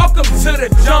 When they walk up to the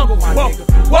jungle,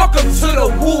 welcome to the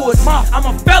woods. I'm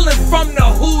a felon from the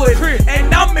hood,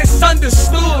 and I'm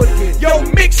misunderstood. Yo,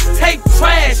 mixtape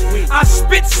trash. I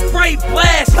spit, spray,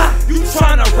 blast. You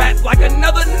tryna rap like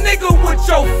another nigga with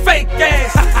your fake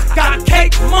ass. Got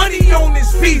cake money on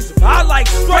this visa. I like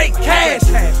straight cash.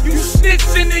 You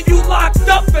snitching and you locked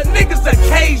up, and niggas a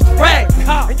caged rat.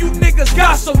 And you niggas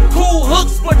got some cool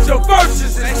hooks, but your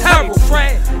verses is terrible.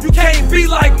 You can't be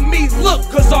like me, look,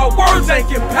 cause our words ain't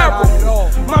comparable.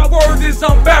 My word is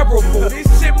unbearable. This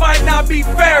shit might not be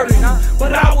fair to you,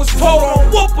 but I was told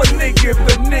on whoop a nigga if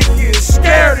the nigga is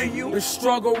scared of you. The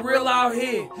struggle real out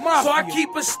here, so I keep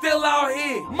it still out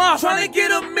here. Tryna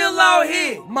get a mill out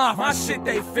here. My shit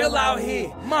they feel out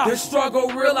here. The struggle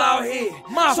real out here,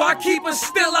 so I keep it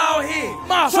still out here.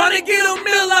 Tryna get a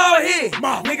mill out here.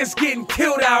 Niggas getting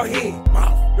killed out here.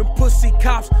 Them pussy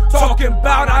cops talking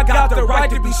about I got the right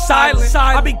to be silent.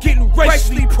 I be getting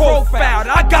racially profiled.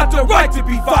 I got the right to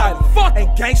be violent.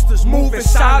 And gangsters move in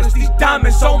silence. These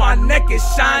diamonds on my neck is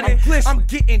shining. I'm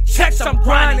getting checks, I'm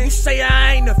grinding. You say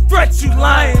I ain't a threat, you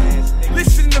lying.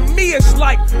 Listen to me, it's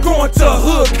like going to a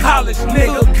hood college,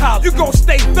 nigga. You gon'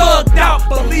 stay thugged out,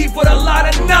 believe with a lot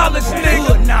of knowledge,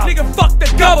 nigga. Nigga, fuck the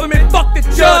government, fuck the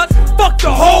judge, fuck the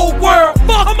whole world.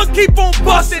 I'ma keep on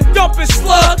busting, dumping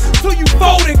slugs till you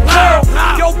voting, girl.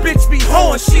 Yo, bitch be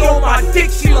hoeing, she on my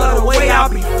dick, she love the way I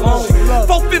be flowing.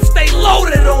 4/5 stay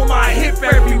loaded on my hip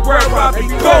everywhere I be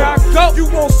going. You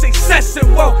want success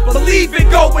and wealth, believe it,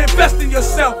 go invest in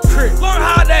yourself. Learn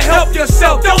how to help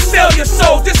yourself, don't sell your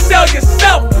soul, just sell yourself.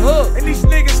 And these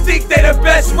niggas think they the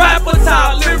best rappers,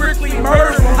 I lyrically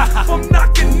murder them. From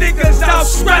knocking niggas out,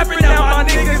 scrapping out my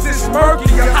niggas is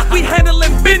murky. We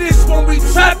handling business when we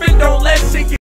trapping, don't let shit get